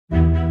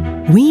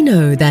We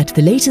know that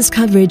the latest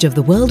coverage of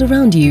the world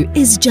around you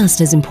is just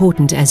as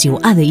important as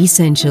your other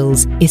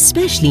essentials,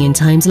 especially in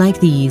times like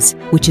these,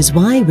 which is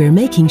why we're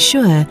making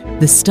sure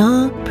the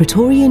Star,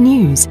 Pretoria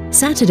News,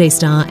 Saturday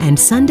Star and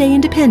Sunday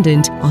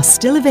Independent are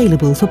still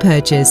available for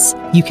purchase.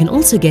 You can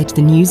also get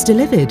the news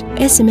delivered,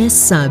 SMS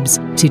subs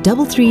to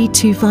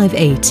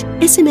 33258.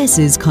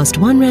 SMSs cost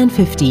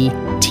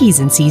R1.50. T's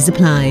and C's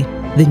apply.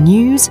 The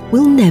news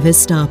will never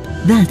stop.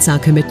 That's our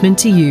commitment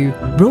to you.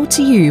 Brought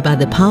to you by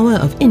the power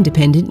of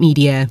independent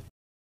media.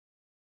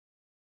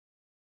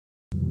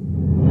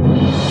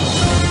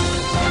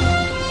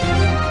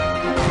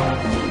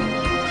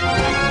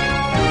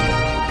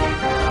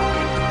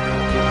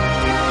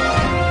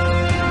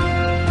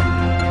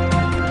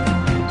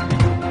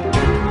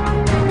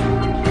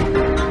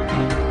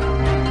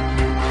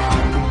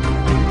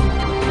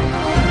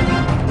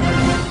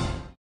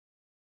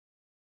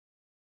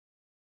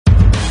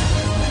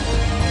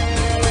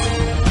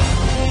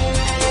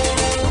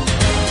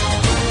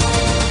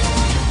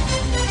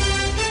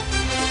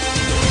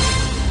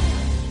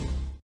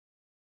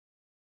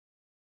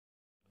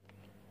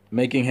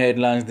 Making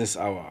headlines this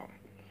hour.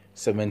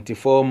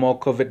 74 more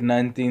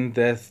COVID-19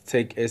 deaths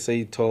take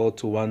SA toll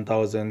to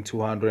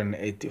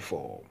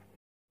 1,284.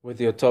 With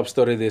your top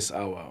story this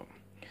hour.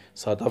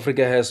 South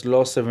Africa has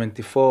lost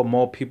 74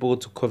 more people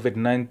to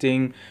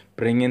COVID-19,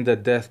 bringing the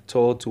death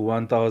toll to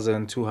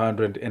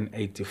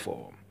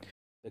 1,284.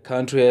 The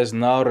country has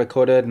now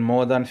recorded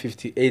more than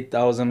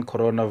 58,000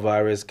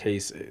 coronavirus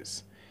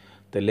cases.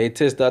 The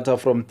latest data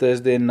from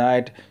Thursday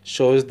night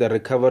shows the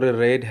recovery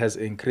rate has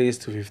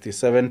increased to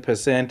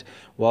 57%,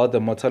 while the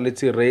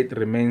mortality rate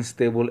remains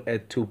stable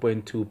at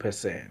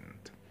 2.2%.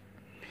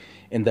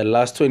 In the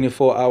last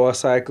 24-hour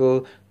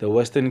cycle, the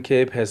Western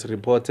Cape has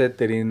reported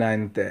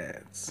 39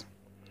 deaths.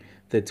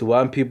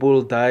 31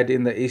 people died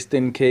in the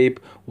Eastern Cape,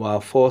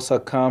 while 4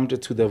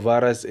 succumbed to the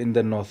virus in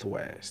the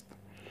Northwest.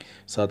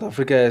 South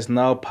Africa has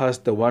now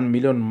passed the 1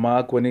 million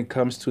mark when it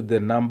comes to the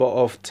number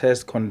of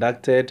tests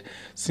conducted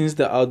since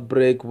the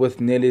outbreak, with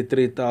nearly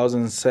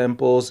 3,000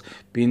 samples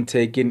being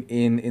taken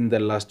in the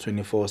last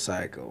 24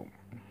 cycle.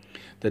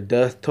 The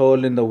death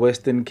toll in the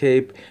Western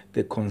Cape,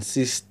 the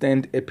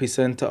consistent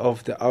epicenter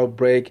of the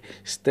outbreak,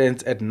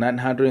 stands at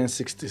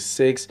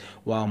 966,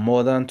 while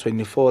more than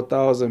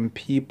 24,000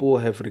 people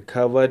have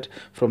recovered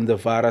from the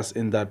virus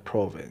in that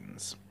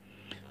province.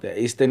 The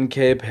Eastern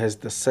Cape has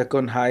the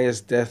second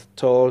highest death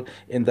toll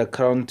in the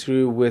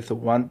country with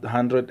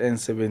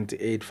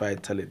 178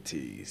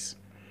 fatalities.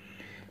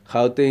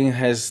 Gauteng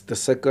has the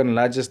second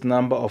largest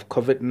number of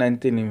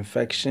COVID-19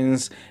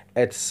 infections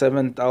at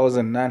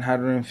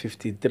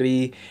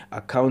 7,953,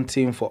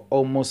 accounting for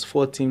almost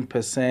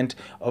 14%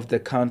 of the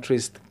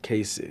country's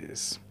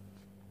cases.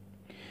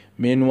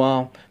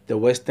 Meanwhile, the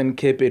Western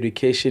Cape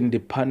Education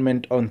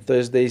Department on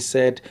Thursday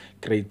said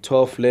grade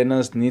 12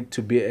 learners need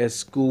to be at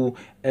school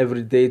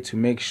every day to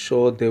make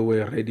sure they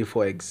were ready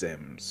for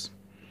exams.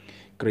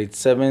 Grade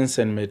 7s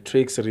and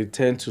matrics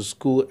return to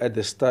school at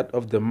the start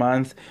of the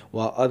month,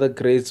 while other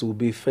grades will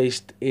be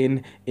phased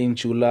in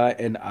July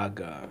and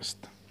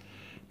August.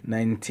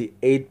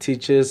 98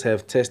 teachers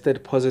have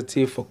tested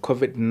positive for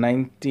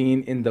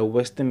COVID-19 in the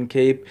Western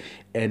Cape,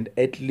 and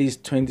at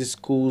least 20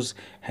 schools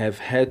have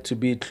had to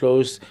be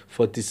closed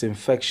for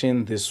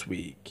disinfection this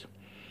week.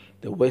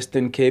 The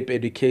Western Cape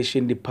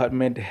Education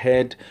Department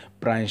head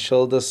Brian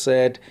Schilder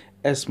said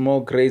as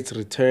more grades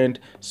returned,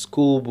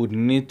 school would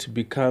need to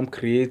become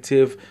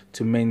creative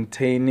to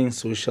maintaining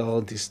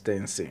social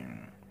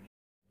distancing.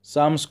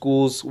 Some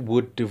schools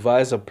would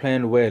devise a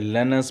plan where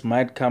learners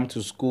might come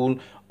to school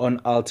on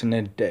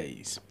alternate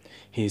days.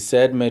 He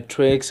said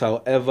matrics,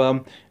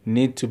 however,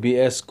 need to be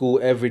at school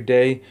every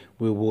day.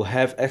 We will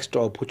have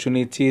extra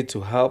opportunity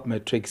to help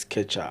matrics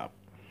catch up.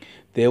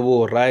 They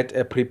will write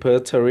a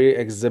preparatory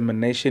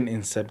examination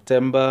in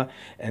September,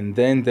 and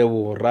then they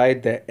will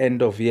write the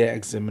end-of-year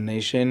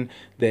examination.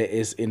 There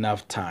is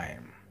enough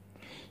time.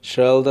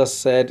 Schilder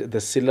said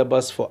the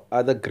syllabus for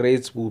other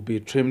grades will be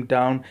trimmed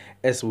down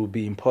as it will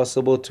be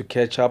impossible to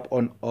catch up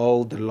on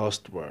all the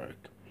lost work.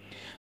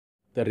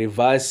 The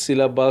revised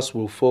syllabus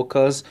will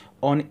focus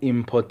on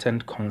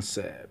important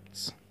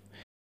concepts.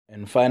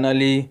 And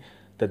finally,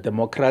 the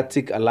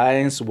Democratic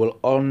Alliance will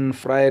on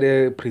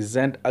Friday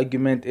present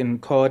argument in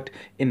court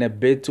in a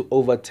bid to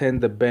overturn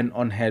the ban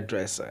on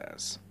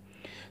hairdressers.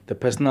 The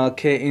personal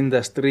care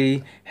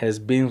industry has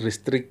been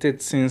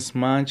restricted since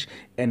March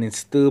and is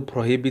still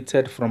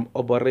prohibited from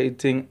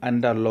operating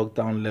under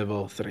Lockdown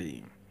Level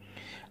 3.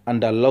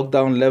 Under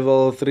Lockdown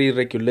Level 3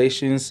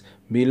 regulations,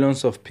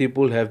 millions of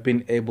people have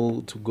been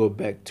able to go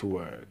back to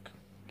work.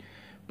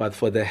 But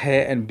for the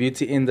hair and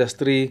beauty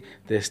industry,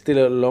 there's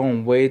still a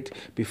long wait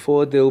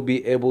before they'll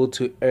be able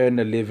to earn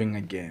a living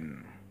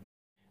again.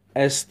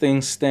 As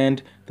things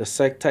stand, the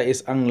sector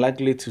is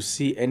unlikely to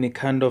see any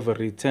kind of a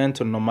return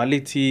to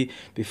normality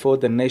before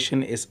the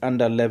nation is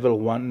under Level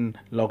 1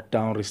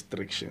 lockdown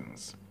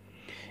restrictions.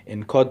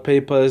 In court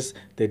papers,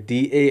 the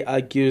DA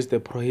argues the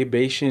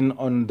prohibition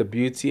on the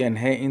beauty and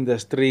hair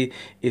industry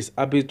is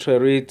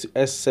arbitrary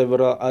as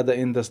several other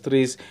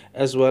industries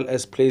as well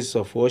as places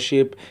of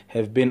worship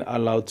have been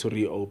allowed to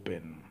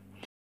reopen.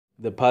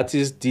 The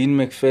party's Dean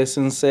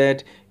McPherson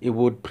said it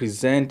would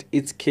present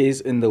its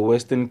case in the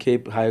Western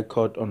Cape High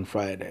Court on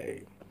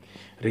Friday.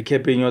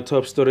 Recapping your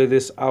top story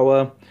this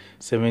hour,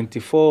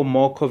 74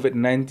 more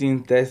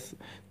COVID-19 deaths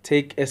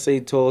take SA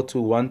toll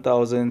to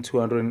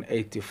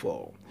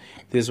 1,284.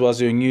 This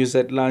was your news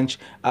at lunch.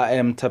 I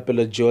am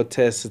Tapela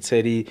Jote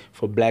Siteri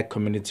for Black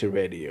Community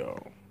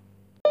Radio.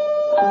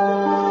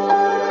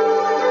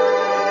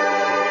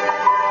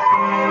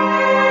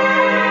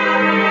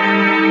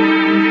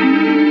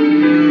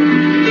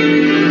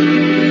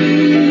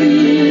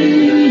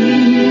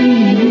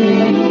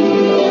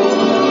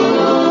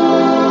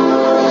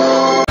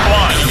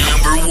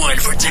 Number one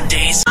for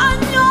today's.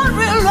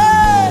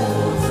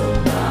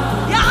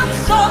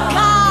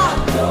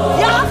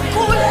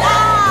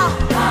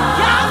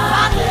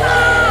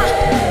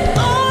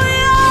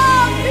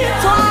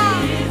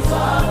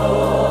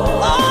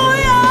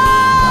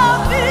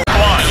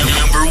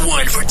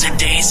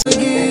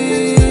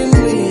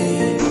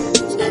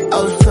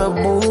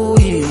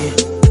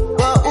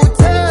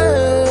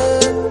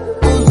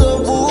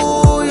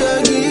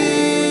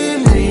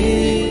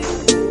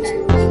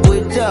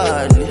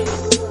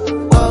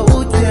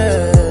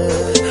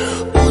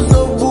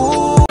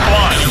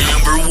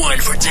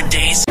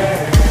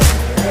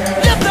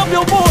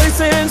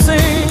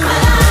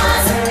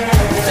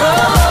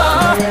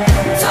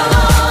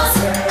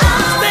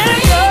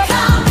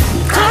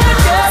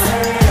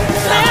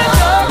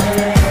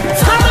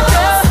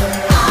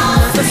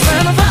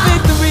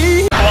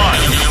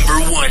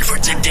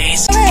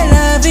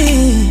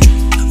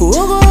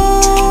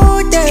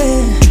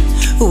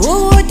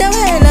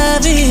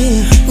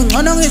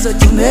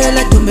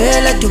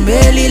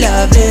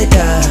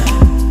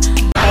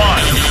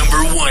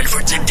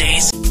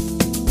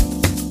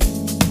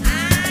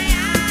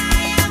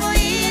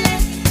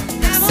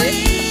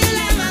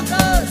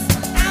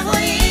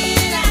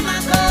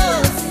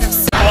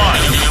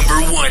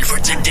 Number one for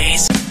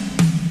today's.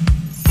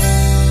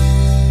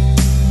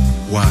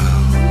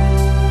 Wow.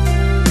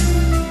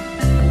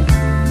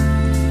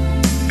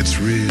 It's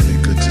really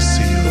good to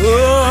see you.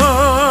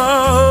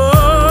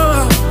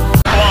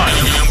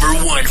 Number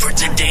one for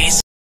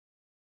today's.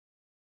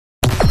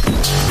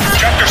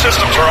 Tractor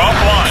systems are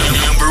offline.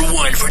 Number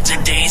one for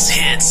today's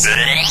hits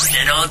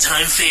and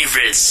all-time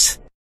favorites.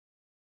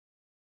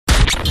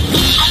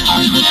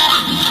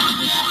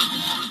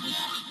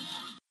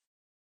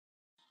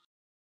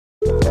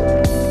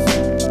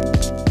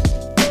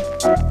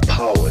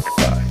 Powered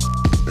by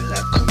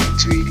Black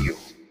Community Radio,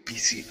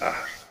 PCR.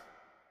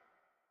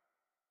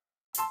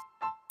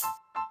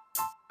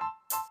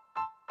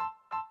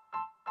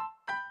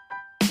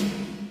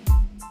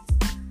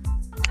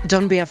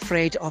 Don't be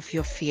afraid of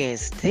your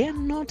fears. They're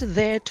not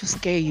there to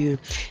scare you.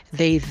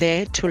 They're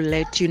there to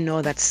let you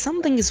know that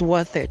something is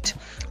worth it.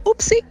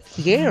 Oopsie,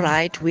 yeah,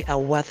 right, we are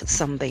worth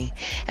something.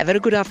 A very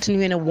good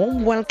afternoon and a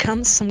warm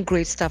welcome. Some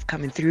great stuff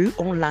coming through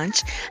on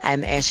lunch.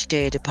 I'm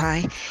Ashday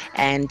Pie,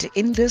 and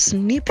in this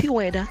nippy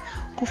weather,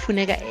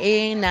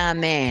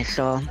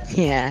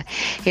 yeah,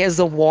 here's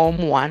a warm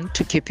one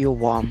to keep you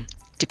warm.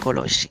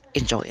 Tikolosh,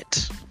 enjoy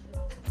it.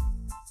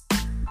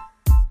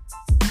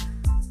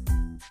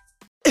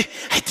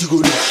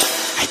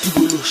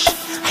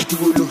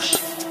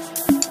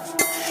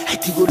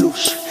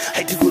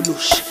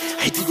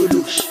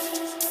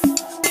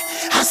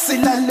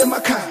 Hasila le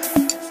maka,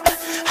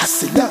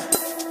 hasila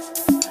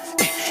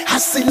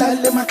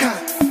le maka,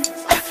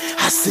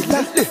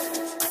 hasila le.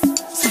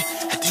 Si,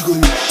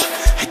 hatigolosh,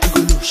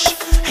 hatigolosh,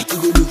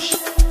 hatigolosh,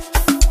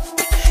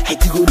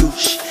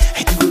 hatigolosh,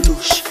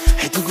 hatigolosh,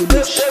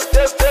 hatigolosh,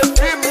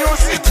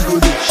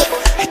 hatigolosh,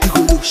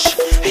 hatigolosh,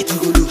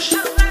 hatigolosh,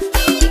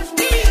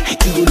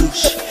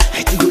 hatigolosh,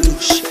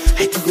 hatigolosh,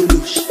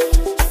 hatigolosh.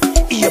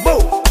 Iyabo,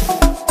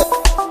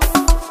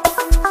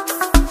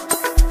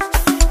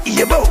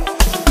 iyabo.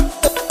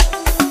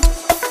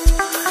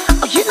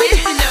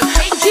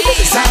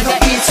 Zaga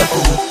it's a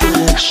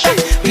push,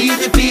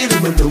 bidi bidi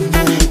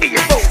malomo.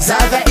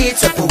 Zaga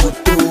it's a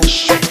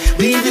push,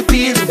 bidi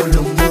bidi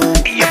malomo.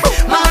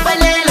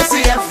 Mabalela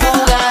siya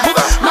fuga,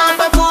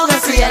 mabafuga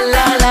siya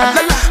lala.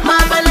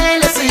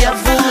 Mabalela siya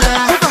fuga,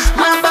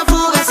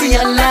 mabafuga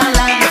siya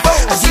lala.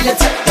 Asile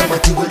tata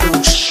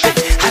matigolosh,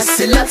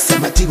 asila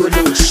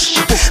samatigolosh.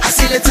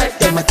 Asile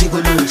tata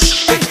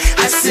matigolosh,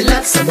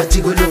 asila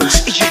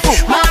samatigolosh.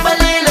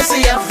 Mabalela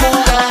siya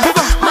fuga,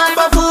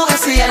 mabafuga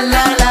siya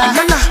lala.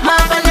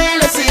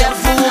 Mabalela siya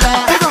fuga,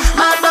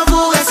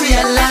 mabafuga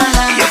siya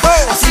lala.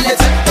 Asile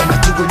tata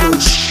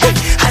matigolosh,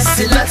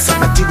 asila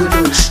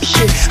samatigolosh.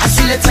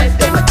 Asile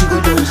tata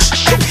matigolosh,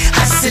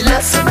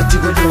 asila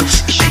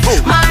samatigolosh.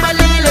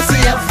 Mabalela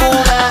siya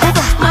fuga,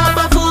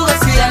 mabafuga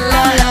siya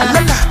lala.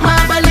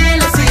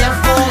 Mabalela siya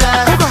fuga,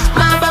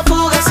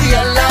 mabafuga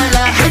siya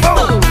lala. Hey,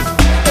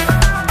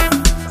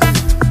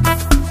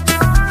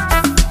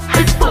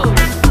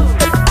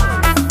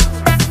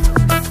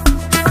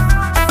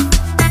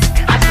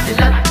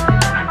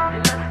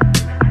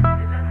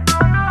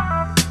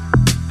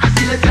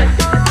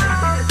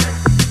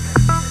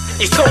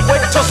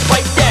 isoweto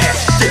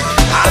swayesh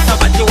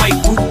asabati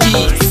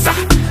waikutisa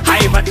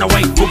haivata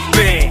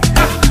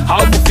waikupenda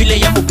haumufile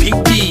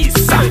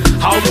yamuphikisa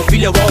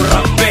haumufile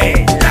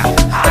waurapela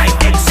hayi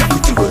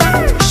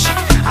executivelush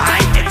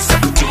hayi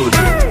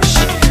executivelush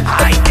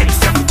hayi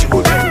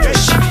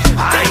executivelush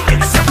hayi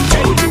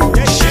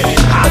executivelush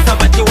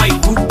asabati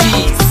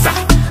waikutisa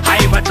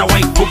haivata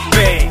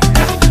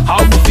waikupenda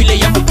haumufile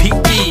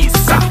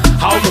yamuphikisa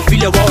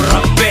haumufile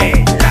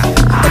waurapela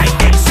hayi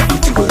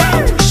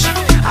executivelush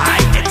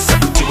hayi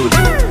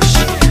executivelush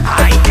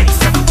hayi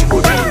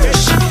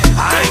executivelush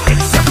hayi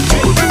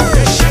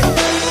executivelush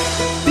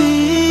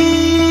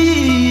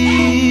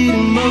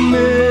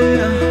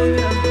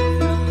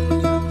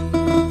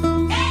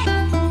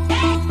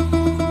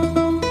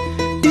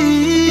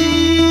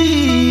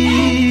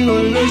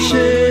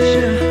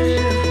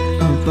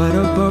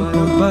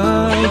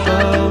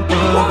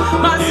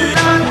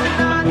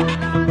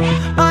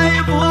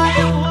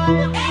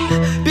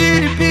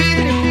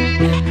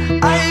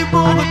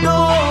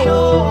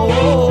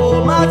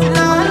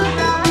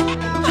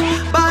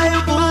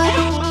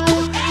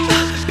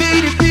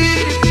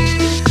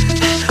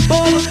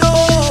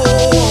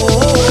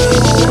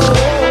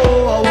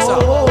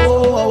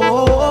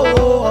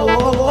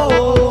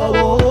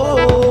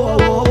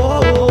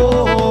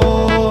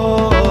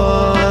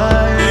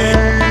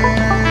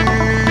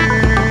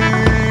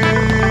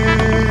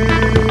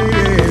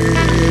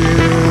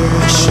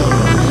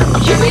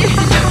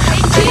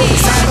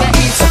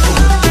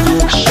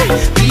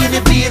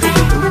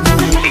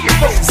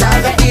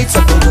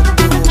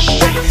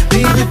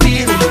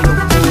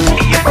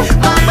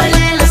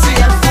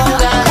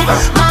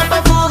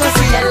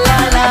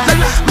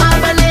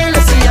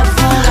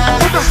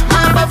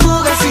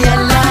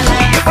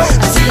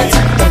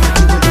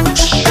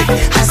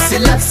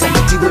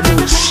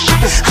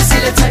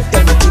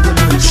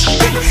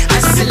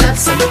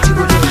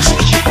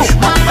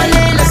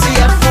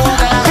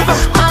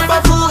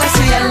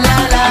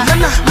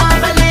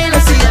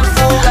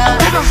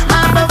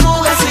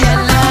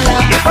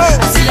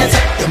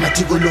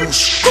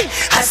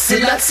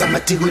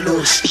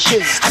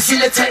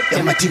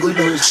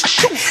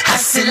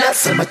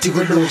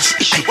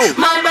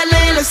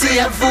Mabalele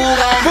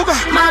siyavuka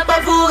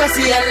mabavuka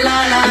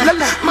siyalala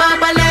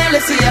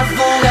mabalele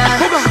siyavuka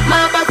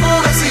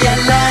mabavuka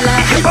siyalala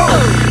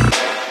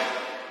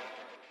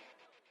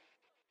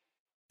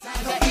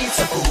Zaga it's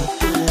a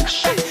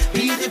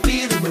piri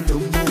piri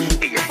mulumu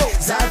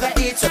Zaga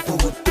it's a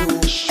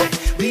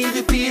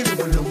piri piri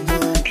mulumu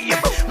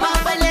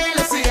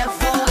Mabalele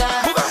siyavuka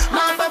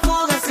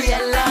mabavuka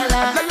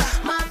siyalala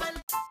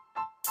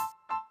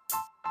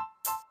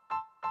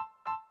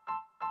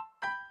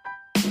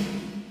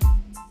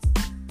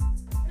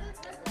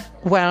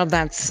Well,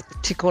 that's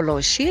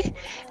Tikoloshi,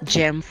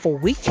 Gem for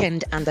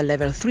Weekend and the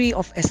level 3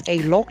 of SA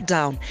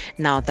lockdown.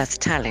 Now that's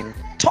talent.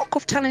 Talk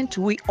of talent,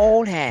 we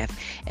all have.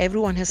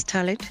 Everyone has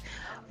talent.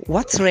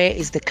 What's rare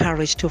is the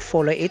courage to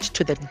follow it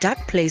to the dark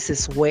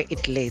places where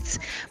it leads.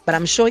 But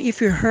I'm sure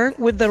if you hang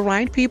with the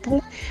right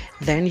people,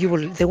 then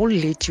they will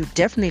lead you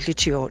definitely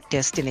to your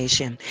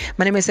destination.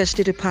 My name is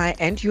S3E4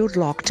 and you're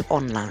locked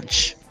on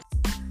Lunch.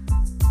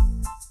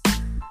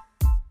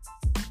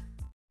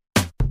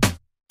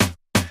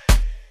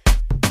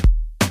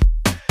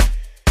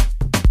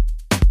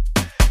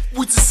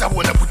 Which is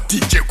someone I put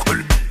DJ call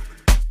me.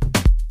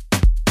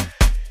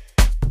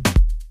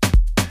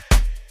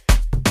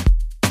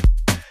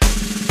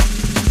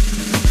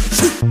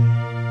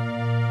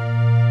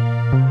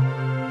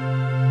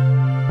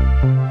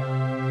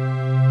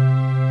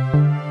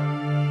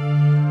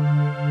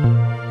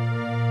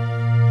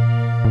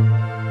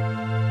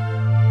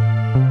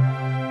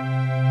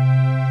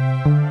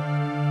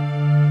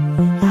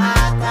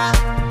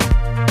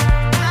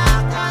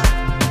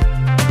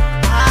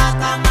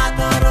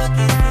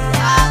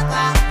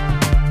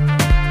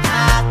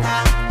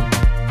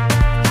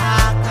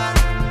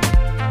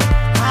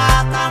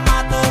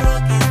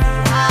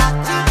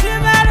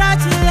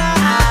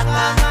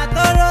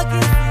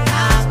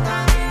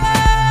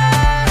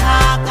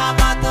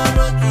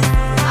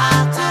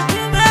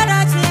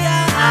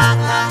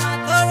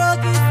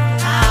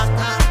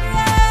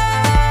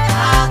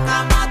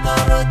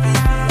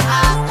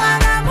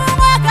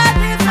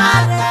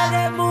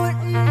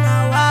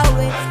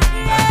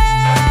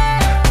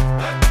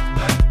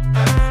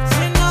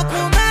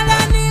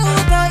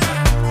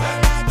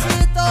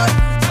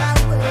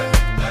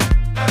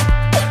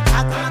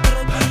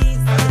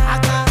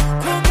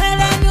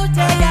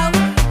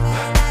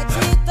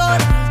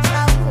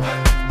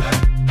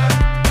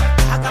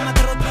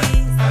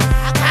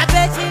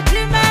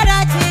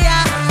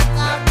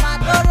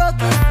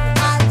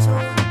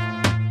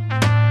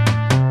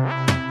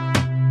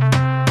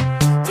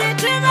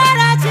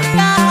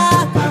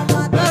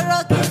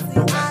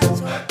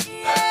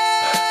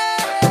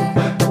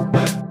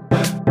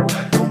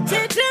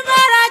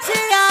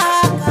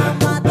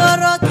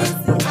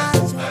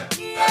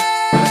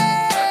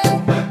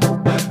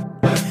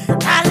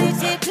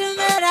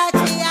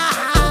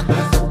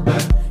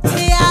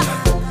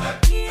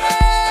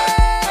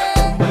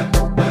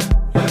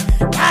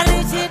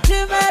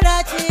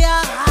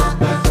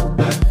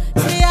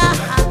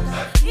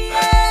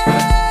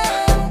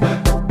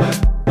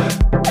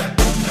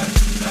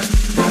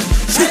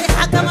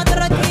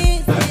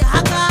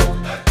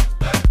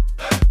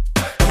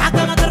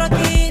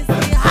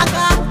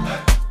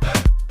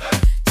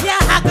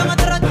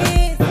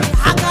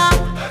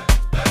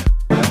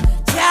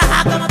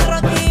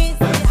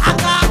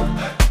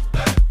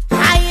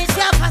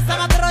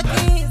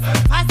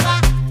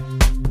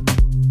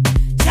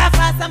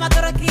 pasa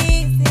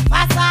matorokisi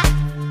pasa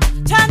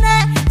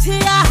chane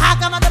chia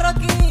haka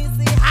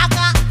matorokisi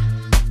haka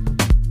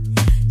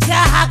chia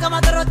haka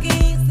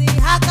matorokisi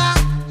haka.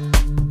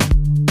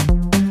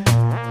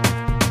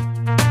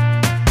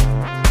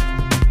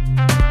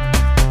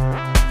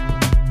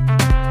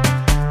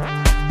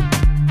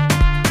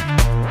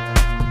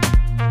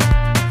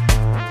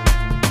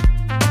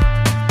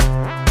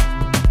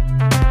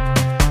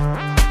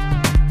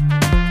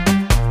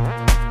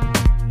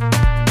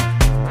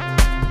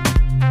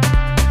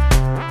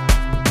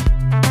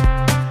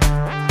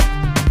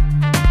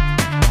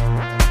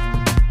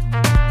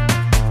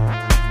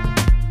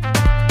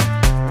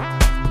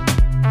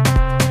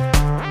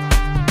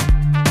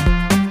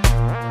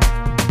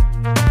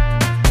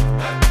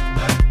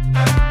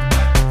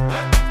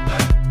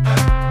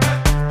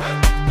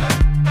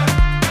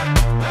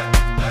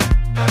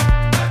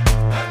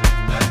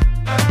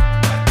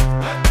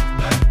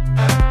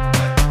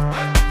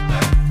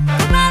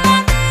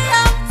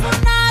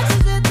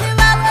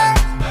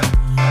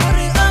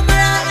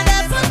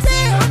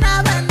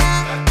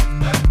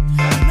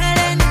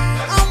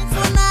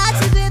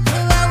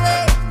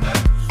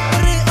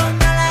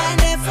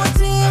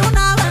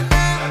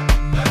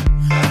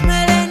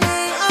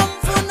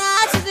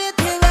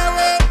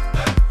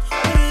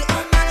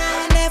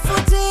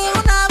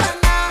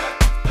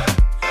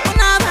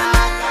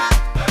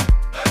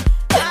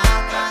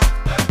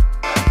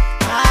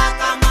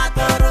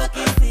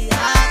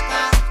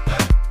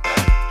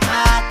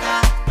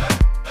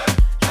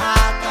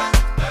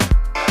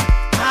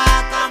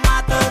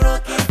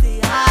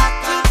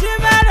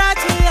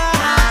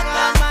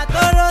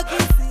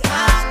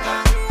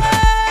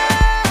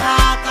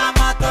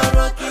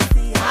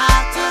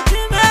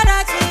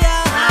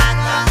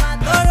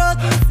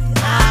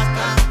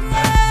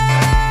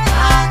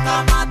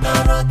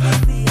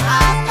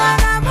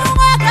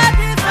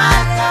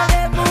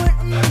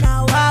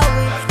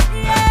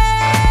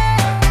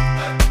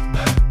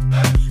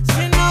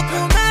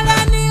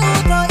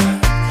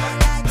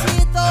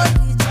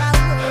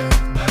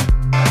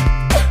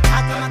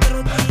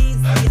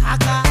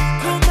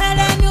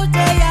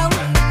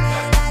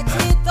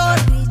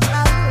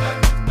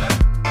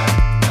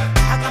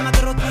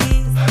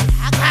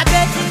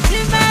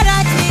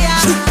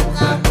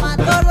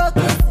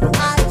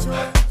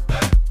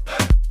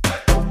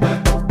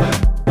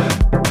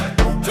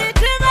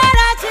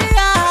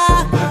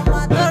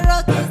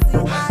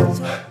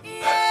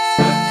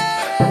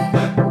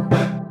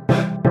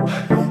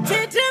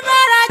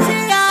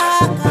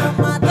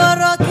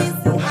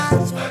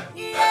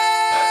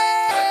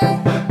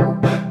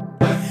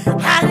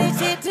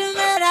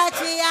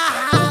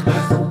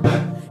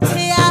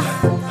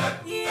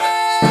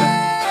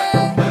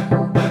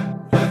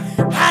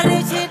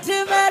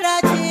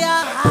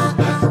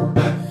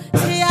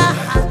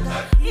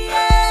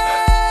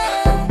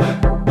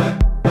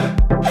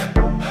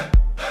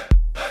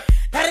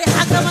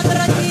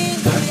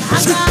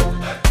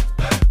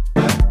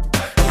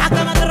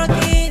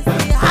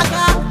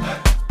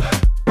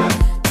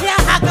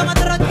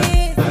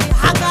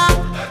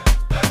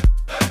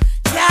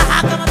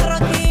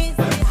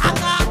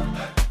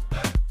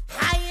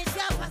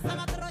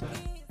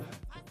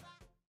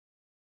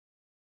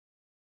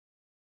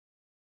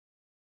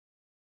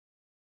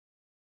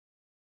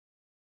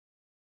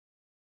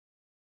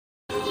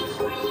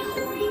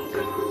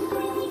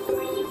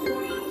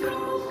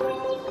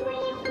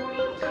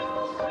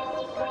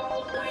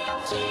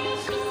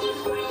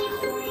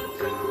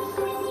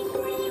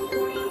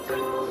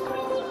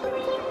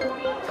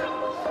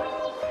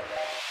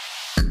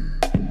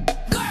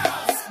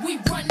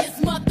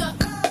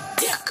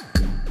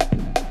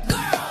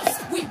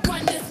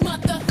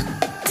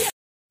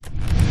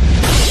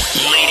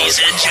 Ladies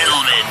and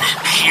gentlemen,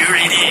 here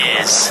it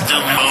is, the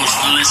most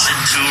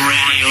listened to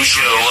radio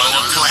show on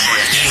the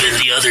planet. Even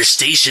the other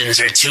stations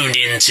are tuned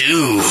in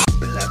too.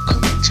 Black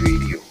Community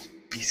Radio,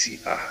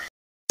 PCR.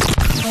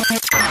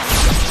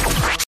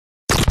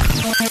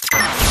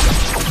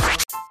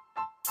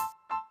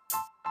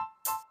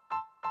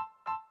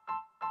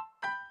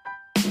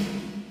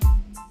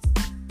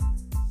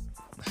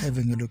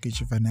 Having a look at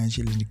your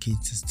financial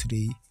indicators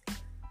today,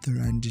 the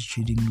rand is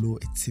trading low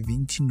at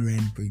 17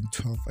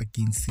 rand.12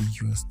 against the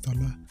US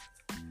dollar,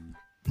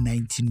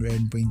 19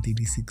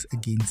 rand.36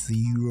 against the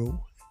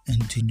euro,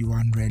 and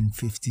 21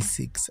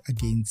 rand.56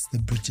 against the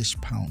British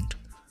pound.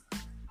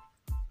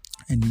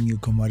 And in your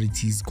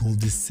commodities,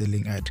 gold is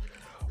selling at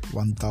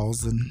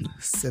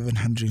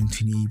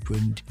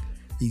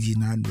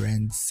 1,728.89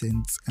 rand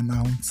cents an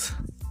ounce.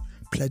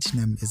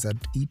 Platinum is at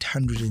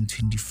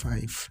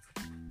 825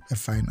 a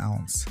fine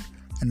ounce,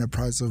 and the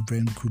price of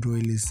Brent crude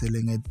oil is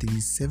selling at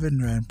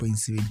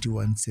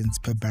 37.71 cents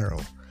per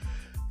barrel.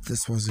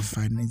 This was a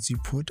finance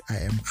report. I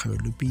am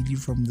Khaolupidi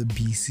from the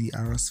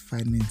BCR's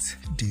finance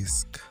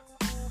desk.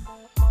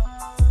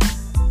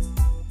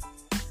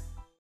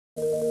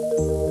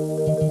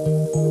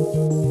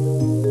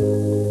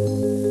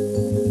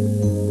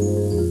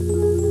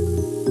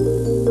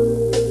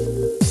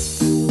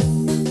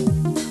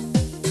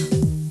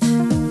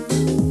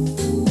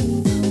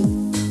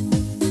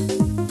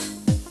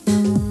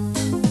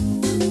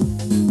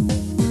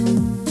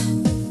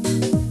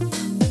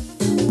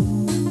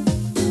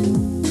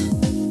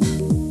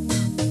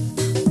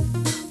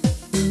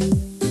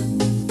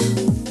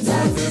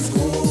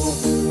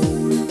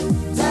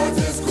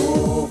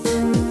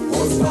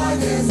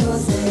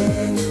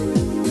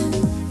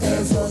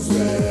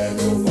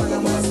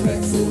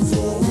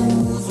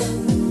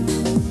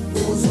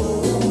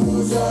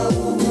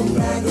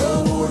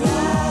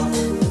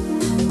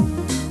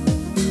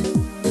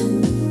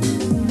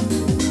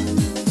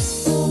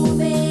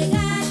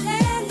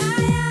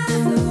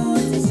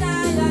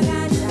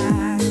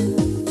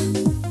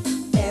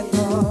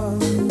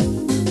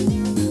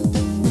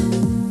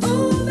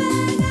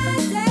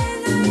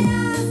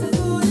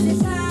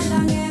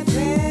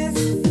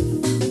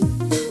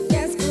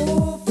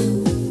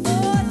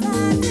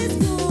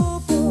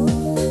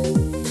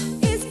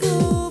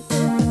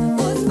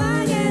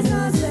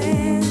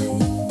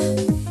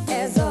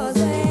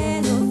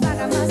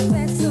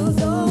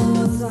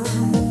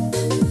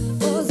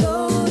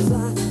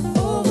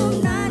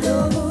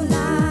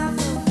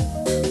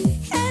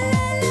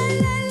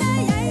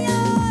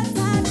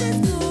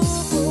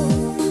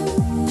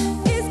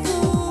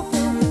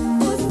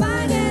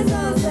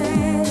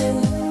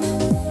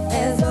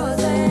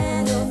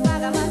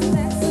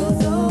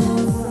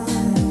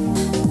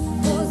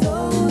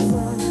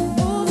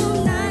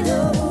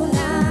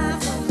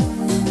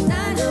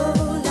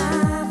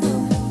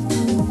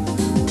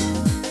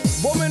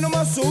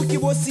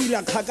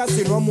 sila kgaka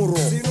senwa moro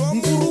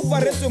mpuru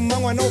faretse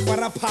mmangwana o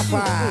fara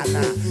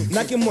phapana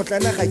nna ke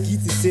motlana ga ke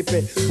itse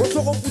sepe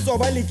botlhogoputswa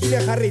ba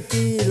lekile ga re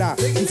tela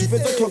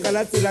ntshupetso tlhoka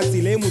la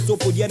tsela e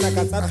motsopodi ya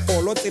naka tsa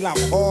tlholo tsela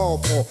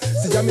kgopo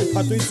seja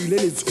mephato e tswile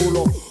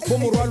letsholo bo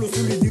morwalo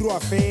se le dirwa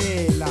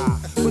fela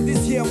but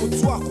this here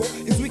motswako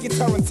is wicked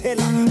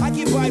tarantella I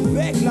give right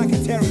back like a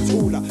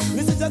tarantula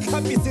lese ja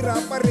tlhapi se ra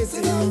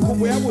aparetse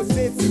kobo ya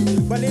bosetsi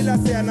ba lela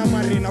seana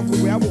marena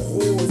kobo ya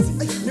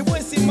bogosi le bo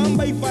se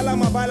mamba ipala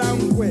mabala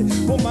nkwe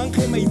bo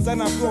mankge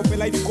maitsana pe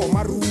opela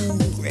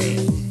dikomarukwe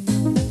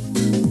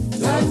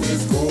That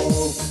is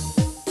cool.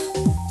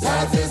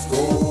 That is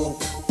cool.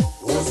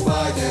 Os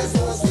pais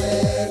os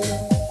ven.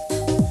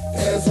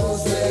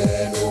 Esos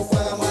ven o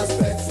fama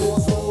aspecto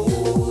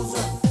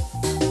usa.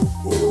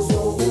 Usa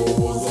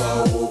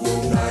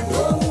una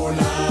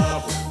domula.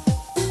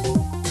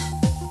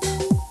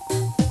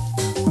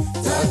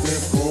 That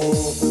is cool.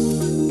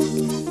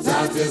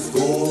 That is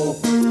cool.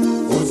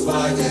 Os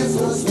pais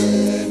os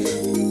ven.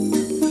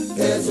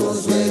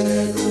 Esos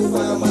ven o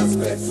fama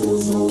aspecto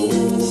usa.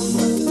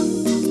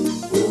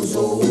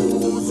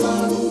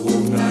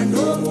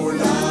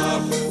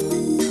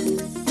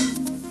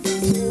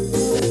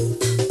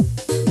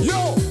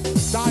 Yo,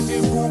 that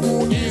is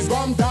Gugu is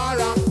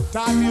Gomdara.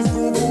 That is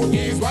Gugu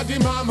is what the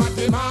mama,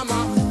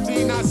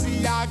 Tina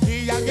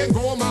Siaki,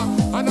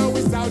 Goma. I know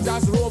we style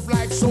just rough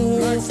like so.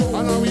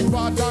 I know we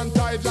part and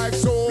tight like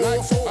so.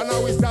 I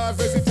know we style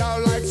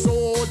versatile like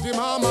so. The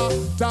mama,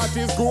 that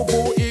is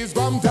Gugu is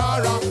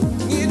Gomdara.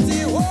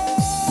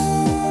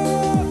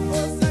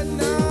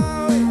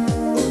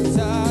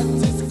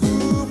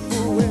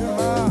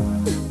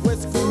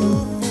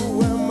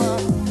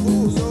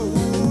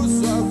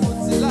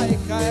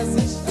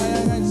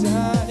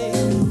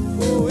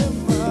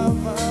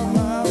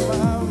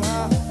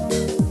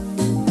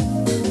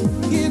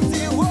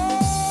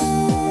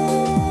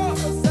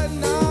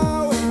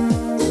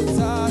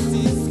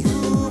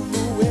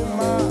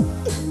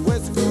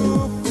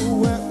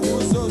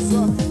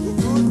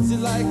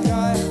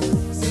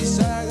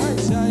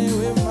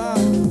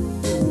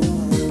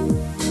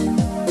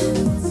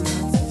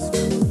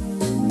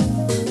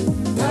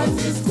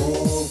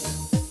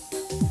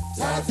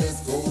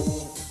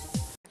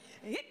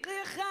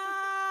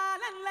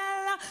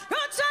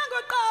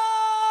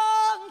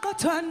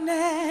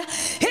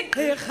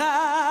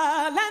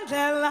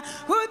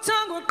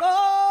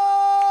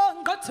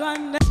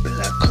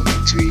 Black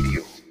Community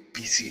Radio,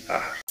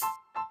 PCR.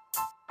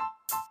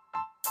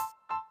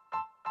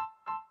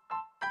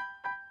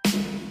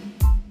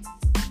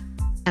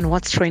 And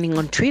what's trending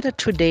on Twitter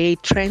today?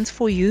 Trends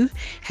for you.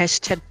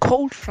 Hashtag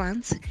cold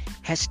France.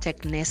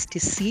 Hashtag nasty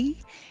C.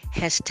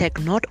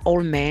 Hashtag not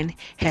all men.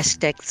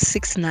 Hashtag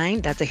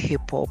 6ix9ine. That's a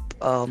hip hop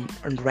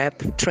and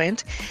rap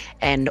trend.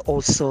 And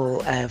also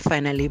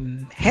finally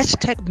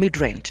hashtag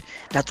mid-range.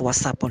 That's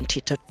what's up on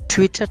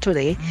Twitter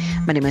today.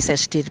 My name is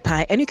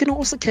S3E4, and you can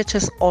also catch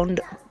us on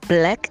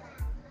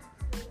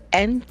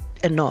you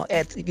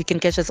can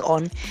catch us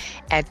on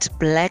at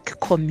Black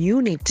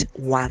Community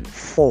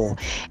 14.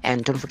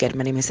 And don't forget,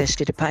 my name is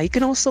S3E4. You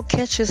can also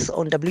catch us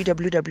on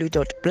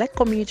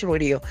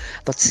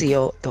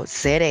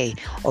www.blackcommunityradio.co.za.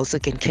 Also,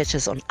 you can catch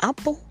us on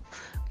Apple.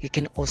 You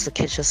can also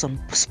catch us on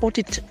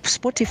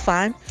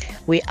Spotify.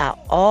 We are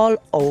all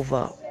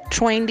over,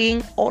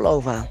 trending all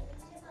over.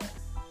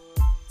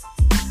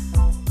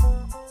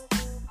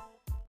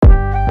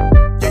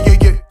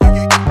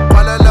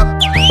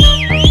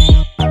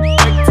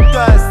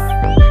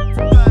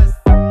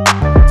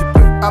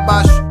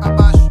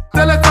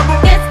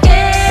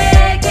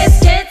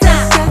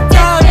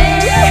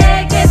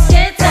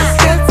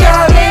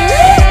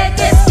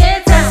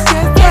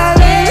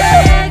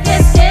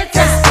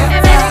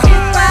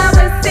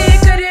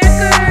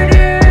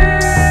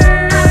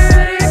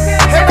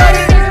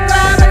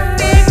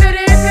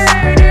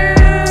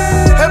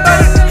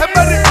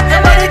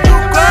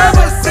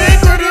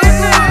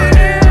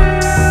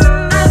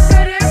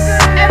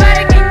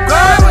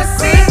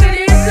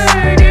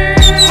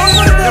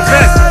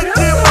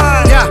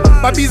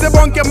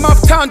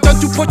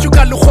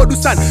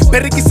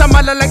 berekisa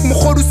mala like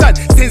mogodusan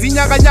senzi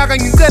nyaka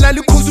ngicela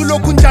likhuzulo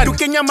kunjani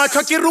ukenya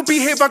macho ke ruby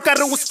behave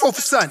kare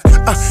usfofusan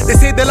they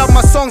say they love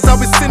my songs I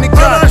was cynical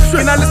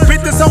kena le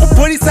spit sa go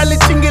bonisa le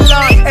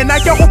chingelang and I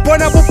ke go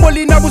bona bo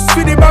polina bo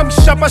swidi ba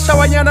mshapa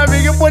shawanyana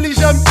beke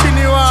polisha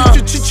mchini wa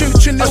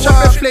chini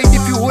shapa flag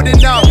if you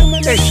wouldn't know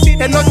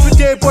and not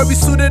today boy we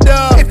suited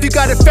up if you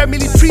got a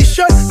family tree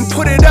shirt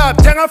put it up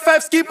tanga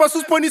 5 skipper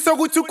susponisa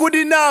ukuthi good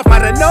enough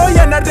mara no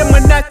yana de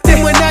monate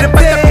le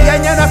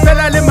patapiyanyana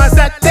fela le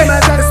mazate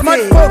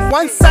smartphone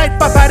one side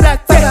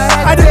paparazzi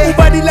I do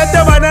ubadi la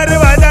tabana re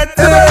banate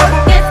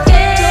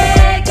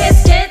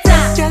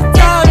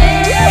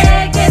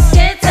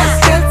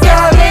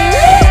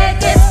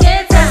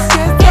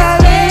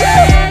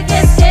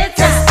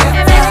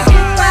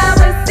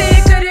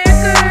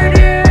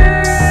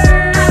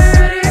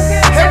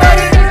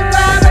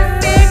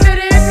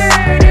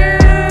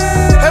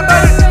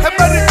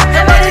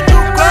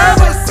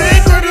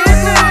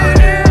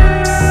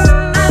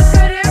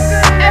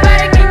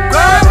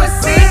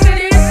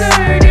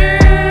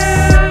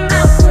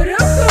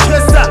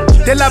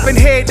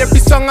every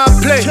song I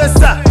play.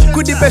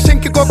 Goodie Beshen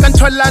Kiko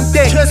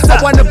Cantolante.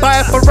 I wanna buy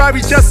a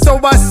Ferrari just so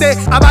I say.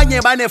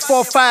 Abanye Bane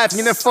 4-5,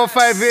 you know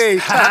 4-5-8.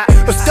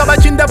 Oskaba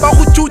Jinda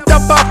Bahuchuta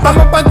Papa.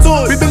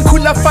 Bibin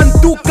Kula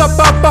Fantuka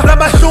Papa.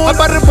 Rabasho,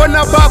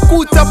 Abaribona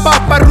Bakuta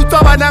Papa. Ruta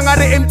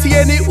Banangare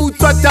MTN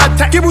Utwa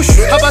Data.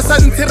 Kibushu,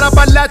 Abasan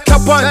Tirabalat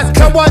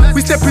Kawan.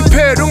 We stay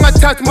prepared, don't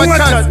attack my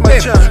chance.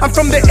 I'm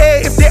from the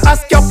A, if they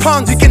ask your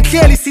pounds, you can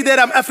clearly see that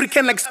I'm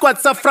African like Squad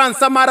Safran,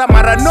 Samara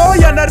Mara. No,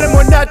 you're not a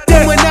monate.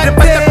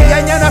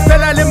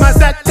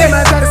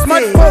 The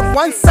smartphone,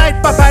 one side,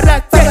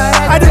 paparazzi.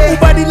 I don't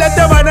nobody let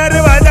the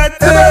banana.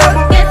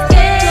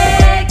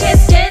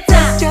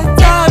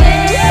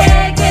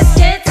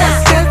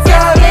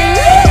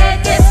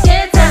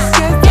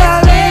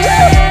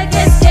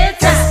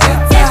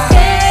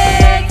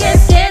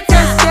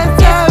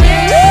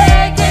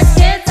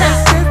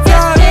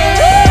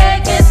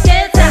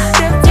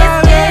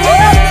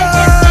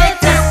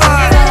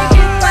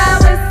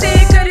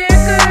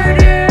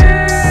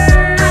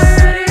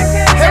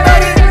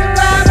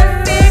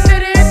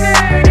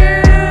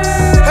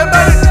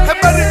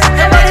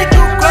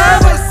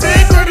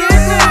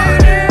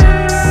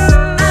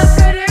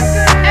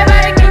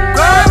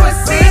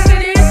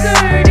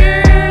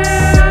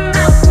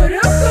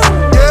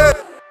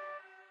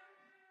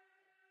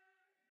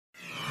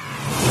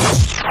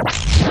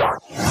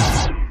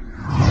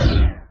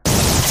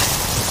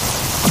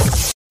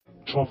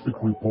 Traffic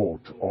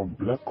report on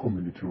Black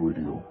Community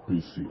Radio,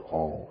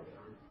 PCR.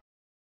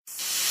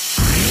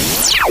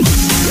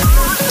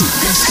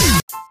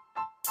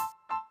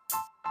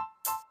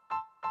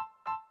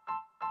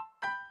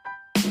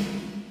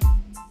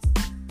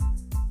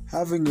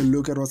 Having a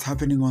look at what's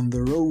happening on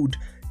the road.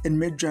 In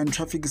Midrand,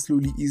 traffic is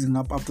slowly easing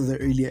up after the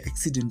earlier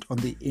accident on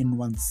the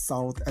N1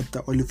 South at the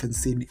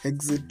Olifantsfontein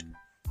exit.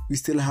 We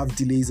still have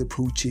delays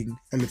approaching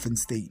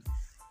Olifantsfontein.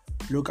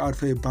 Look out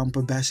for a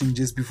bumper bashing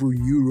just before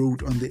New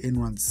Road on the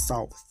N1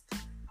 South.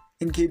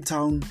 In Cape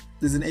Town,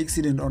 there's an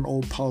accident on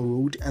Old Paarl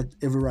Road at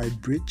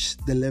Everide Bridge.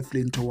 The left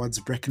lane towards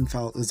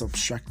Brackenfell is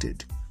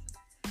obstructed.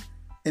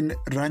 In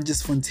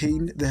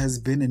Ranjesfontein, there has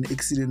been an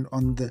accident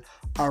on the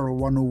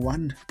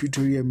R101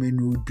 Pretoria Main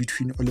Road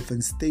between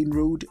Olifantsfontein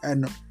Road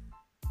and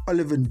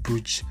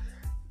Olifantsfontein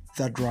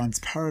that runs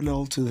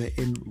parallel to the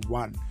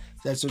N1.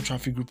 That's your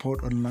traffic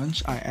report on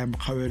lunch. I am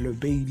Khawelo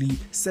Bailey.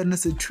 Send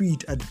us a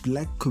tweet at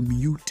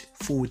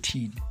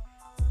BlackCommute14.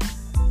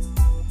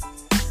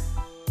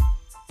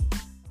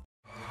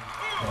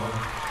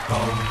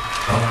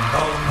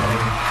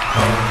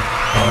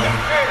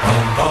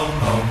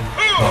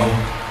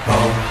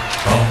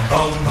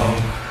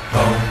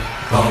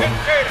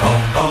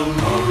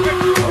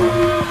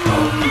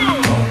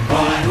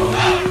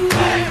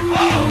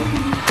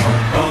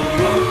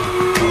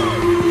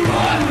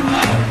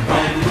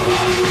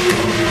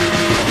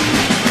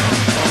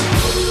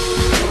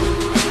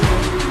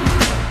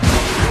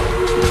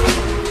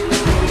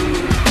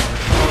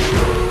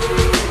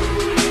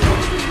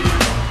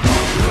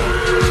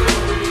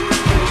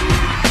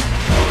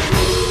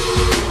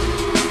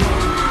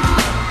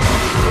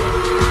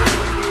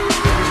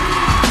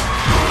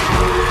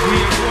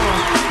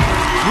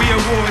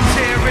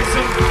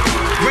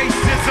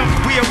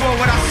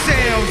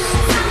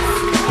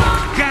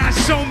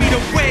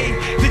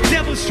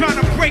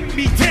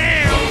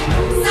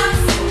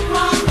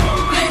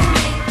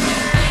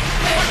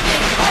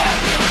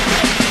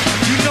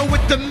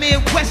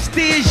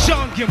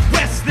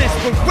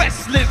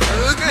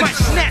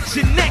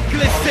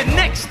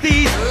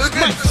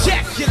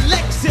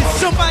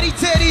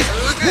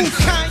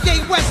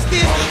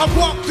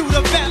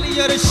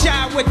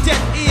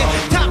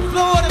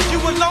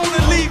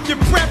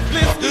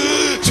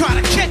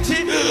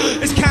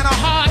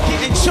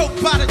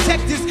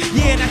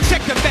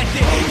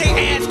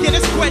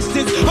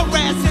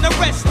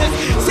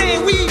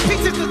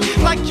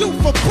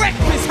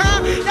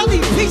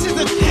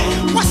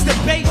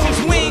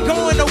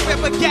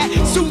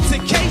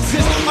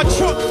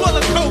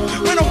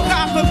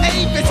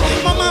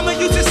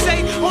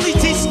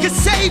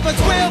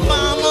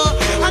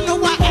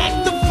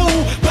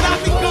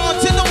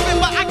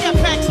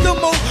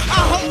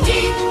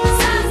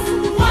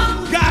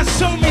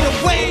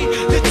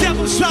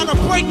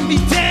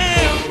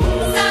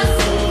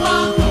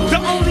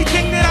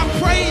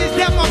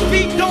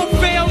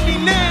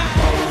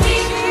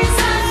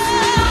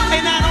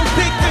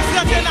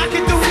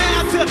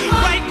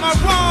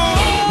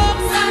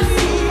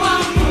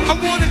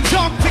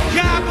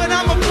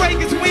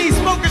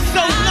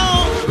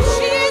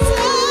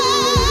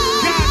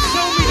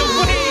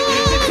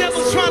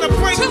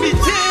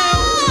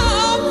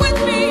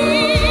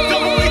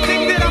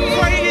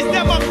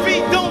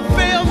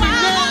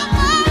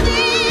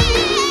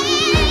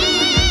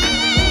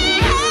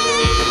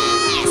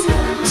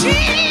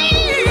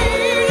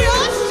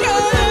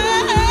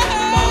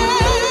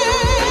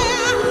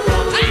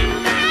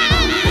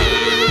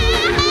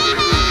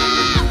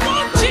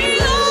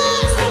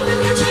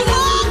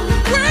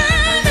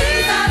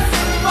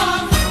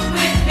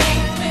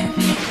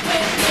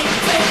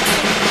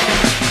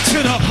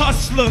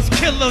 hustlers,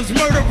 killers,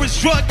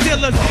 murderers, drug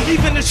dealers,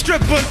 even the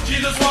strippers.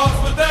 Jesus walks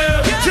with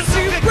them. Just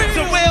the victims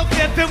of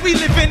welfare, then we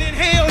living in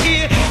hell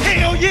here.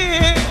 Hell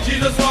yeah.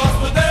 Jesus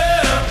walks with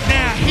them.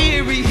 Now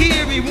hear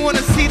me,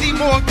 wanna see thee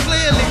more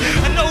clearly.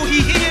 I know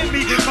he hear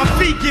me, my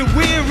feet get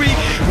weary.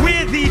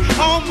 We're the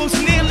almost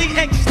nearly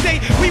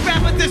extinct. We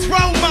rap with this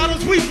role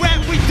models, we rap,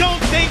 we don't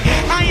think.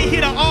 I ain't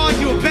here to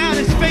argue about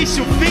his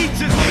facial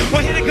features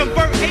or here to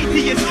convert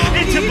atheists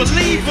into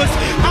believers.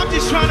 I'm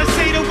just trying to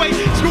say the way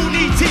school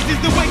need teachers,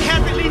 the way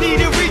Catholic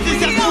needed reasons,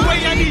 that's the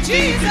way I need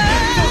Jesus.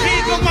 So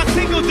here goes my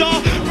single,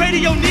 dog.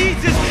 Radio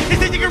needs us. They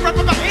think you can rap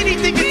about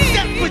anything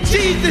except for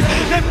Jesus.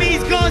 That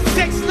means gun,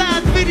 sex,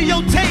 lies,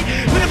 videotape.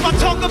 But if I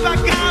talk about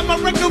God, my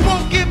record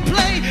won't get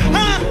played,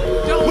 huh?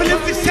 Well,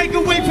 if this take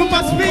away from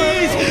my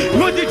spins,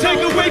 would you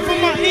take away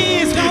from my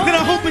ends? Then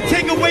I hope it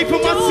take away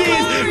from my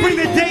sins. Bring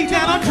the day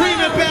that I'm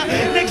dreaming about.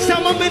 Next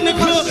time I'm in the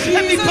club,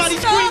 everybody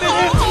screaming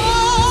out.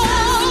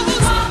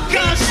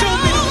 God, show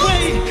me the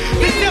way.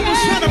 The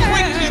devil's trying to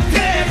break me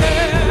down.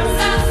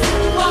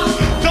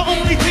 The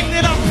only thing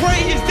that I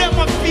pray is that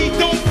my feet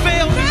don't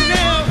fail me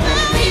now.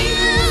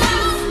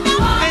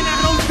 And I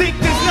don't think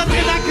there's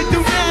nothing I can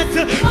do now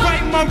to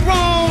right my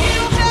wrong.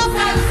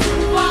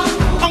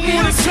 I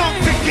wanna talk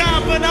to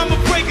God, but I'm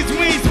afraid 'cause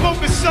we ain't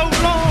spoken so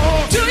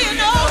long. Do you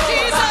know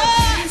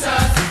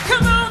Jesus?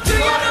 Come on, do you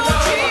know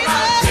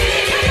Jesus?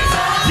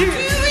 Do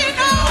you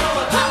know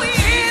who he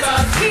is?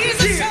 He's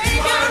the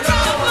Savior of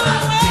the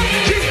world.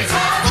 Jesus,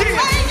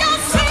 away your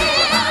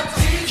sins.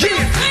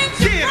 He'll cleanse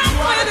you from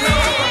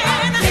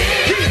within.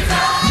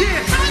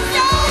 Jesus,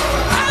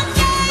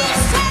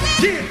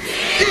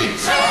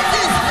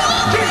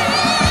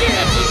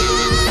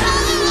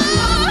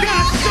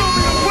 God, show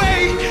me the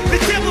way. The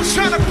devil's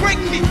trying to break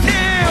me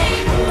down.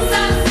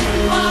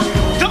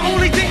 The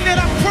only thing that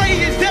I pray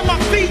is that my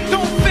feet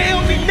don't fail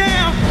me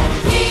now.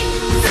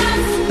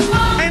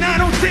 And I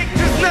don't think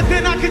there's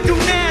nothing I can do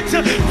now to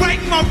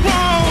right my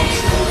wrongs.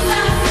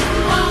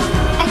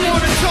 I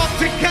wanna talk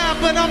to God,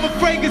 but I'm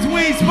afraid 'cause we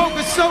ain't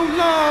spoken so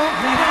long.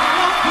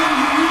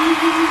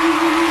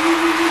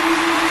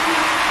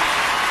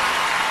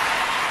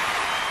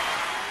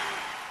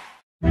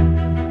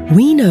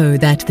 We know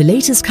that the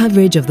latest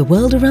coverage of the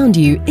world around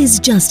you is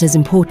just as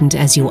important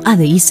as your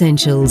other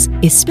essentials,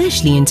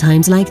 especially in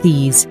times like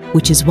these,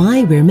 which is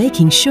why we're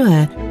making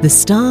sure the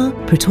Star,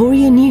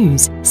 Pretoria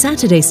News,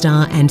 Saturday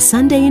Star and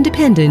Sunday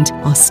Independent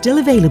are still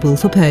available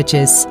for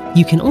purchase.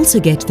 You can also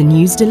get the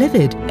news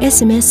delivered,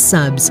 SMS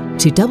subs,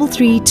 to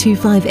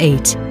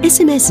 33258.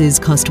 SMSs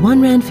cost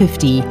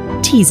R1.50.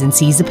 T's and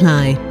C's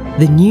apply.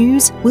 The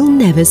news will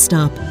never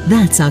stop.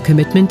 That's our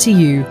commitment to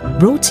you.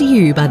 Brought to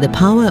you by the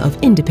power of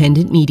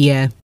independent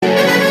media.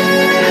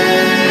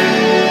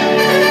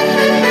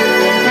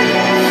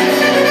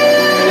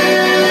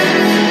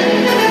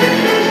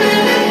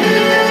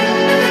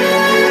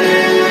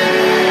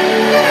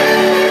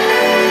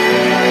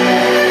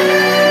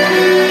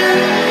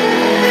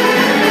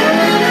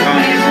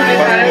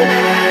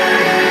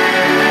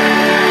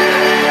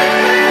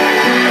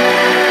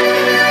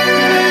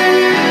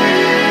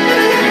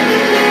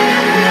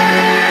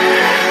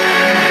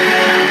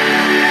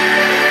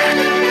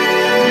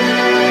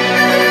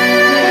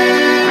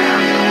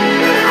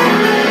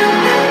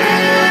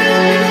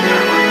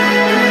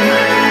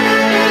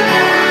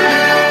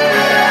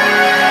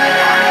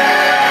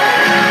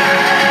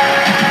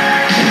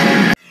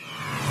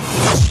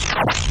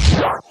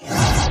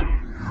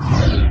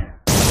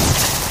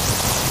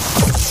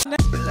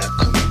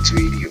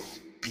 Radio,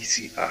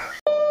 PCR.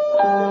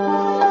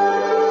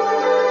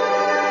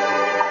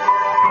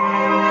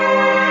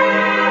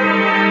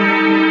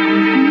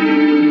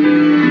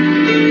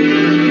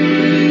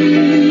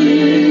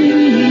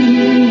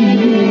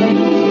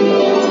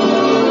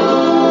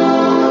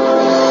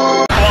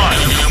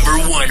 Number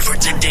one for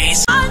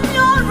today's.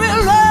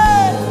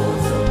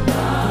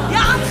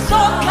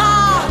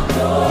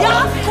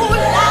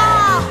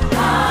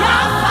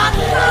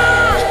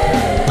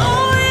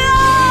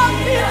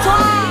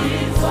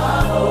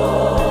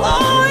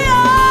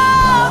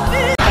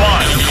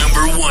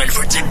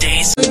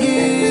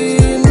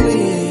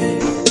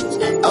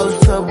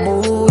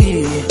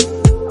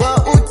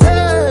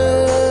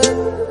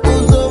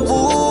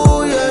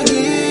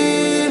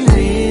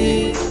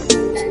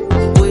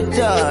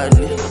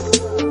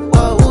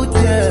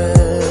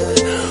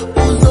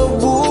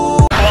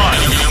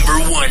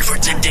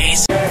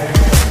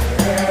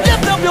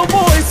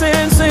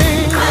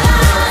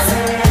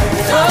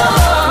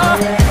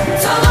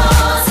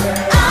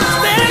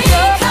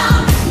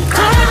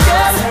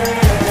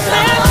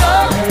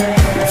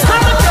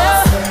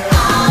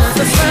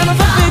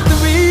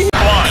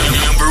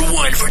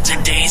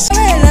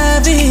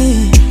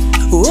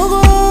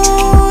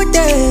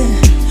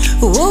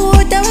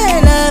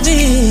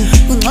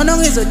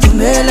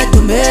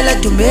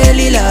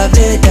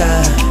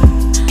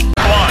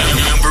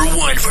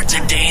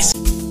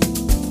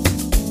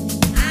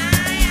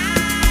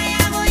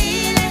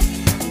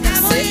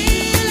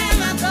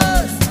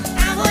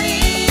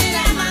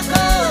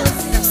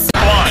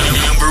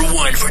 Number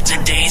one for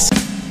today's.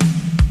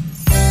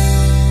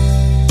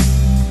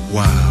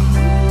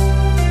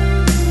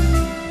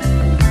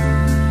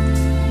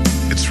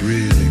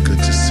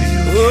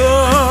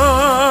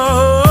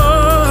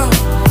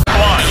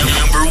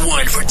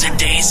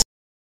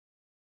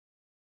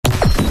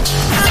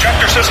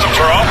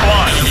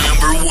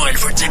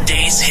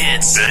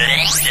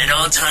 and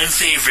all-time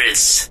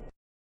favorites.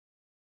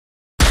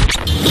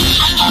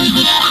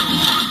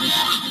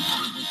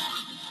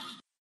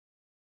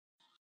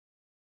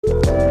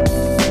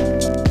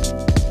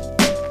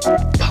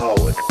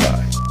 Powered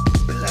by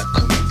Black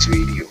Community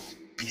Radio,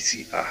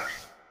 PCR.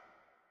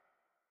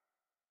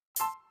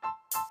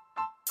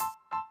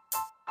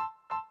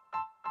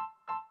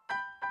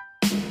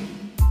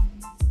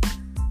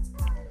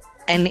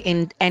 And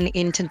in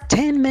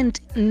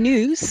entertainment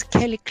news,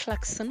 Kelly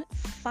Clarkson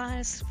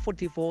files for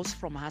divorce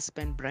from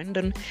husband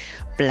Brendan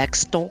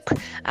Blackstock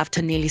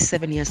after nearly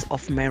 7 years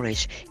of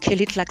marriage.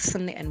 Kelly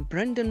Clarkson and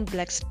Brendan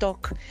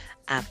Blackstock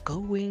are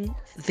going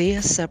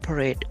their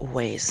separate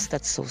ways.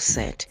 That's so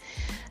sad.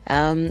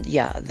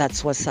 Yeah,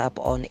 that's what's up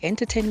on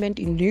entertainment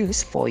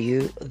news for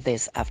you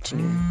this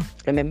afternoon.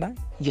 Remember,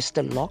 you're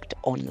still locked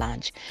on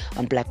Lunch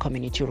on Black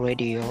Community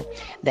Radio,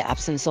 the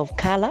absence of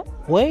color,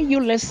 where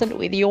you listen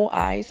with your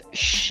eyes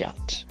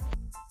shut.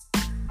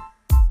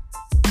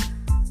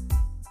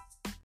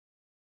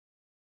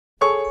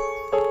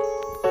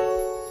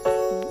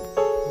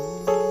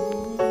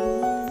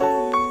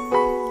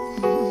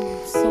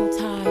 So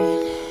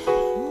tired.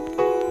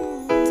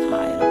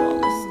 Tired of all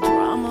this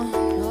drama.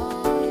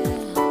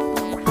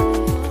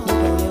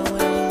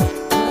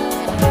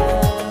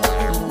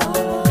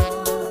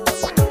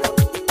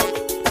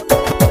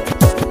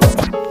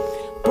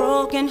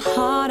 Broken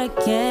heart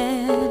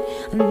again,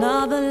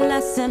 another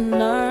lesson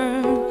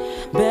learned.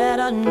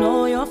 Better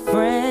know your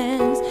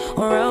friends,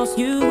 or else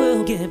you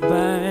will get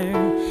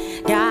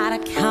burned. Gotta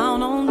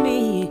count on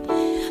me,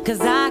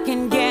 'cause I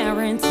can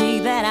guarantee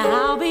that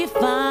I'll be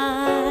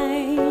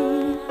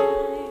fine.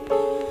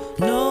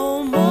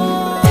 No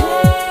more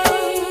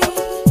pain,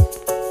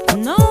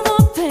 no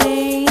more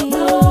pain,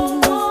 no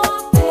more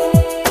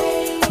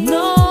pain,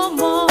 no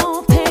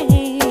more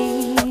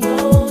pain, no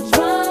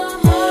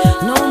drama,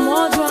 no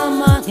more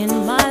drama in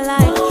my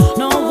life.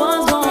 No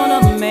one's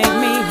gonna make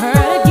me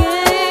hurt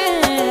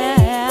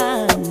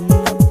again.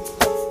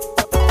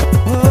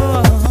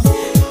 Oh,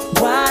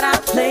 why'd I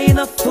play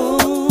the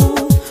fool,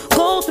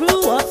 go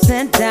through ups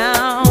and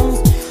downs,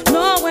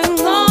 knowing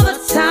all the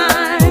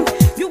time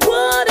you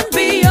wouldn't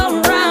be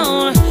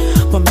around?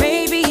 But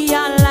maybe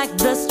I like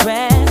the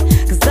stress,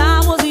 'cause I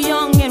was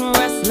young and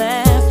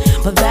restless,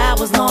 but that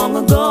was long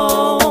ago.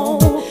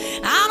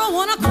 I don't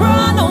wanna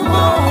cry no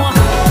more.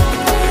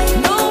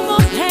 No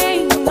more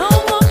pain, no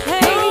more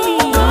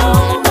pain,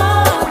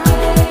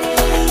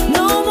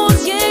 no more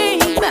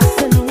game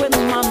messing with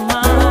my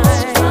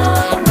mind.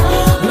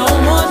 No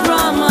more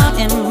drama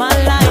in my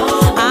life.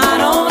 I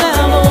don't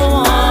ever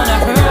wanna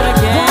hurt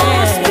again.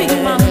 Wanna speak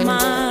my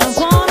mind,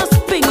 wanna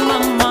speak my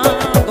mind.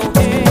 Go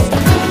ahead.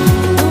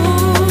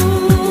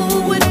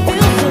 Ooh, it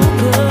feels so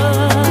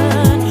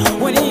good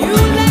when you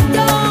let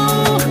go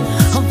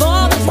of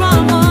all the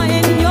drama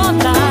in your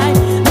life.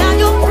 Now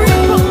you're free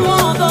from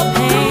all the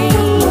pain,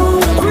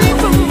 free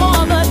from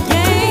all the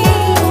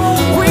gain,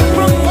 free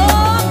from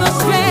all the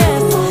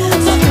stress.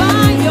 So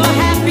find your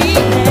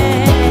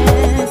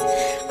happiness.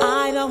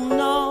 I don't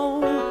know,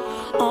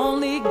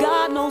 only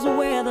God knows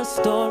where the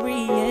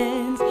story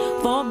ends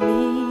for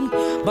me,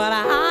 but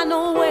I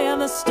know where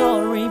the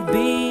story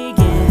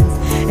begins.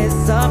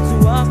 It's up to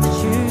us to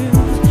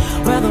choose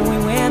whether we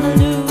win or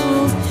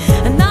lose,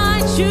 and I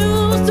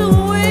choose to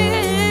win.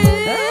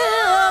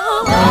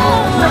 No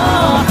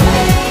more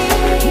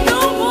pain, no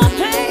more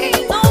pain,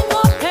 no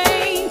more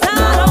pain.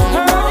 Tired of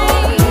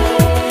hurting,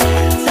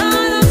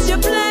 tired of you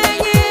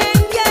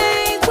playing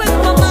games with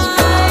my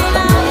mind.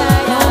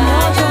 No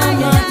more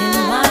drama in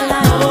my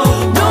life.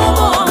 No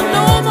more,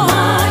 no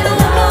more, no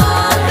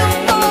more,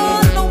 no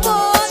more, no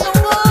more,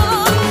 no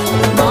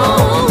more.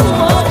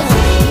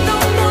 No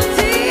more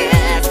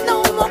tears, no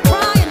more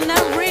crying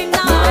every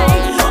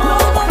night. No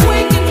more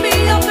waking me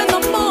up in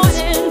the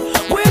morning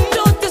with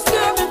your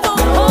disturbing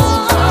phone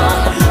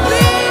calls.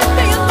 Leave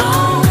me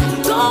alone,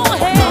 go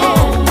ahead. No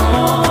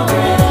more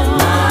in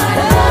my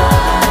life.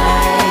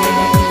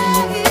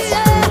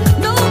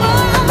 No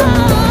more.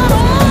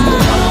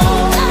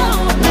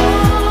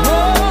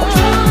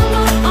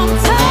 I'm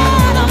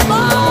tired of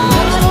all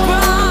the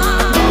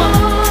drama.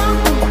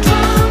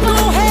 Go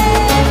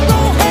ahead,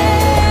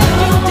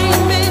 you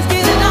demons,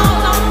 get it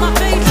out of my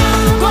face.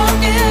 Go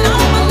get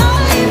out my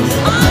life.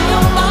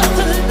 I'm about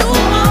to lose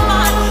my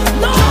mind.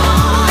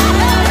 Lord,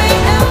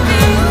 help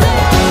me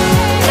say,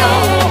 no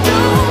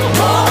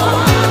more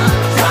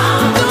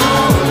drama,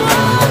 no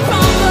more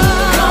drama.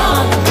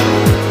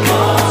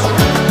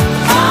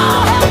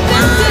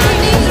 I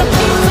need a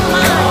peace of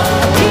mind,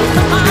 peace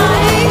of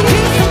mind,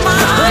 peace of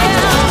mind.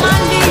 I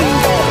need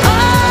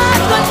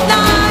good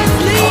night's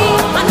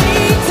sleep. I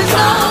need to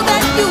know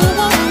that you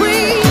won't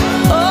free.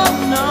 Oh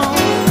no,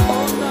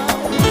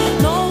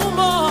 no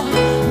more,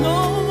 no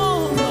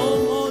more, no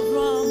more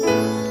drama,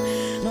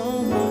 no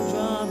more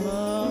drama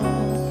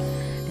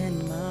in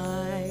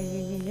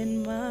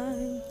my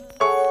life.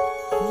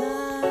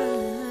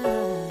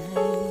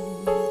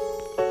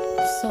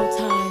 So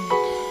tired.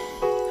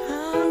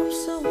 I'm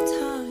so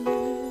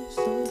tired,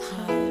 so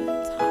tired,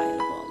 tired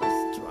of all this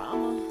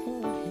drama.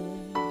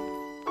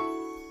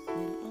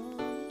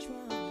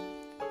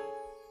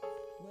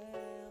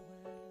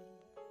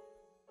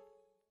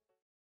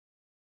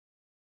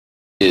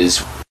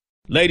 is.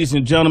 Ladies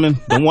and gentlemen,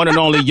 the one and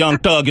only Young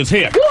Thug is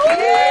here. Black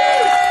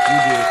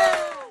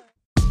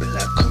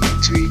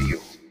Community Radio,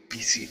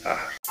 PCR.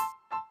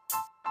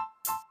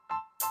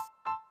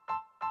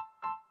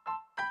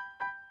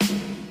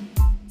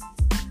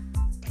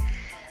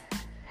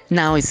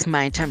 Now it's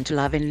my time to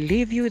love and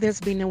leave you. There's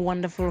been a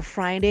wonderful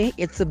Friday.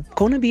 It's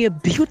going to be a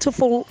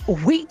beautiful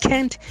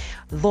weekend,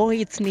 though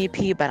it's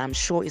nippy, but I'm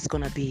sure it's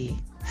going to be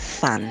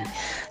fun.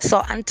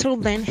 So until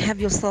then, have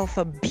yourself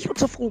a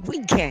beautiful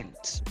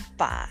weekend.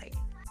 Bye.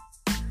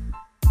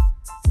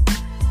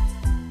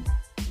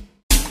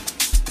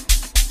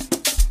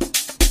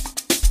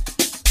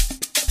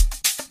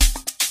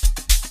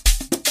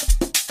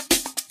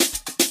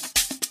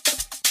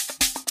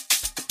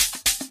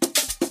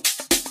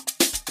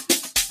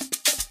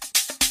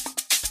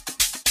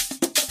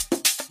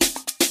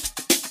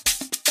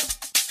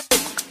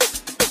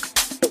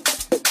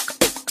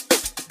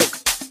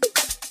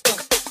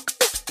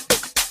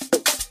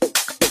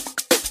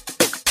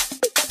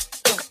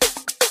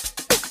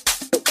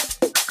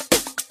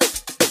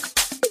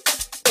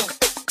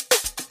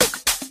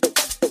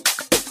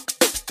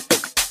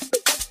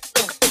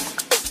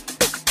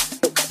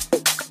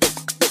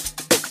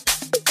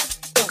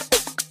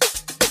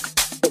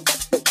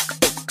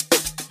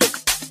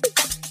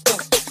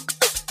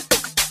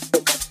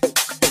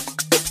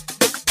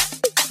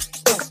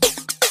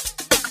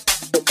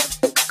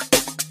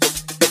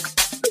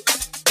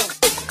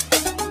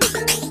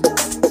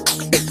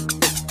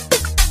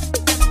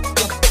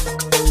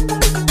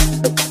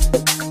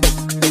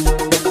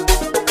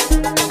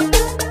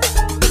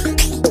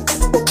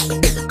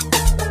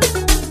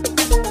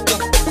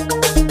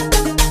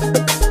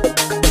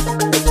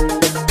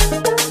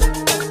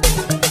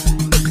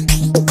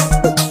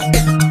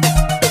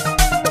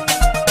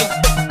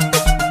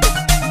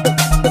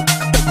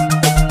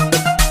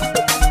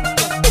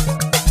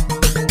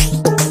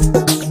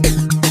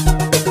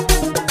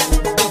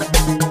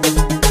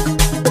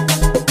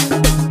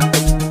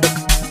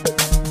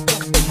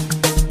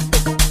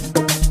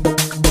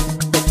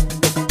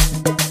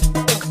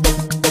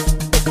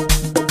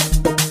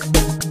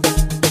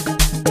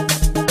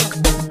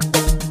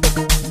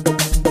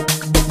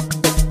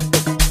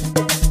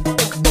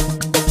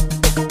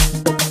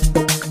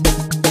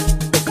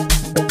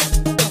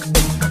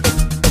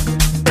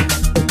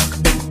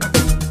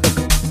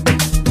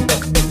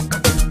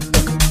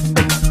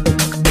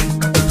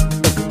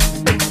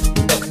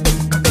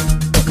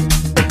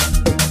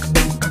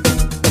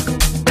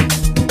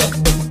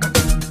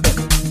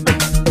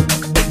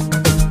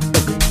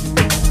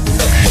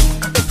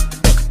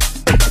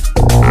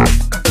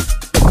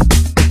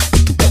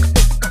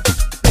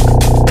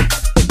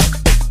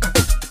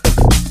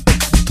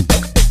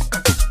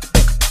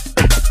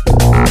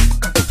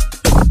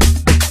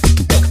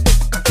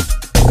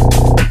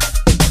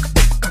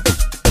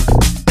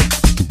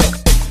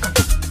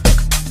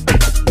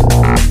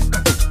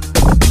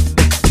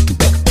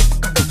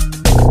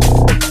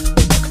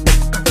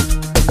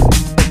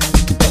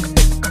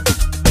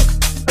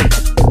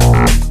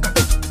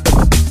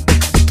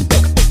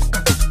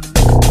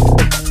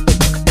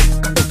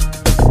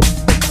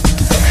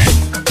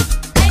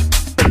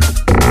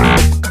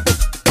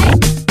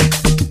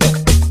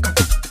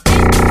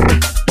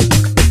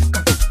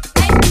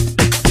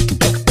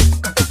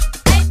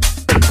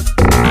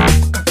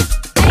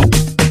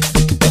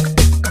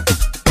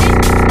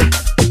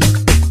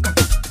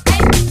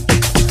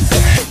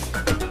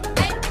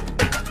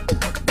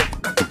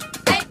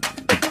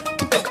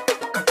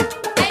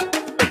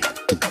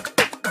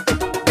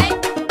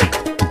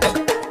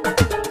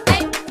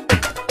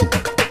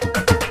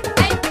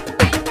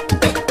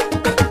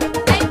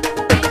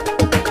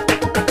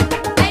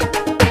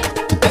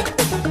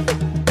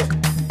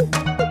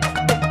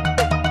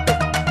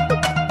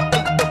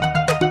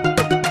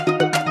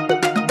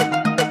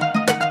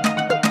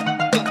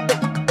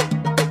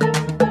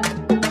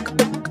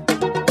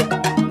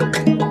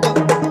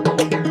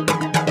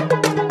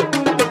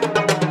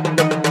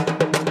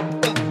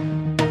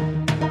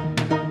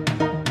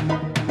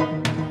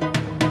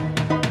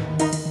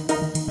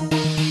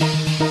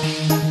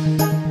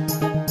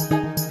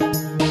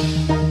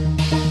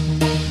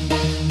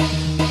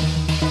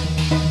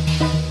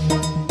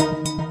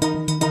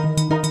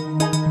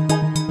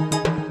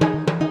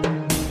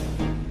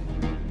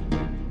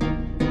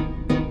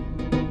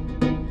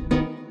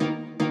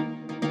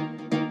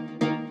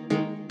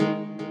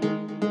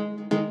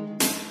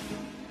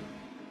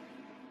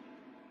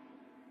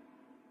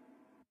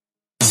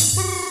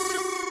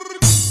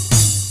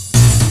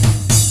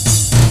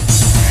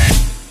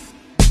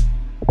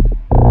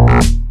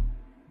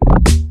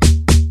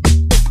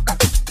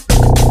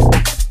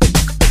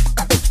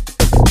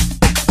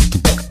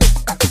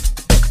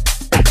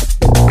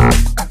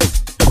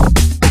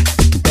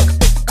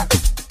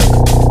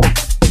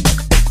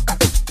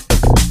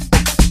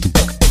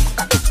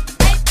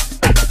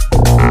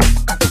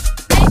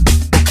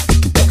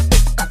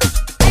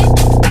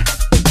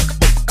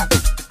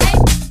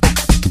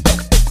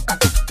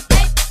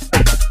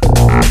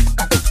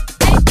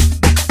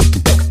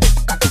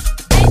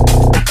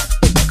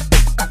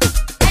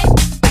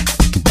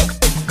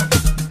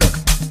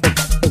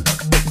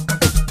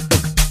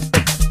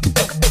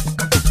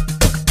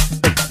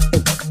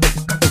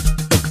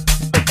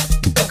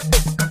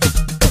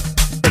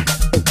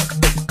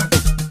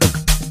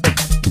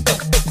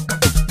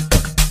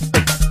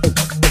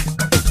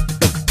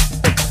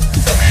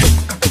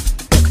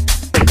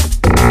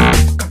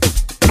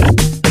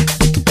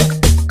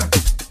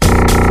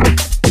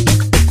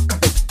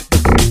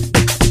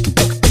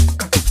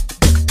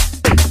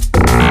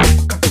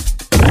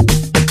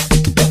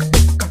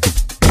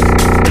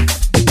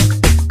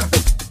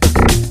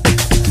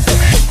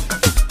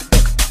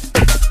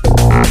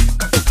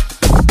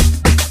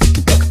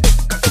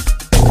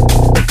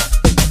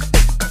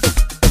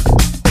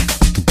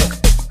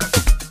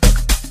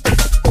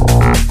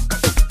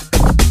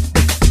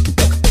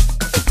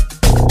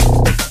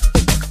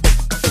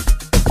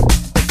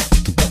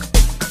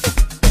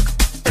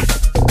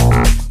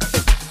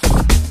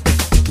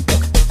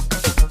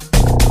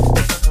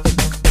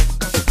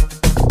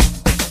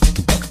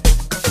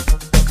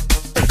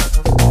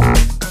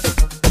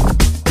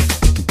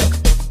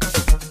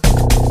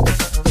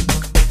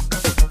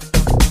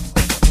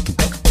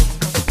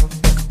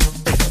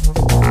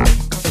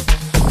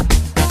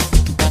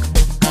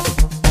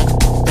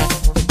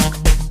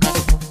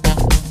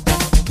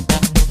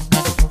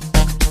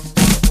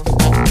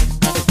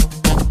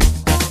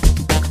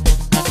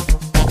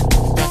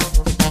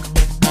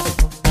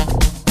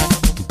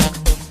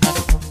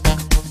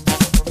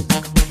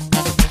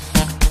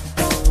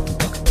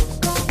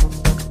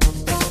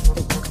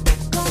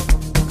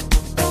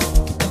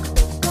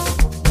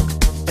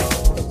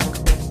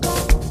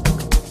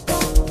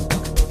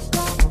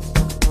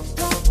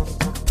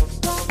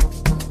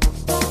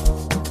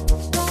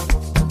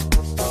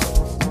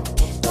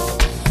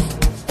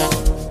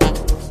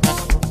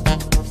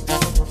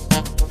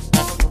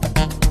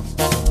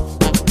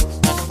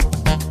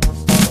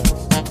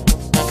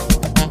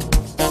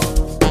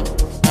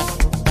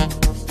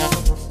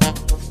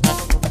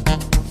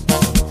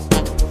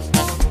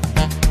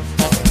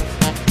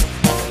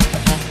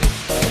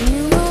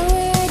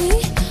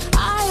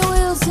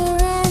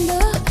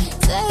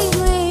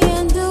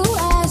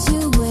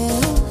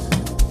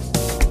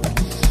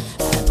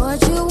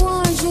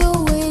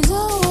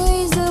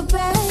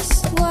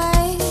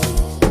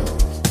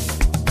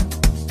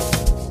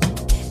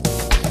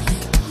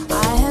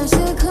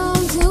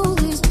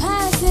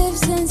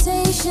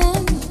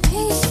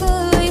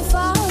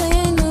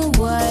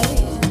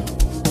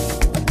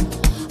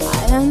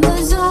 am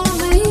the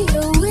zombie,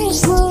 your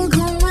wish will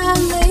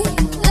command me.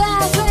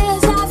 Life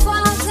is a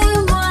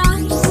fountain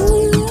wine.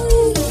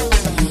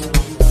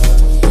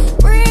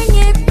 Bring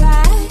it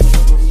back,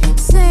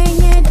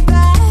 sing it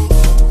back.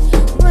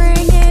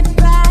 Bring it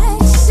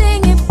back,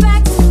 sing it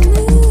back to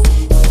me.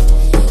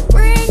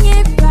 Bring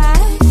it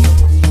back,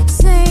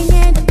 sing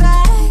it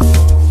back.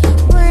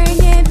 Bring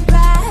it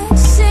back,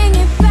 sing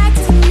it back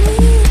to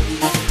me.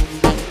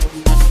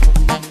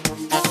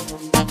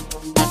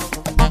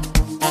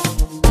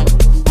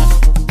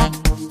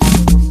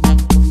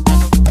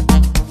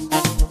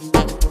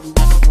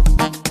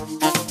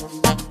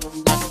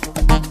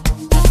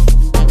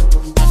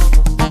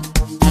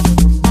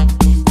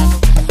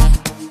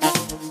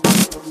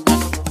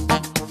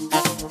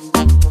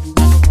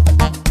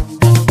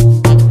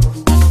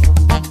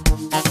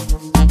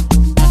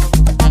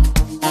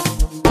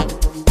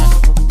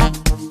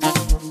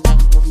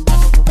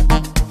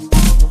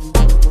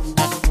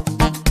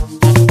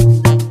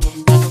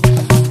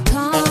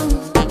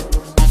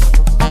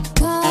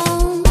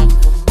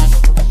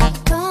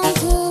 Come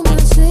to my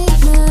sweet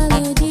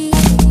melody.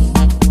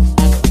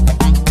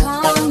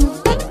 Come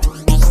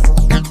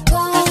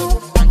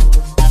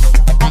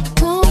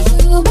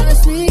to my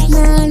sweet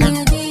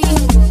melody.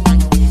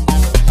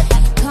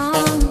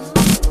 Come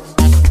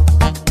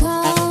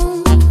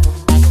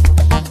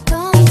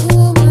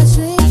to my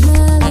sweet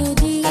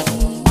melody.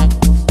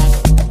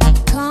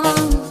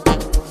 Come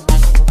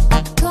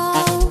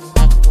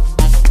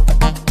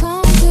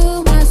to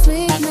my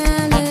sweet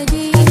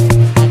melody.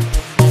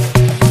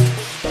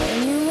 When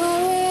you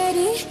are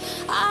ready,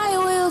 I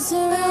will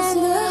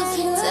surrender.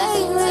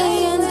 Take me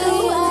and do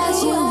as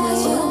you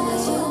will.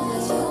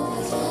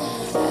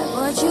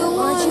 What you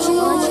want is the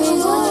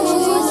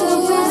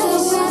best.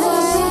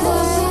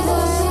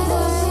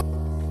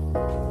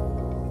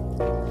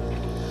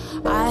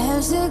 I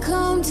have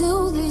succumbed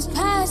to this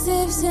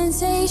passive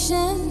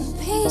sensation,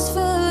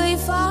 peacefully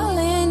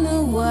falling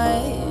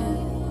away.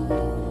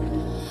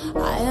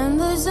 I am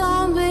the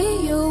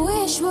zombie, your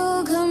wish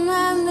will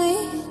command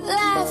me.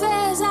 Life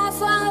as I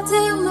found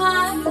in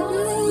mine.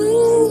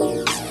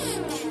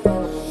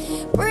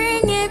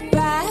 Bring it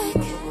back,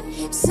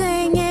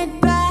 sing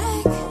it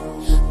back.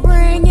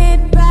 Bring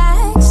it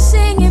back,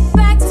 sing it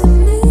back to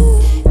me.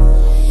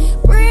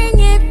 Bring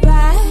it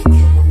back,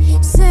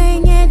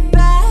 sing it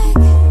back.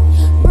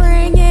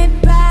 Bring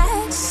it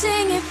back,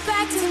 sing it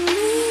back to me.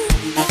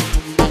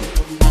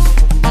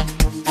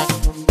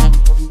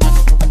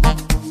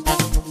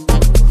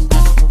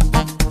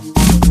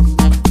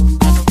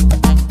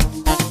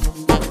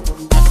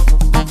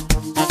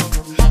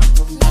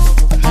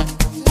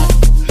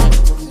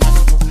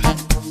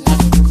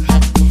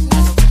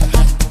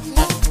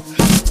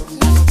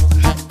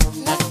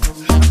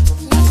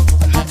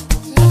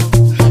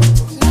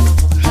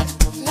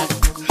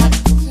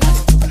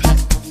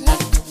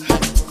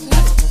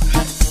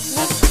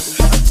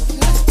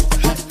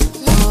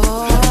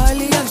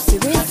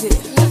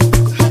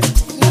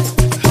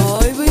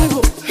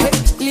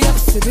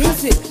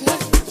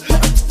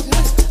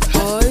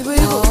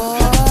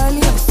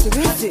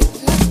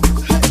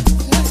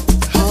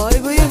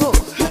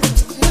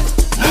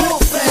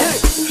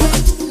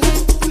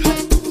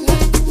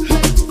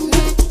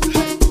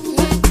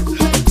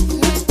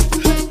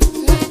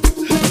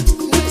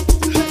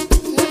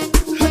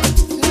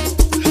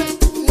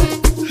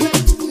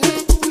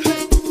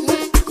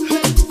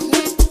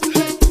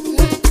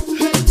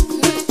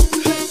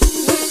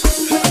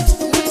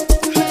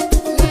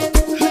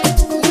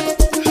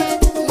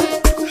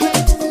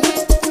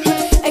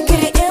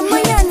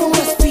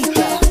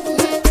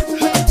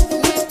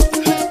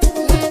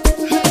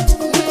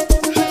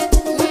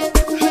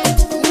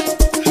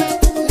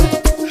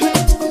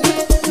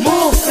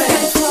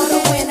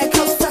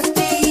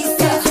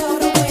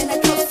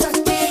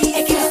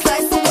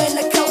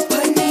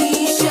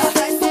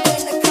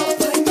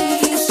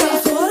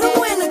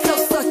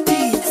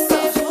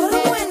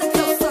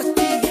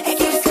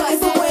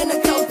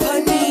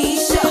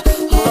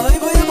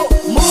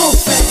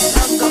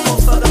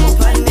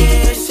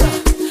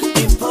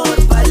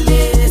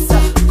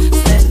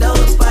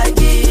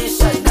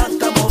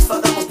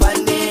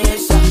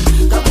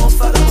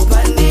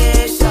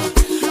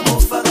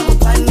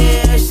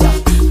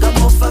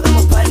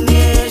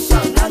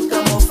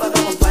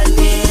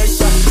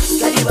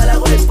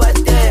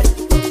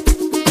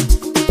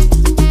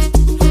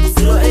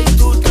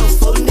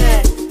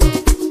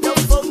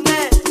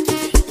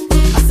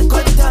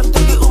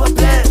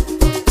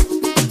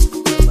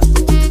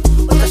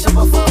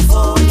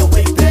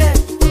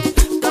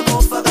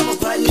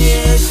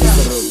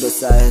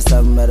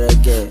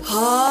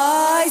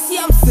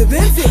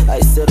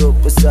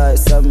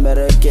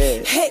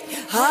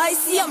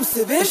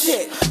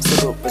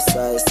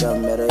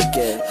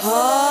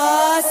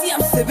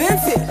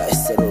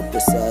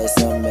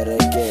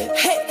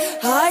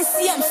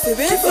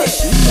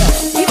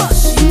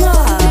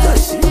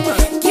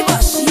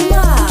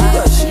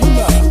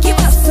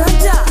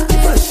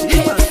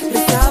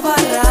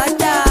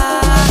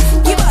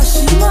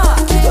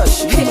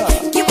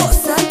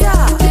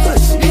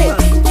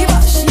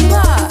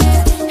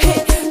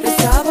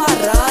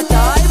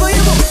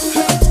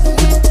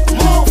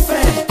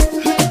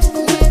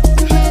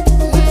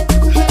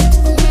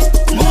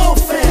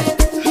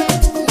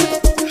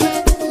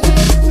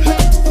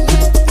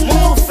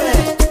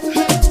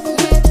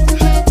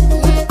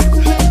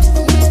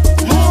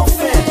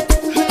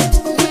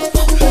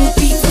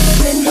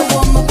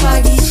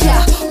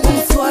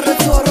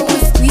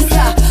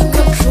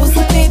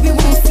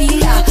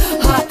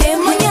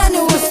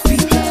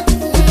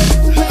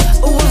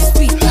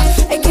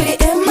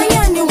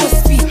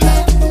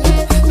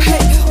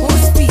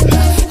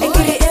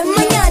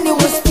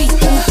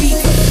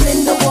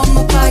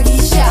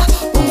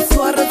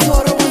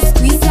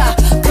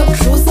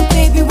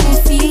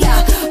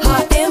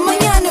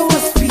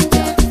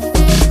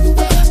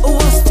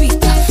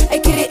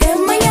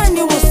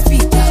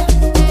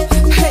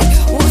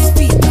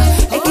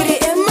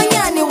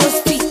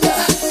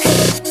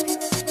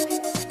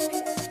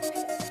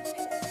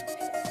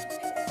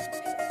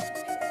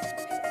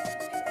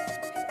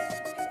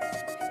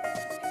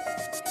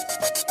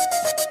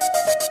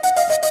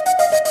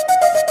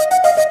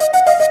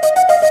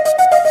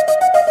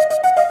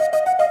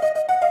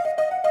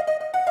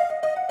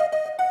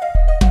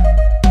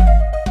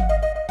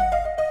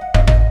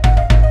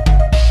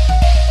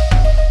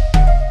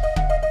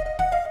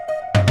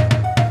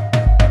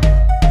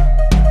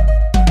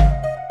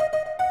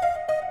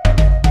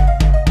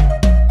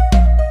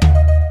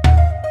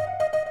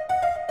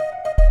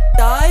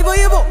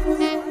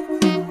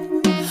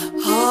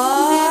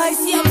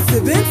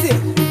 siyamsebenzi.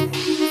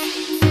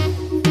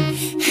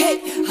 Hey,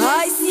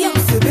 hayi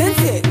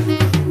siyamsebenzi.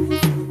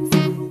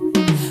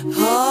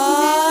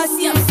 Ha,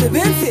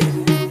 siyamsebenzi.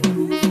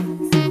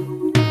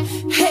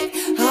 Hey,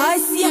 hayi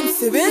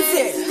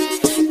siyamsebenzi.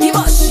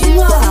 Kiba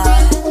shima.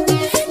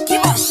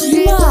 Kiba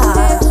shima.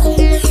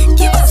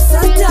 Kiba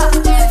sata.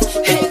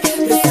 Hey,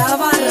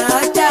 resava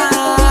rata.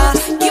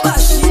 Kiba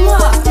shima.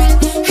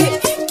 Hey,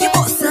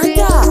 kiba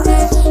sata.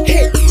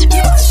 Hey,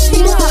 kiba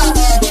shima.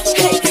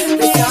 Hey,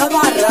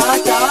 resava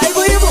rata. Ay,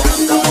 voy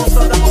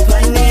a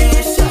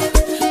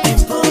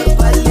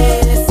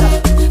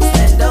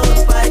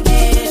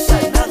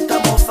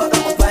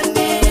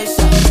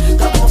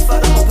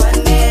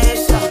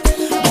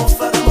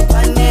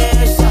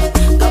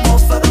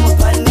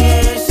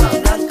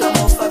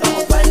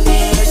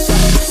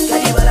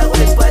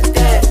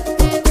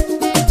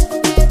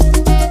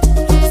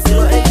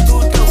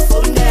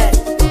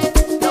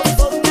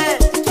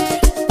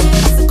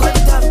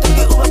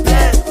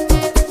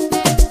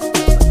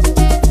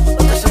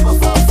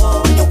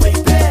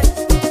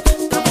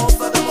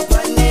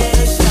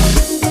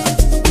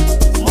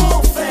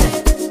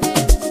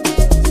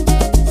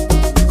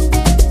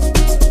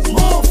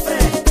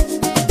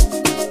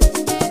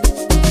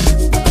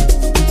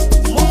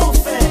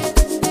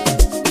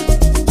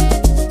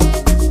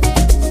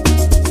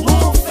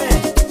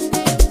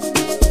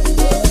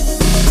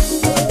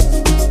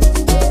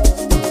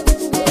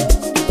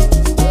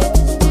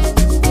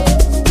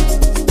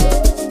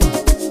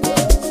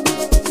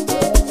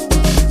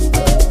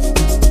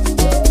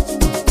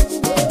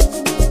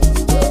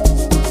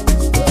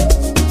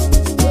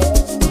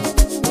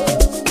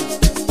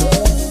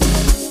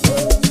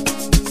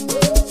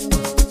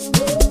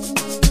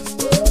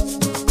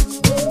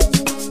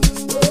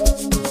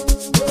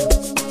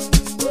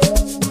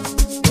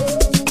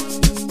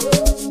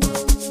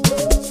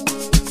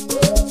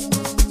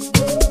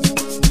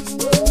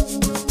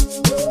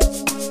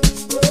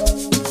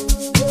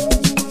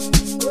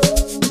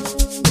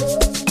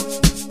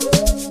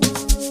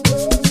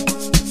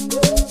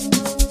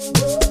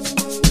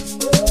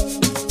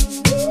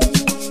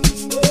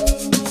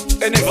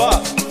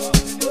Eneva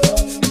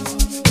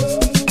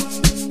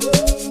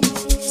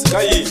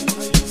Sky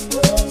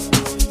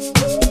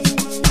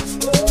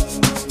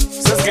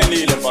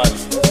Sesgenile mfana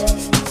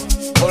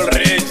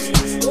already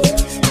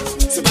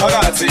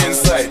siphakathi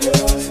inside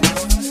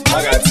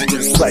phakathi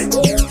inside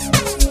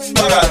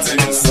phakathi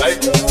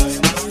inside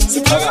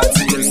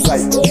siphakathi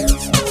inside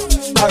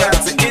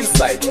phakathi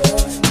inside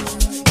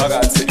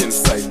phakathi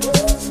inside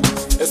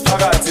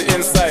esiphakathi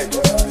inside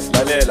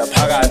lalela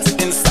phakathi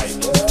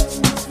inside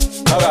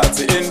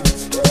phakathi in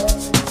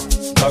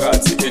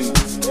phakathi in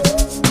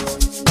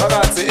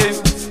phakathi in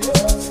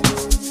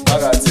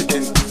phakathi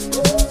in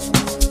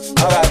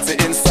phakathi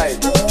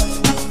inside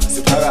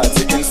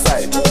siphakathi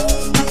inside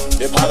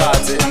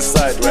ephakathi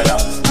inside wena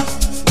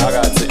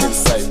phakathi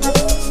inside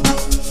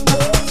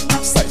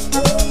side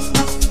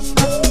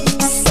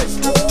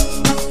side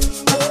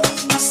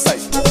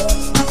side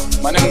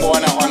mane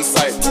ngibona on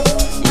side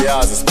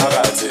uyazi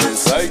siphakathi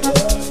inside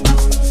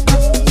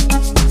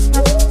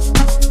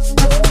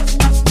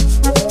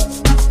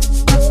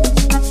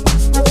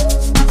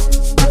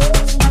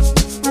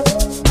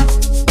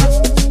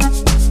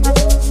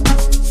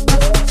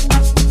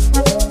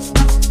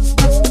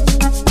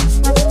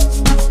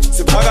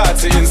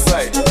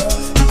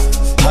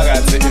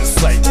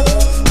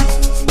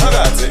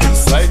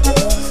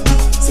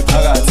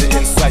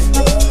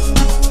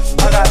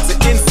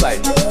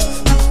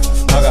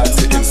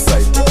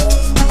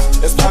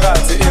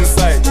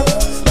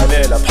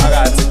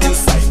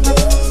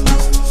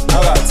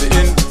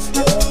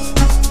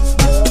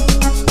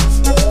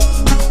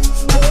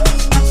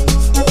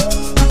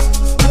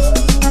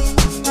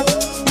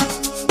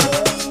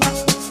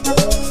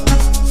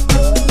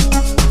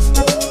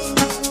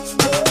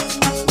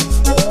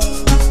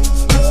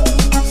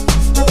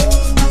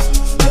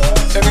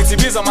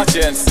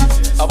Gents,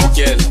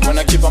 abogel,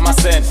 wanna keep on my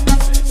send.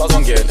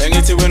 Bazongel,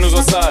 engithi wena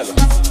uzosala.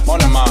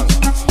 Mona manga,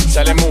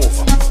 hlale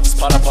emuva,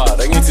 siphala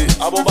phala. Engithi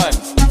abobani,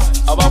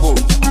 ababu,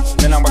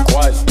 mina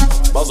ngibagqwala,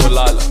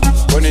 bazolala.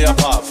 Wena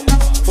uyaphapha,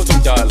 futhi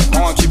umdala,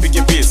 ungakhiphi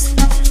ikepisi.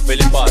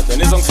 Vele impahla,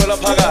 nizongithola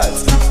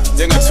phakathi.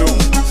 Njengethu,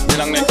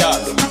 mina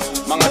nginentando,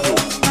 mangadu.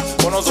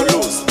 Khona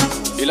uzoluza,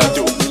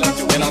 iladu,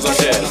 mina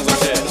ngizoshela,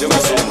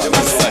 njengozuma,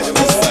 njengoside.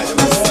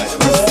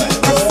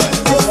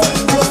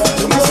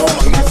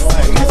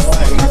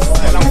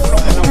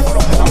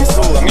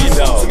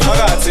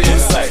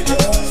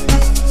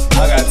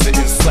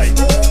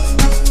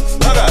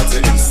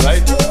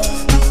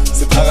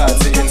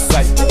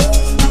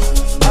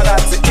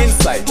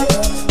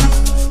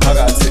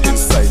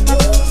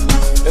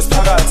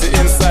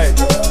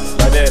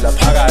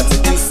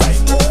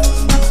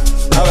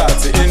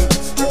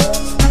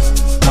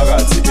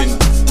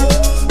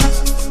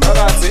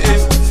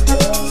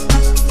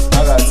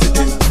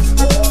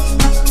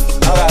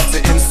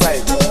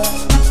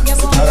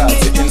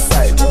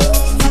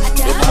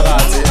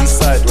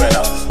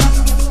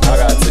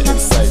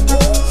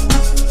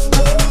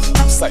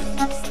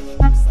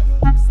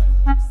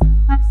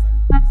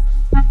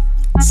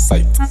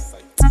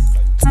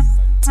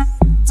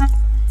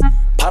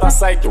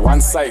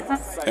 site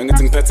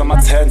engithi ngiphethe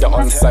amathenda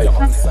on site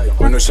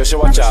wena usheshe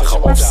wajaha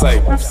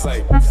offside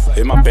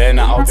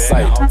emabhena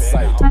outside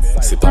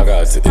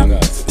siphakathi in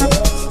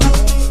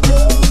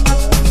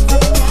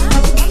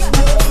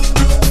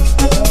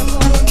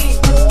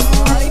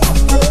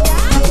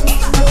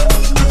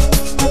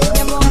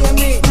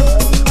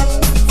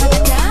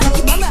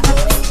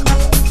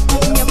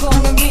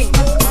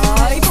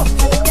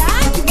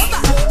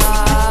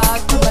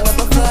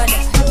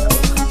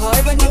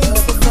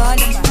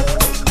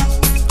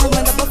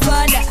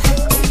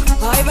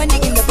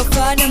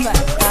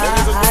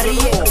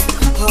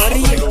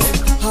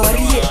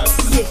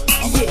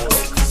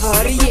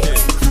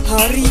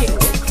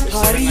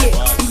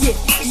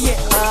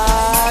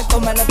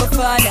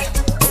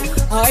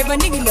Ay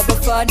banigila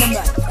bafana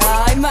man.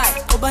 Ay man,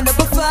 ubanda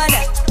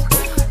bafana.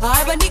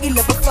 Ay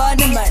banigila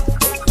bafana man.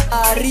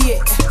 Hariye,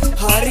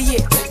 hariye,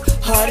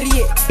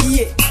 hariye,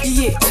 ye,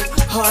 ye,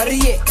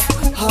 hariye,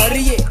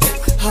 hariye,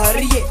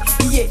 hariye,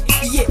 ye,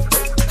 ye.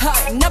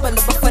 Hi,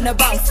 nabala bafana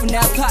bang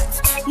funa pat.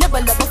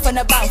 Nabala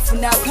bafana bang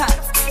funa pat.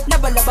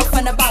 Nabala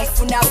bafana bang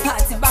funa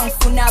pat. Bang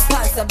funa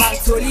pat, bang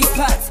toli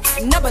pat.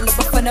 Nabala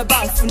bafana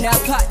bang funa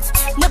pat.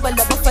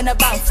 Nabala bafana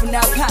bang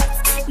funa pat.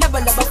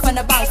 Nabala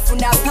bafana bang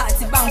funa pat.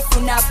 Bang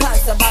funa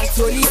pat, bang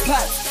toli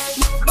pat.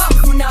 Bang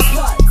funa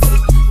pat.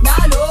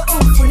 Nalo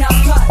funa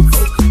pat.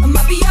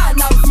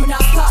 Mabiana funa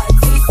pat.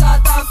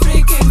 South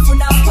African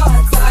funa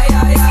pat. Ay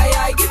ay ay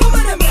ay, give 'em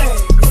a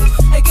minute.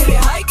 I get it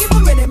high, give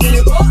 'em a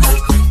minute.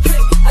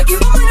 I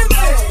give 'em a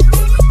minute.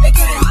 I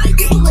get it high,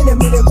 give 'em a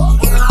minute.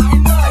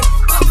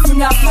 Bang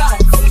funa pat.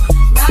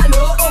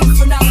 Nalo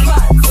funa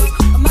pat.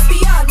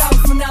 Mabiana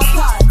funa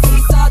pat.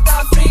 South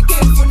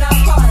African funa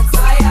pat.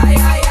 Ay ay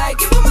ay ay,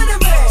 give 'em a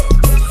minute.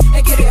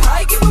 I get it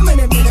high, give 'em a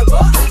minute.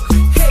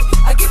 Hey,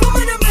 I give 'em a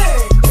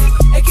minute.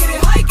 I get it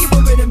high, give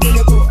 'em a minute.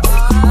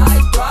 I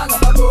drang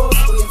my book,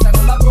 we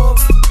sang my book.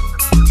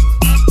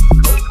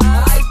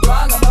 I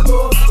drang my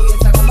book, we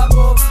sang my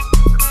book.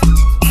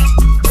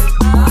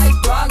 I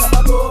drang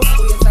my book,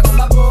 we sang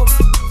my book.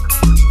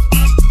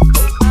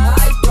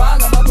 I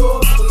drang my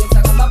book, we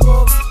sang my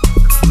book.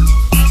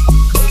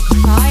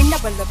 I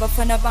never love a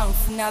fun about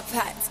funa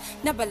pat.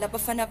 Never love a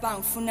fun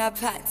about funa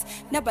pat.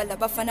 Never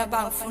love a fun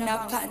about funa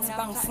pat.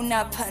 Bang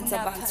funa pat,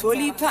 bang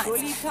toli pat.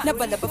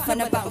 Never love a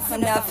fun about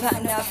funa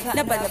pat.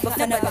 Never love a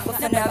fun about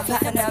funa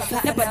pat.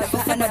 Never love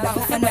a fun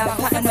about funa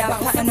pat.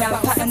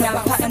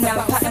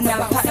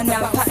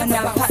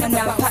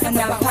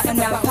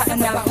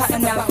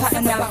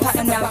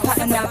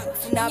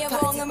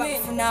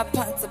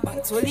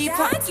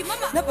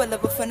 Never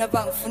love a fun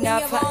about funa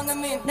pat.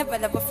 Never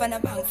love a fun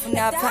about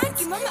funa pat.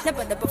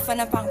 Never love a fun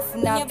about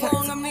funa pat.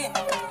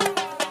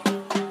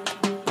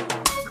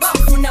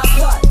 Funa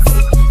pat,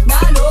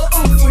 nalo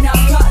funa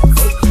pat.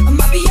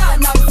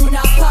 Mabiana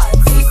funa pat.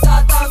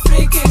 South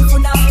African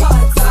funa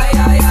pat. Ay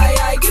ay ay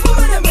ay, give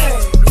 'em a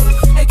minute.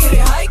 I get it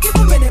high, give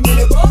 'em a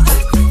minute.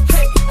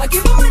 Hey, I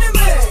give 'em a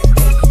minute.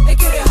 I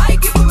get it high,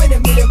 give 'em a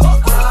minute.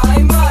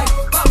 Ay my,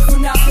 bang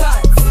funa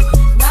pat.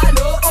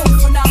 Nalo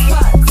funa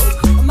pat.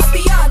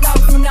 Mabiana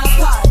funa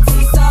pat.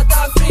 South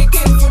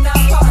African funa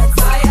pat.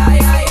 Ay ay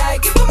ay ay,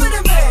 give 'em a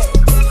minute.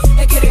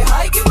 I get it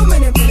high, give 'em a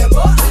minute.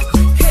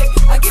 Hey,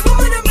 I give 'em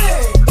a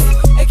minute.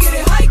 I get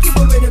it high, give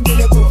 'em a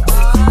minute.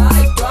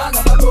 I drang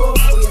my book,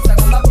 we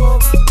sang my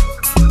book.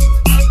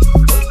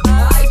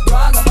 I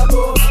drang my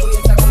book, we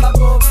sang my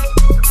book.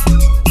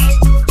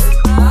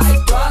 I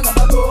drang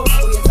my book,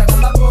 we sang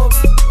my book.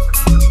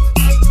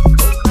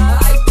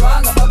 I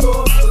drang my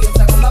book, we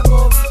sang my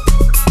book.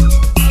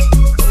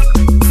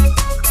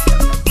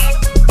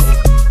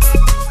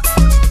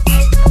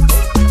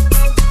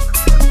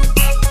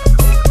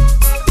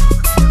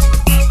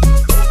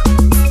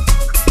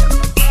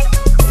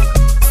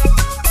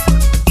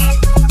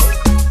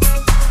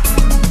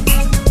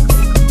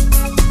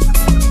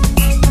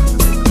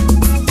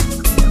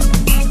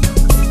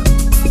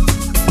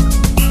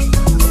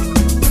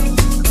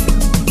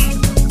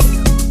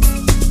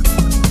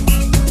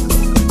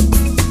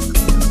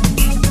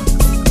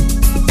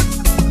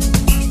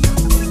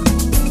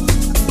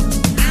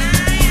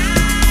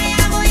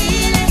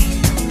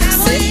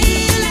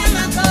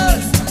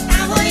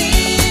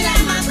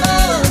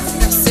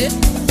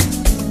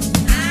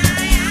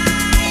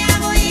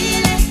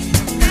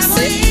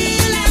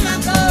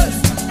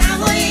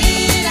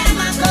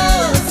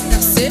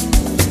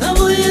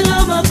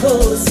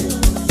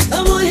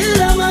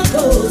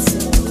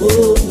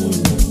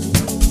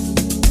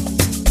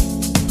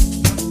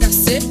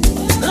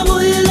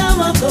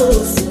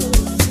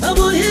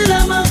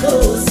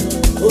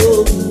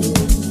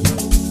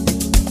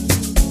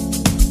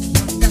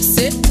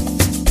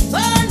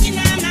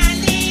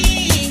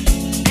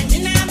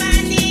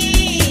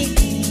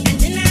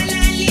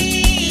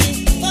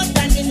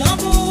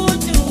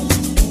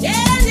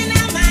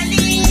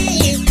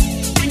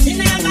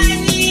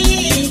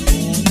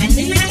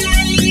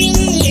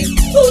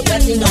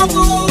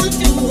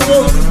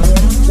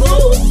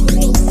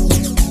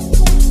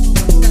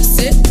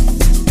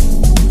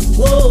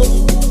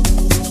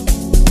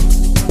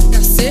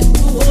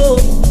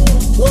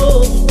 Whoa.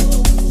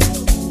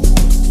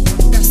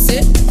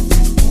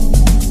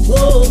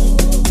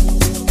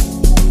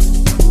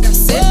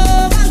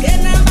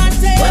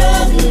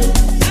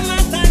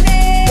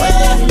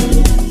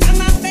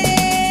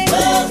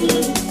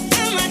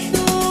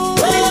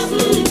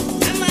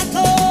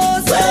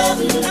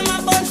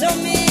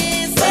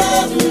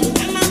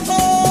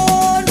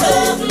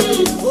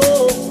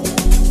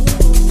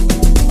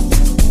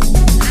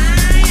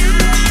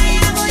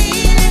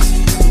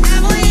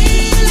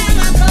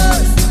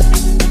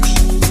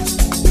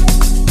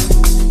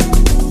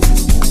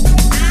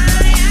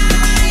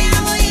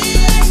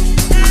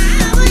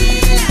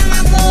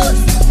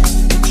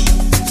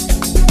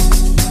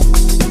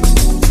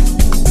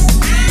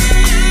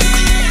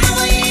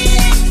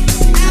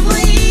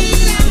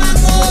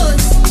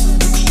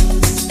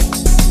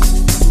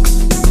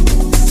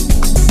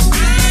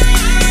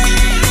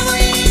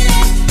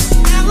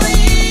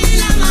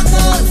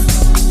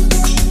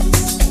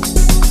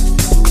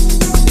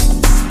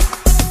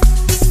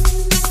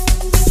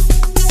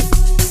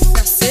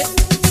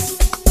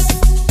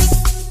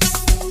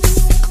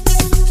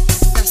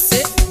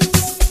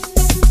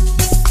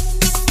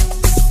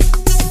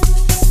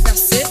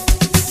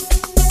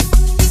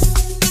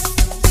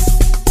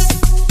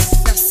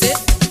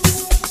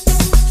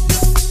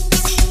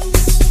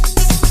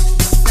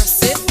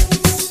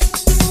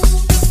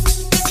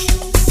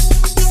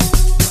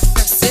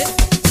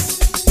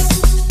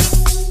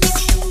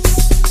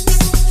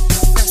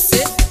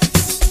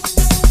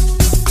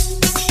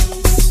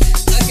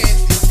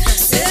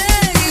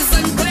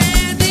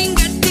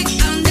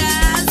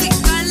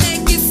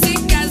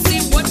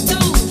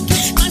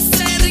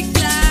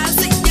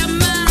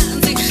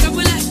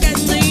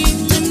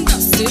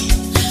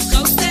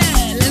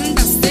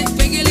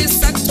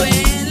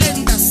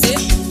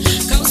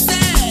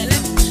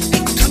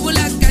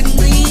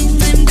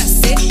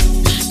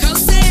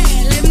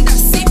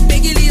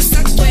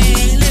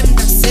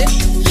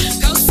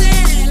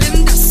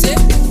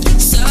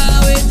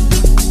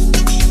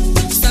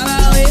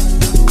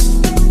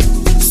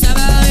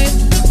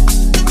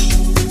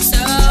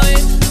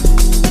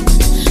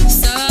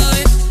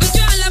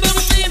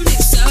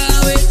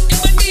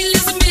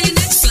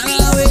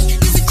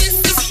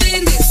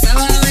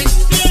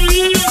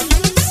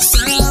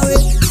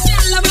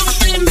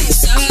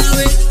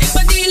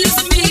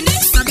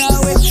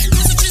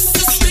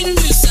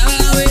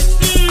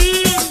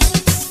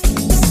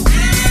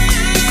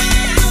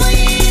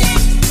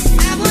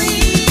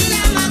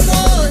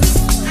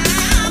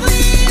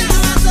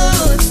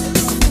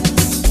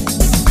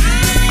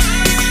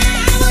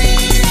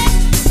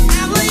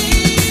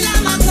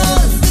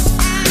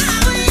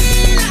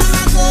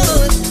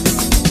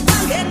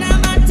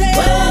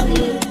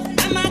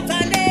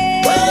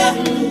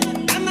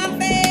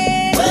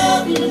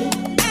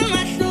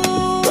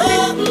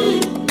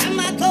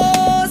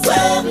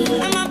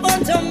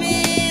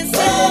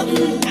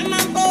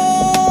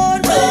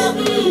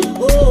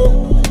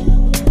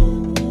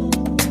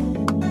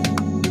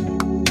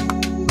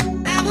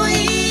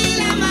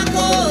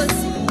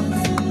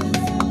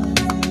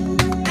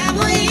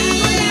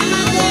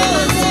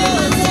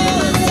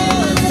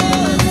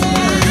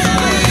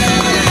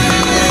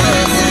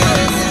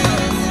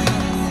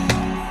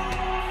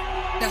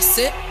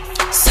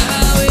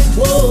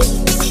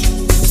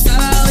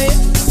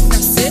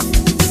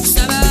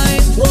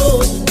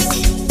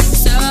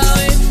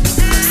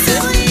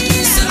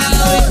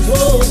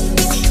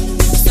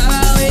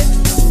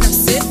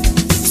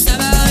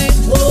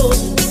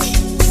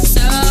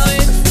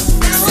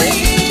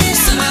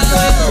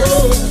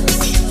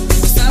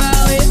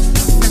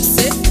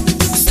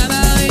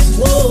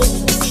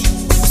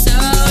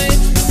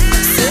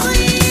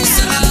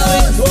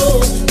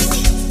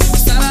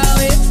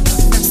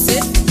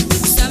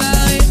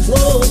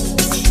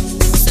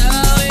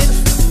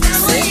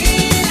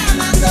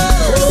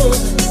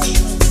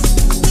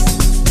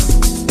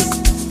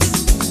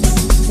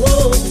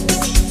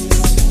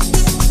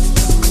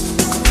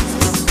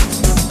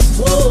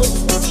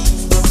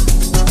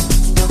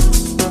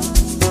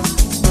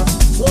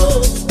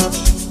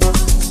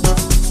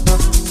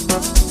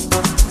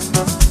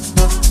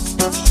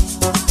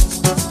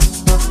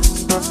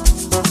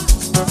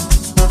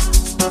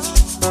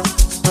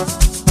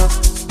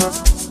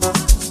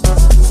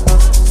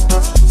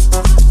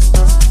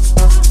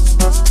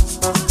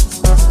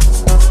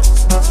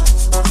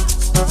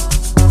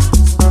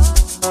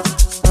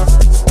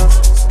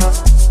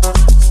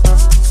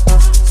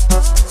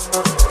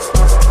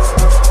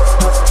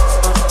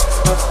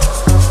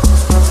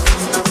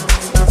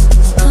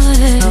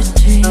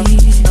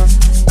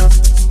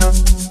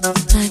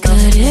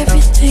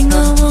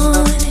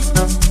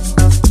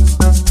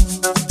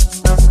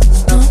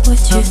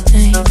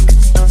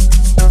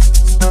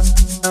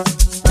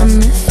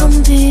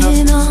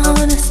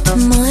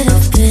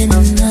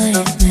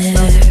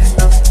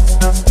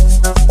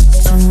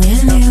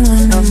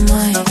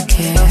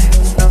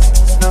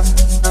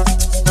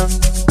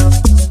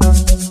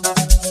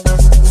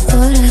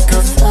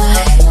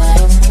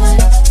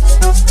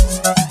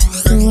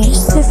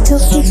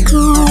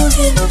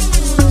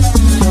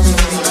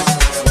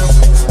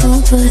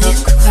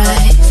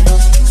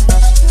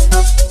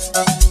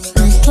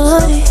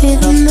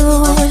 Didn't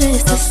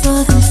notice I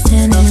saw them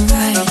standing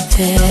right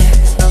there.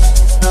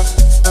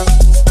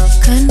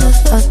 Kinda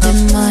thought they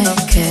might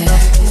care.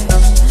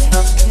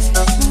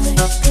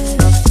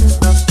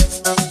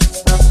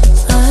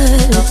 I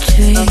had a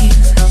dream.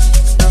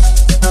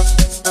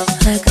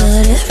 I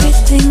got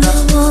everything I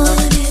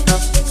wanted,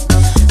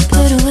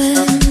 but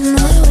when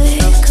I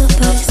wake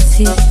up I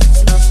see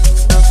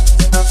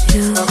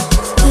you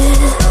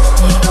with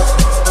me.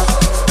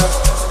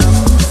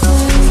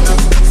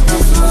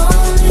 As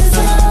long as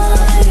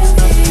I'm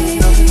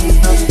here,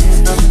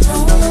 no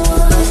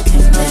one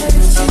can hurt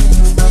you.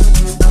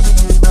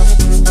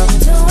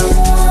 Don't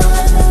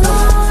wanna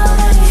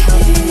lie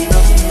here,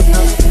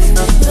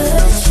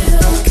 but you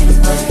can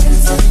learn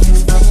to.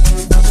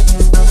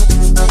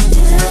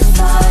 If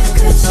I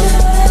could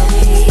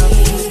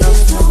change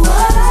the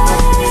way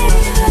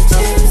that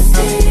you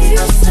see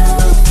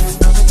yourself,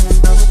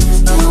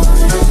 you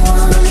wouldn't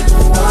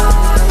wonder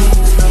why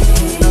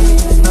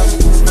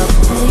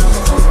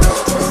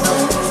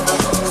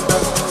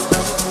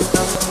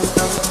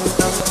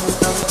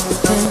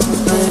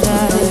But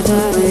I do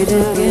it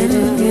again,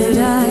 could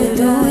I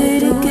do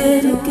it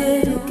again?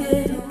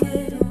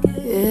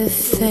 If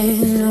they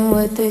knew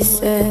what they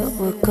said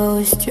would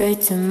go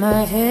straight to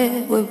my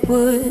head, what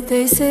would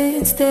they say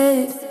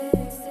instead?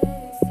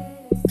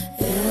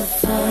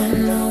 If I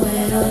know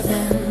it all,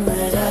 then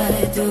would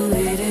I do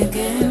it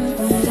again?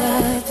 Would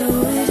I do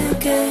it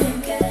again?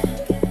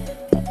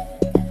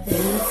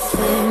 If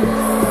they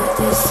knew what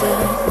they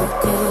said would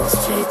go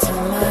straight to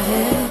my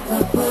head,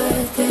 what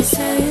would they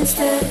say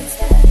instead?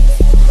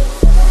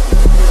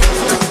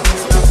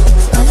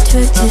 I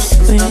tried to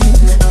scream,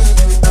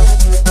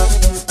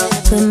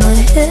 but my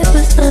head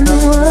was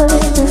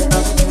underwater.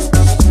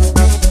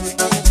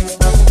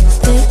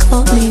 They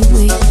called me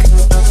weak,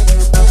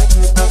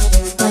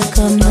 like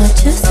I'm not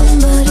just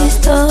somebody's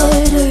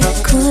daughter. It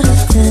could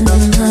have been a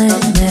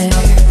nightmare,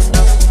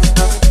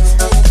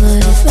 but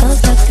it felt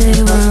like they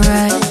were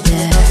right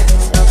there.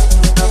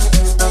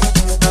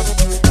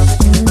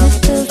 And it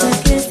feels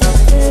like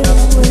yesterday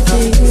was a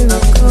year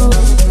ago,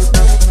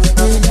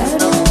 but I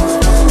don't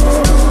wanna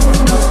let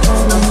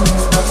nobody know.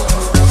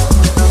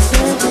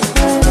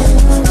 Everybody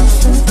wants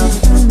something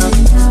from me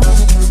now,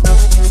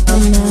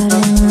 and I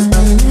don't wanna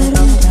let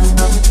them down.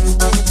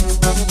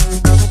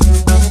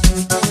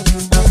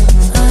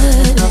 I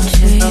had a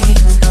dream.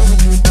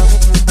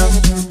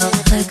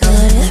 I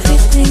got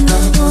everything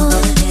I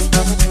wanted,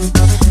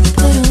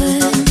 but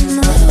when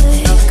I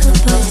wake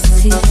up I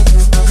see you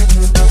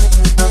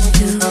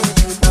with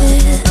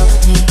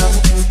me.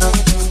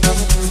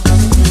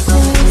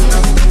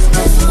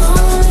 As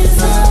long as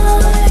I'm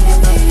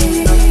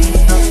here,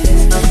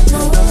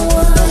 no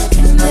one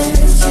can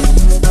hurt you.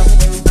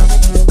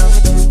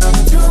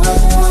 Don't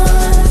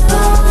wanna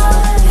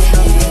lie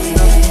here,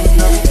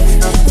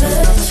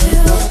 but you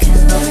can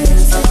learn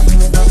to.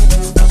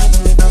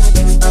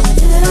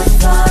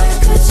 If I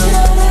could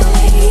change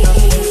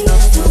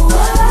the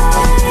way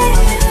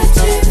that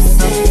you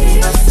see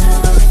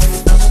yourself,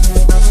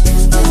 you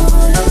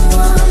wouldn't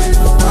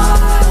wonder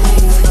why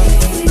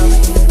you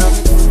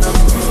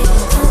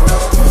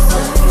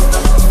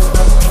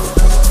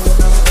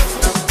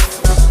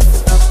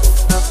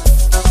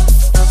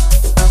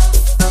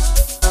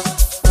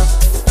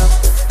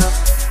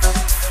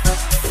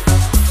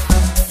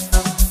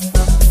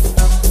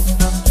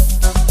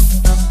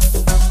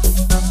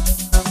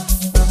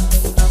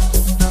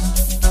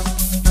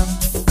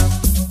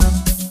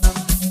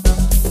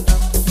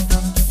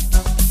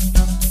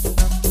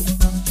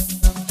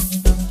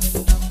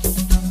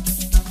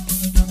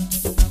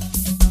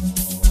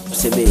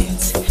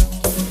Msebenzi,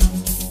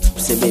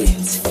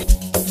 msebenzi,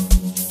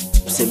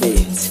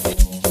 msebenzi,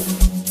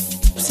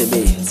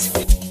 msebenzi,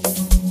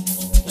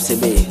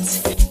 msebenzi,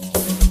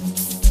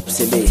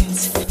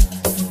 msebenzi,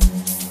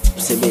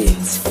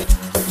 msebenzi,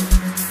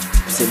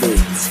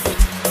 msebenzi.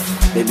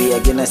 Baby, I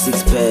get a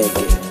six pack,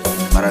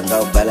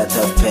 maranga ubala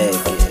top pack,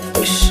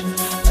 ish,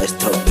 I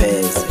stop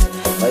pass.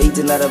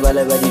 Baiti nara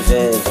bala badi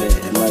veve,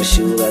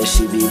 mashura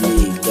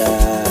shibilika,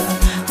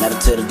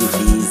 nartor di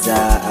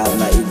visa,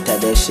 ama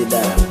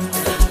international,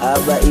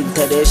 ama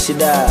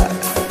international.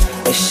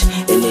 Ish,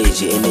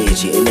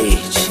 energy.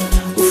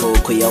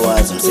 Ufoko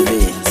yawazi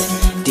umsebenzi,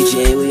 DJ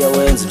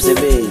uyawenza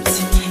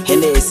umsebenzi,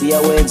 Hennessy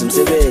yawenza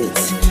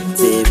umsebenzi.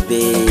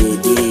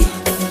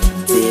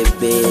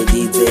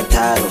 Zebedi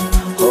zetaro,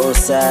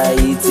 hosa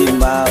iti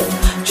mau,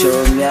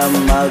 chomya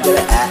mau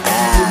gala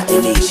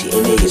energy.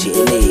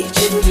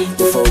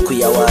 Ufoko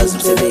yawazi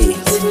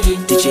umsebenzi,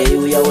 DJ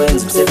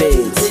uyawenza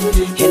umsebenzi,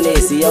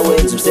 Hennessy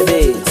yawenza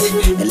umsebenzi.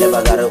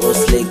 Elebagara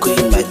oslay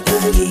queen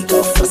matali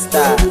go for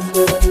star.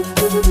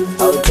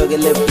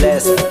 Awutlogele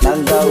bless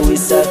nanga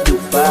wisa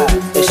Dubai.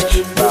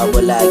 Ish, babo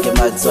like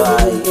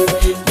matswai,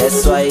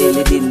 that's why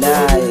you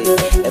deny.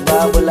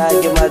 Babo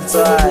like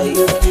matswai,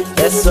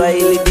 that's why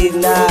you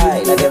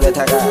deny. Like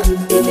betaka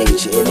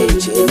energy.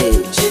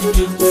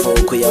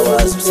 Ufoko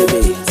yawazi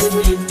umsebenzi,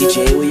 DJ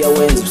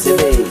uyawenza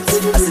umsebenzi.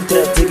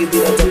 Asitrap take it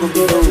bila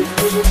takubido.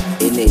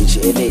 Energy.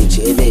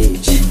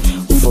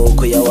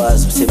 Ufoko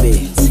yawazi umsebenzi.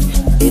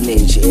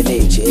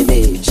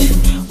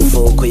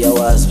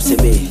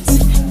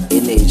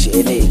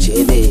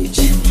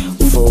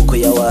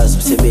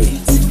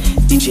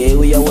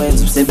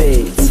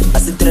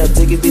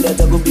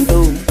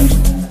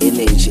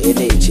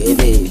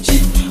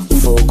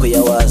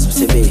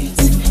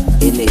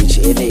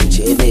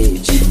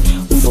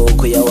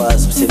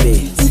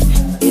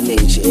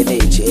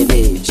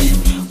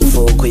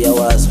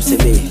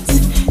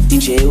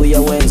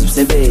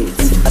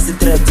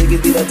 trap take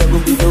it bila taku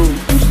bidu.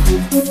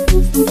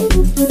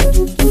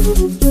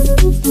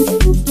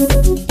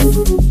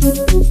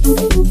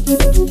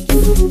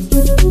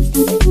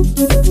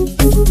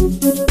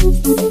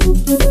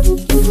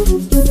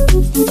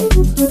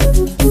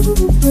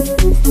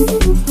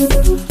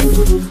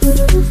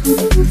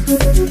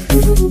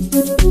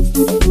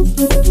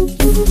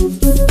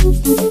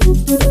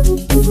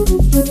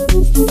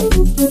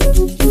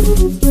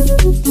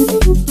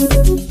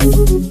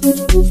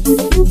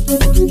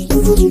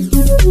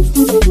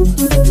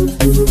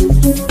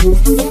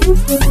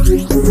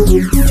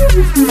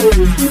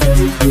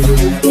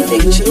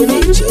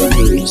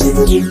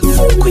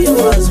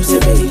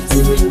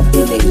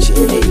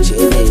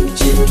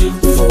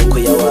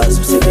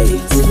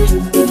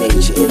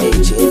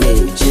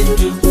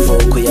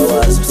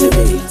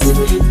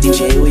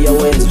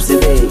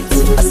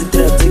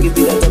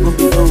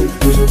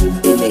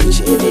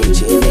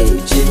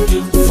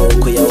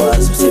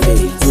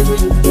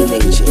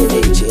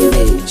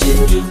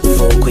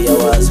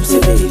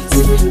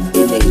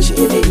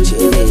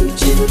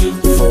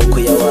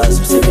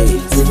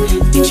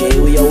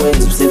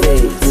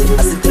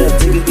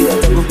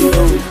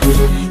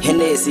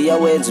 Hennessy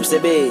yawenza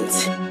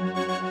umsebenzi.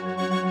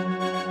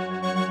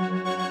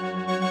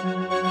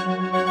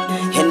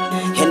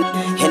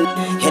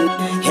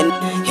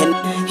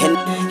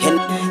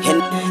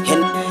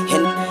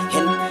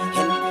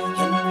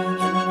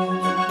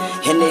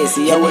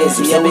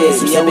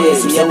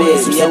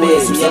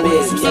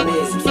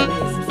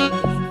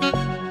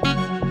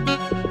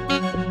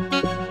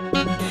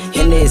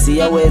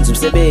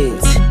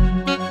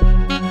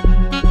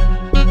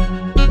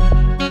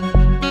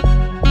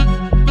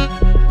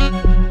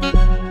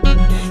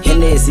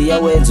 Hennessy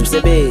yawenza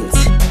umsebenzi.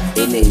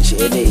 Energy.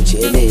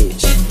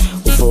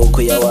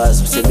 Ufoko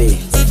yawazi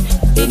umsebenzi.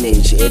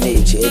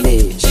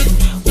 Energy.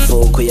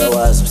 Ufoko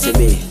yawazi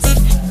umsebenzi.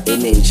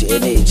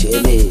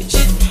 Energy.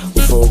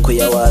 Ufoko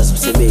yawazi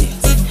umsebenzi.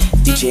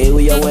 DJ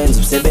uyawenza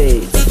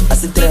umsebenzi.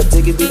 Asitrap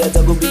take bila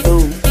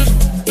takubidu.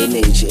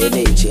 Energy.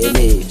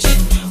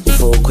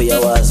 Ufoko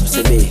yawazi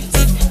umsebenzi.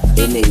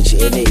 Energy.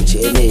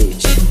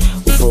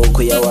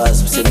 Ufoko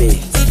yawazi umsebenzi.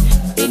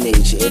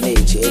 Energy.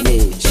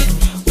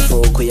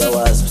 Ufoko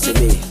yawazi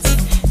umsebenzi.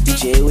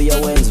 DJ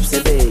uyawenza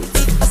umsebenzi.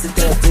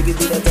 Asitrap take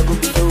bila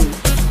takubidu.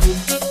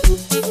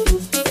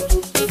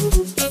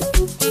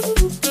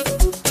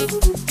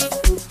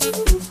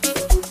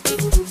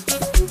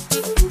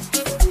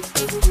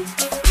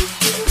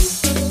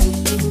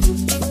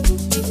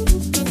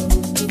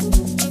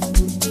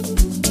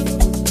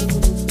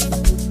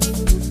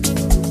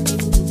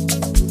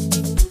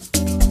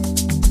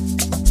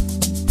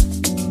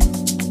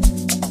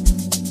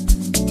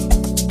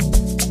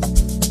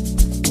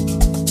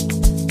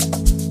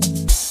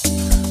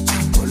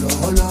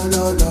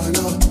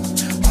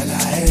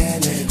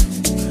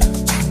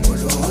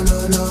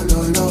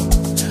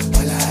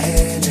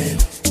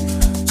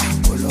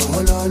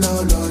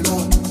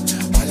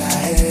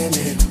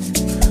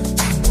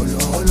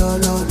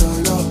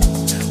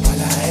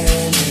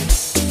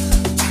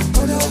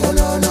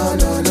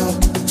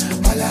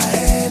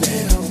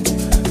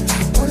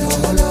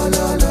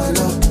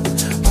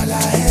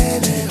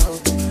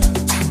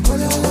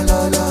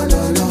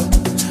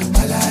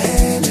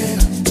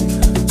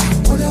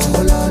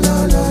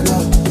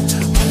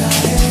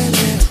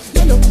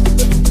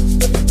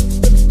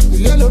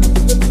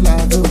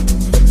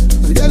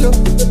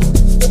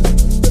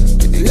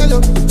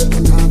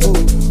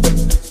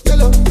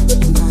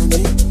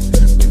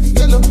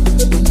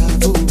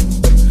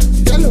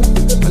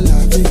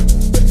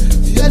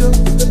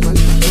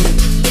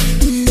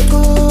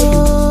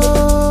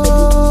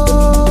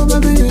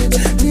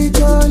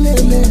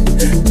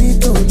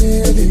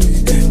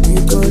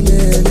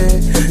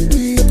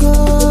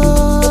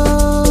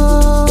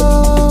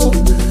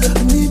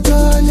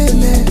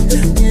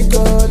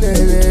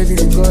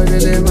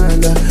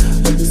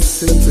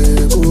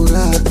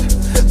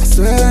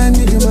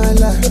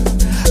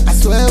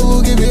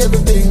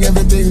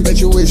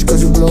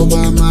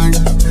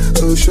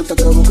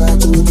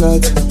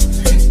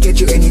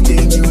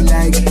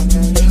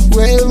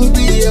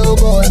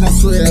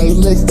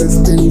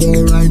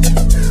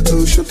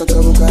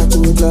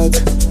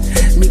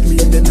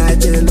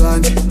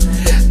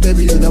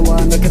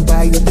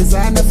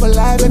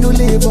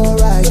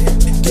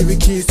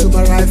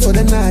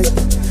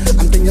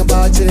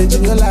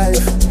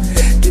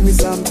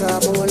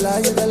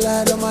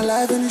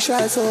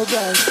 So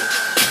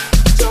bright.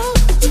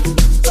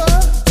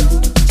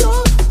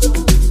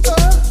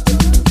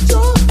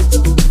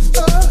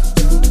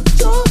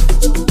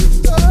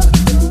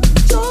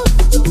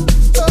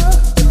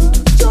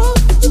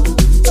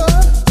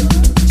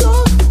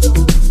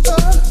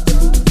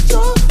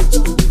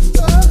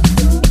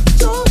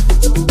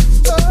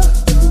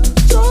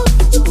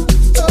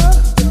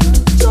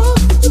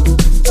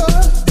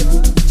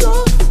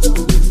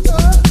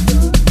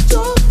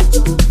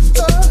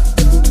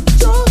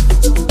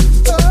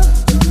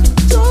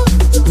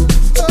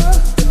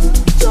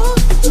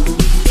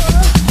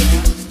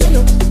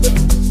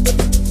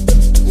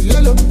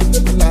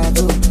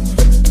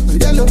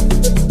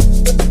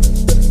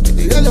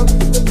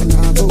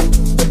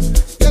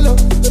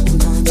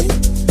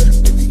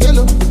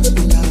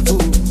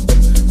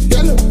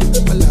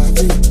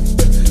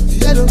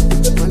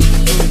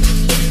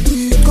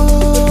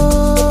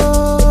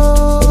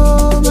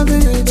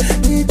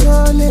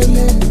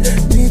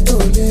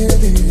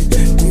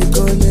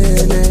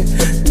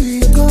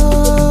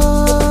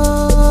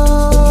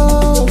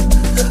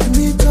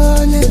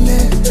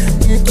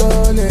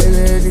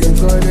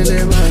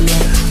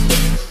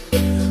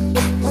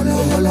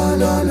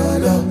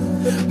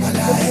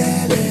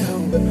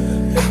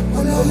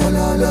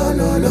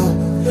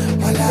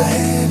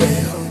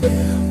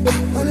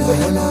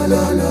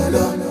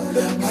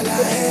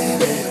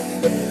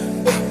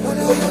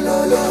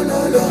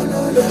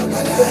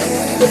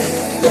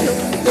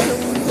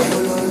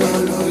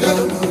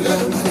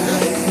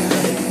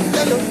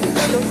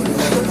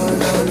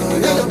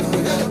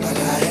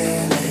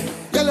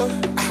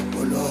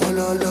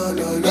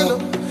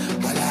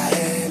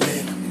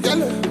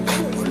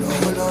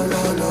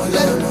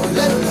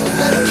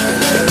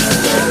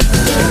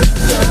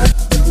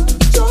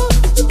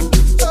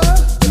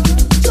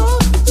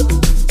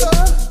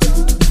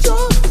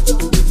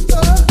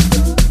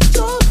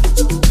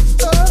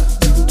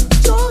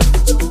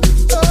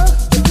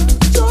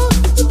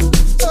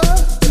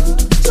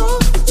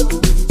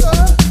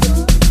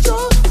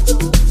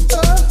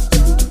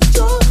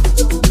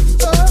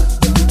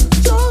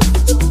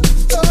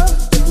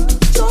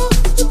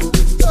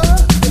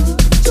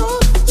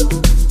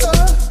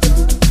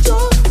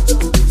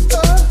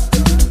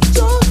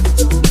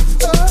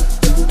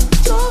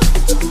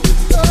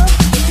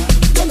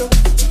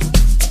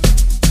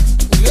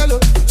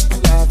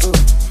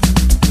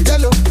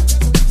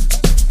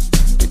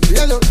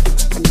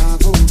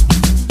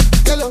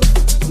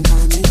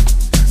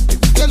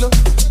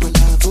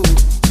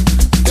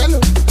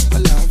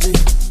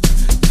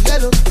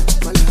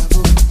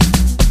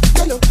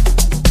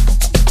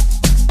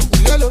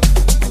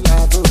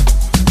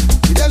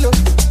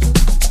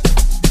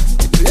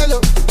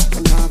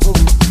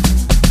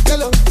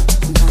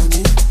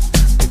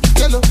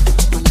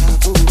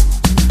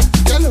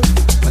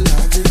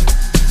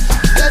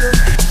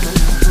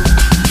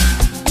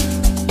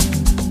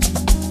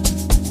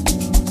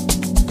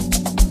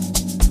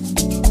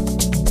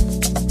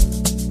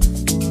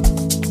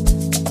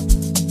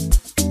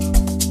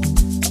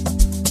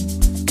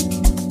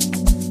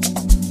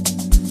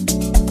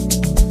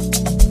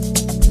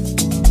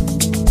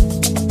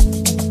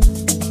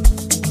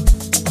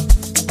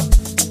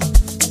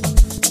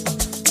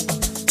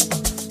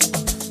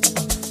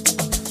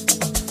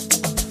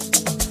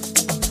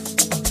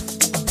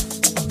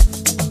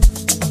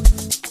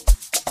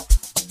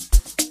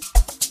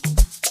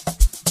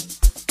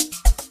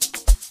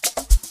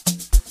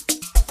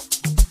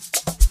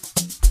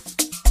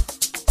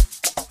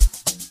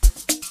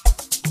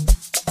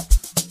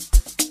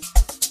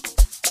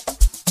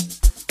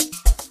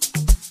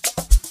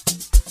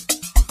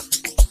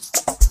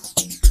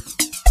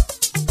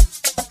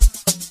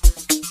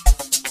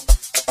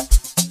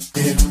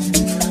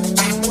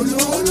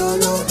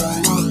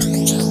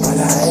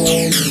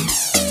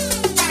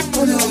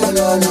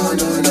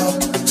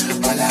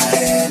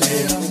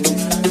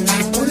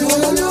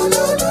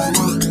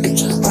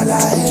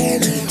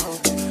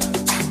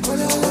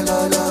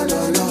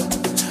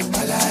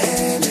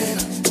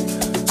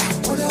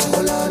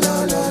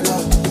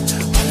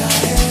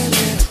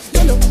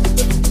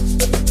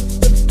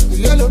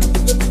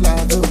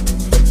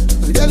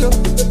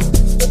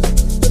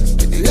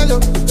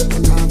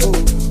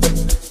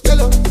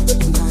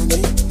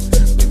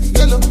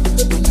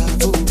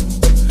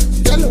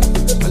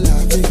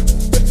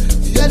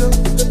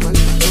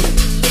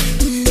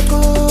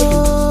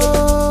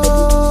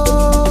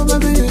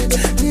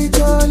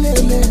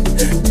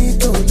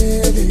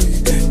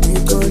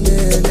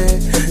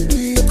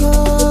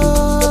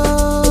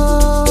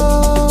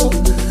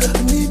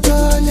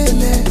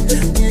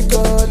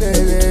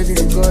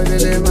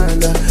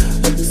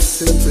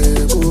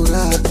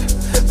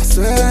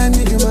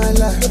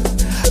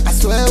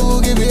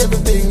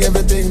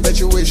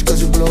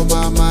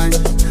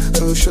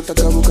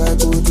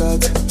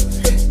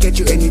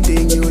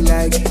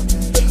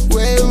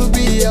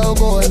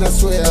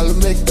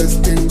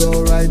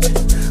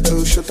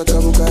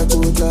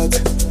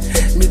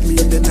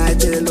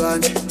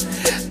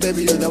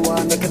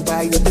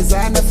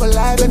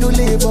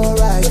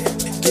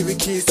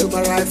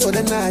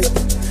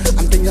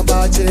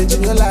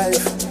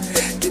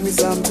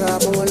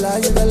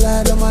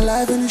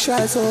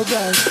 So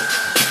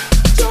bright.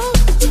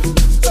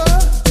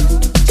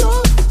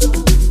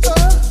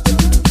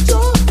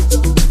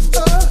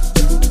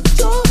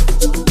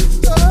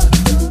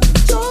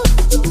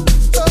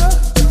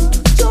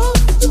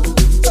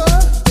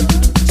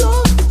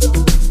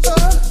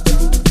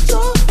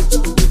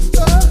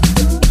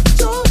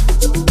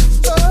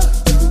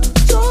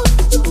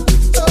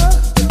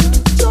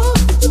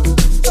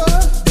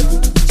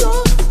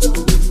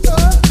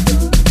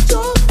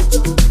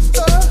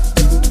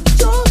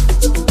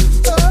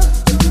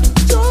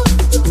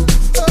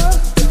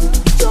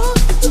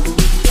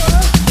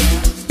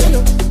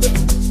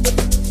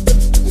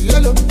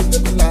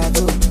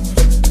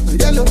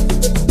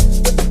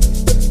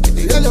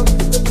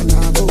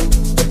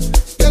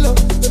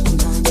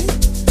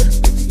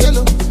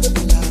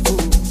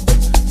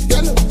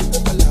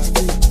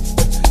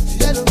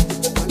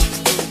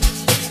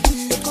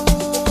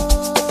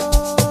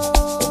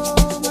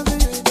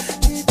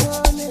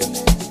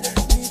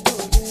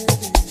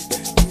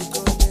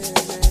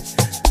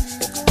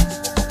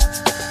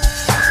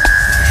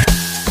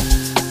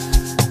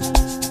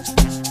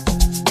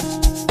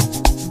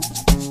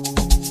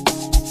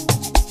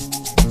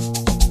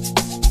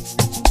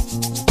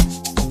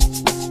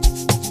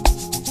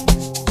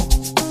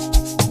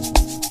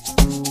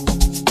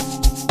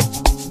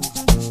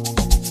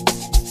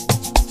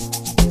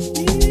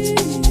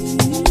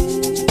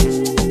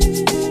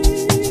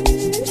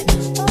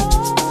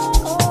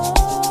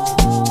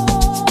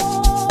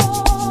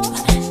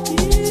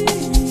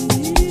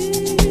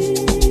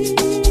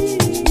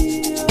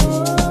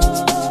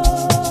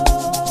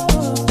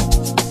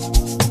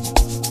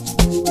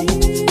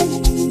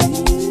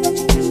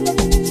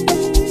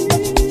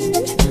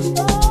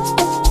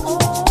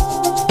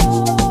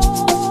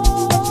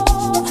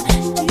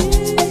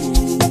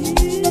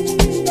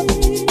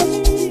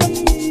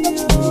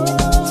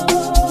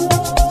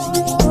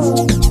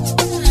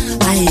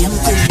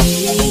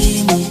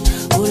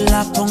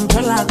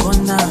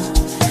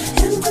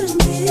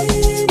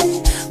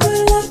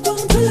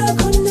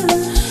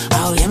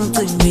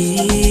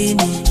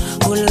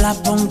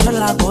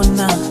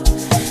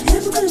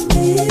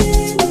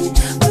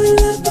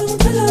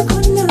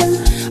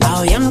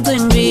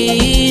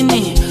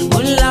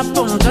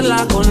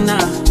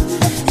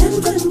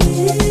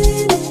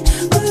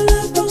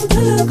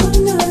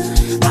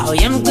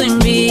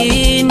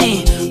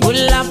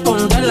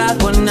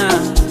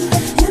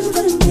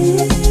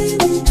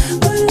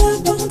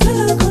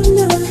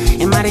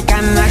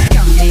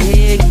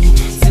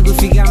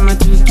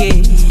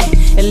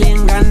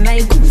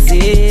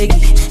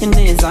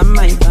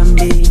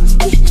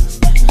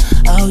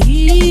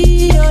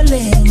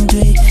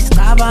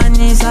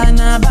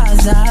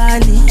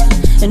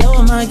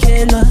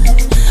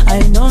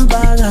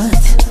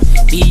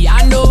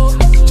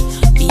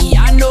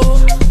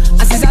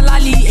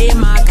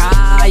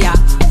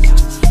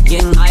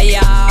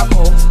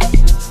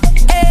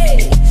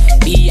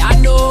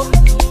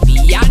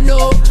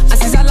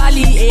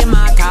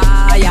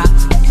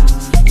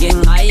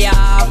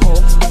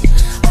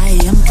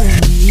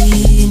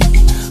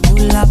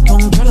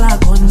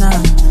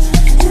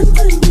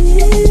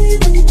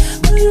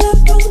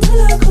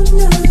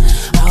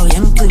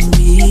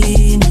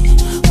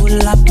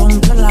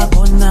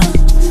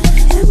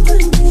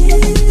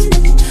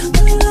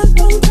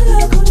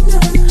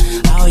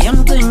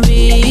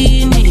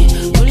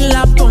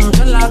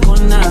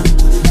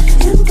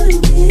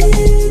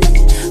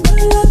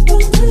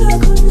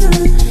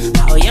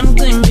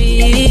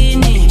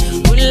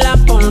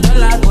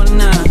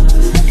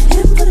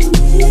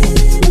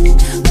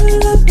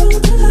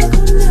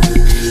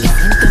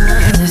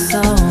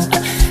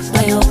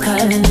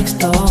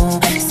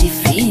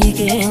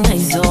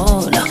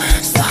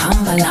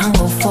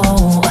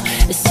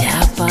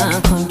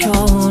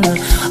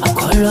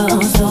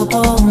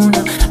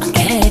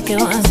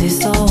 angeke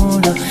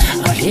wazisola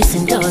awudlisa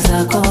into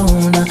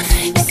zakhona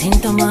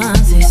izinto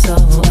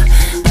mazisola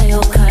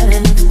ayokhala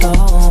next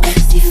door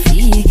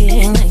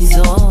sifike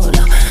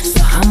ngayizola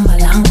sihamba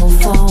la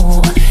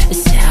ngo-4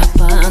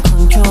 siyapha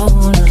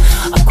control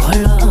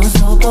akholwa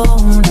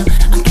uzobona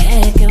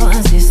angeke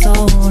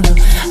wazisola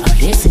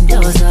awudlisa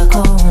into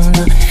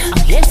zakhona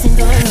awudlisa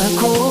into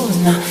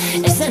zakhona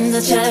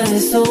esenza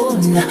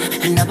chavesona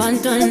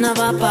nabantwana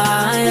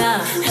babhaya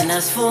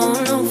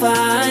nasifuna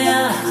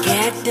ukuvaya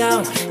get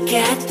down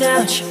get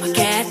down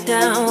get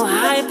down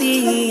I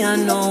be I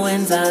know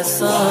wenza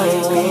so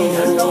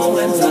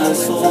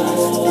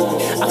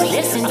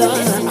awudlisa into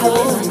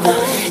zakhona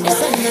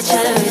esenza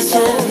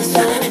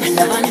chavesona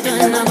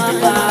nabantwana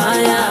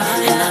babhaya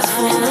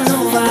nasifuna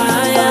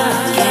ukuvaya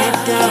get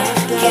down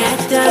get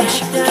down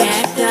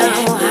get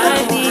down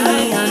I be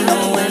I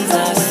know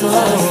wenza so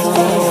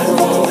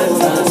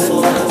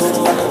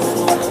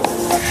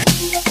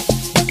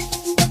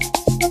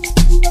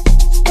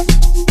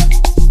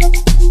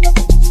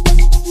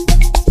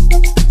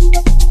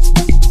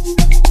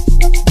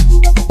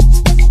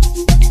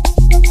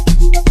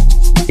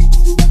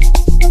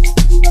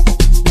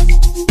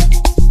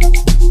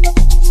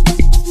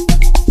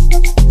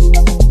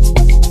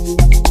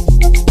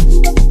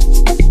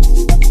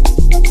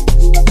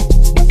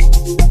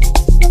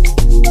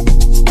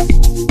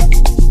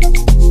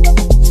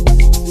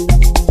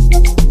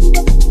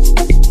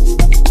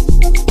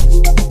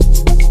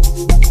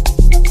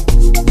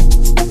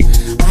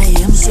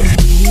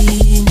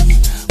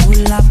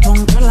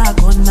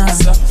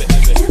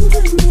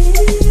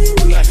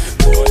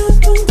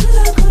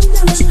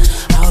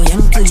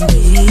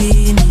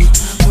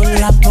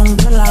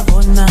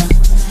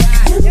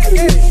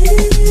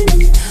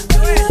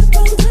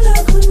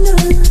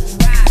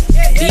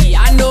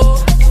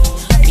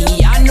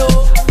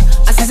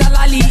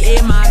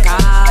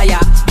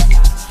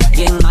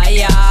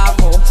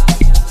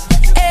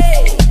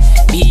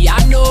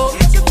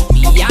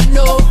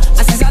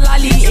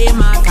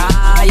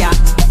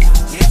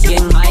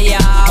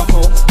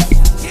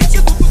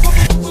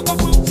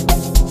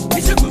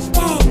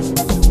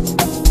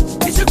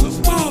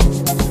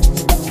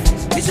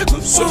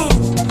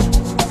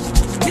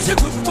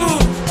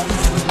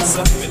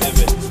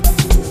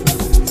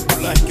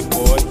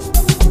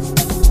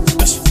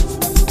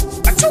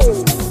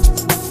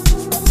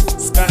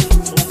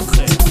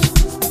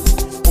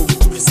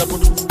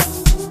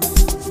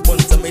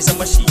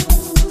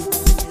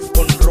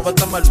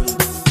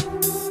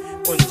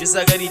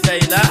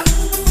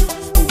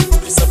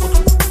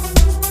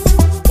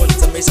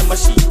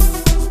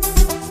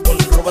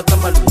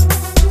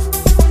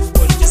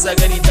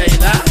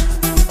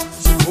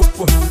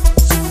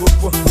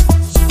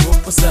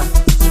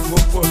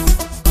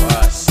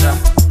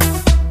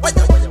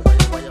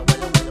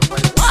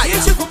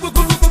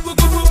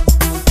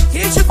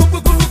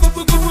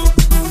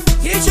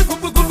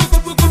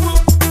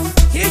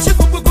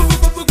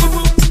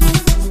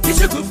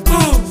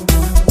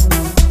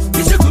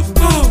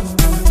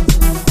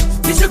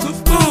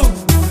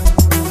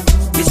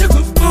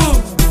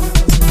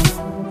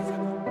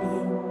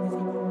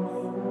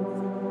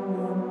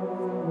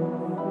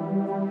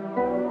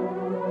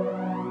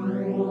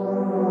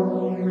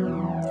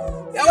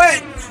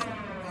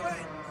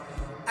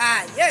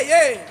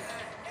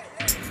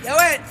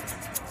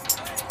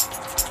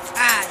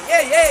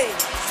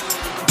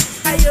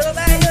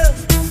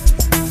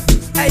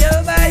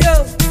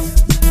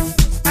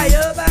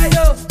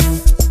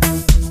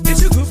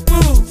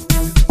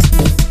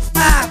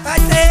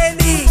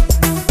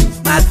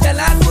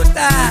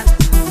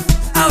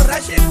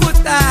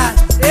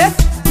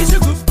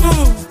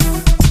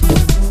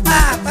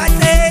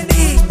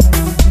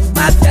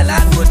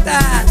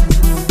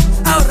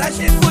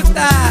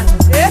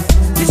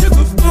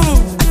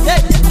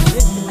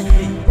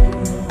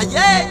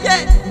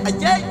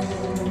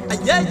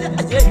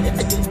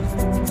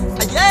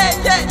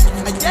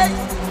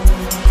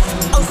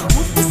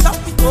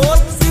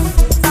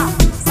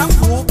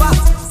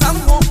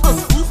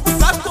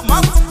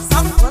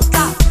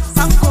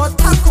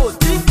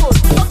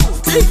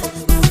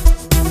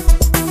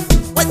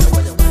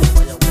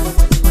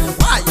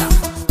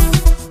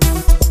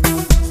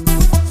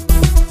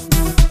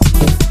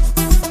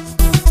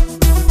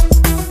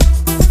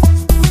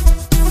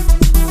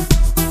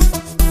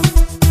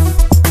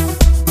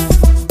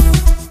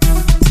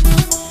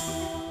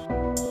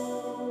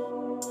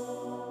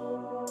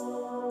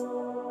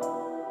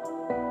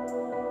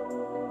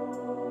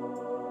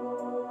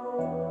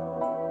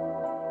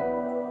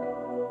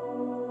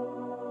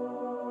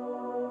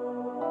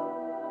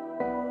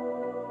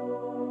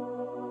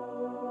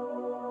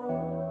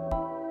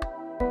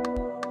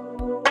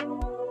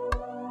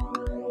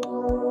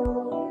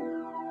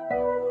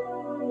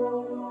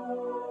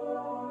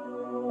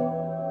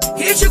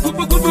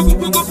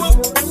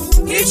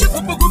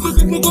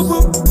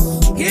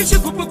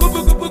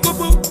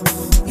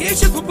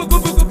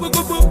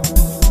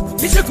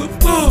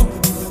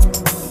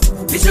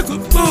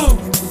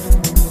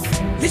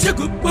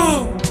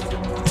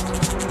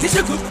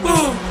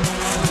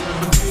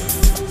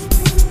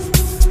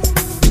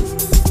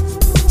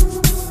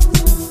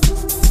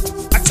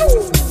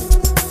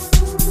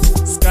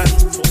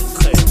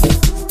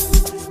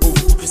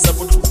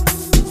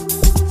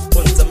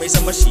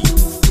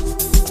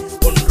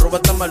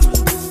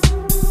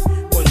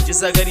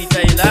Jesa gari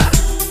taila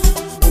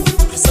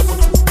Prisa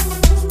foto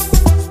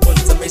On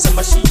tsamaisa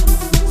machine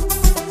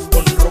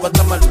On roba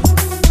tamalu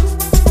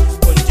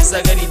On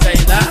jesa gari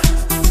taila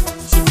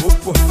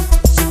Shigopo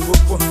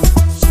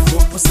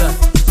sa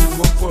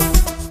Shigopo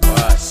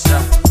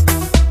Washa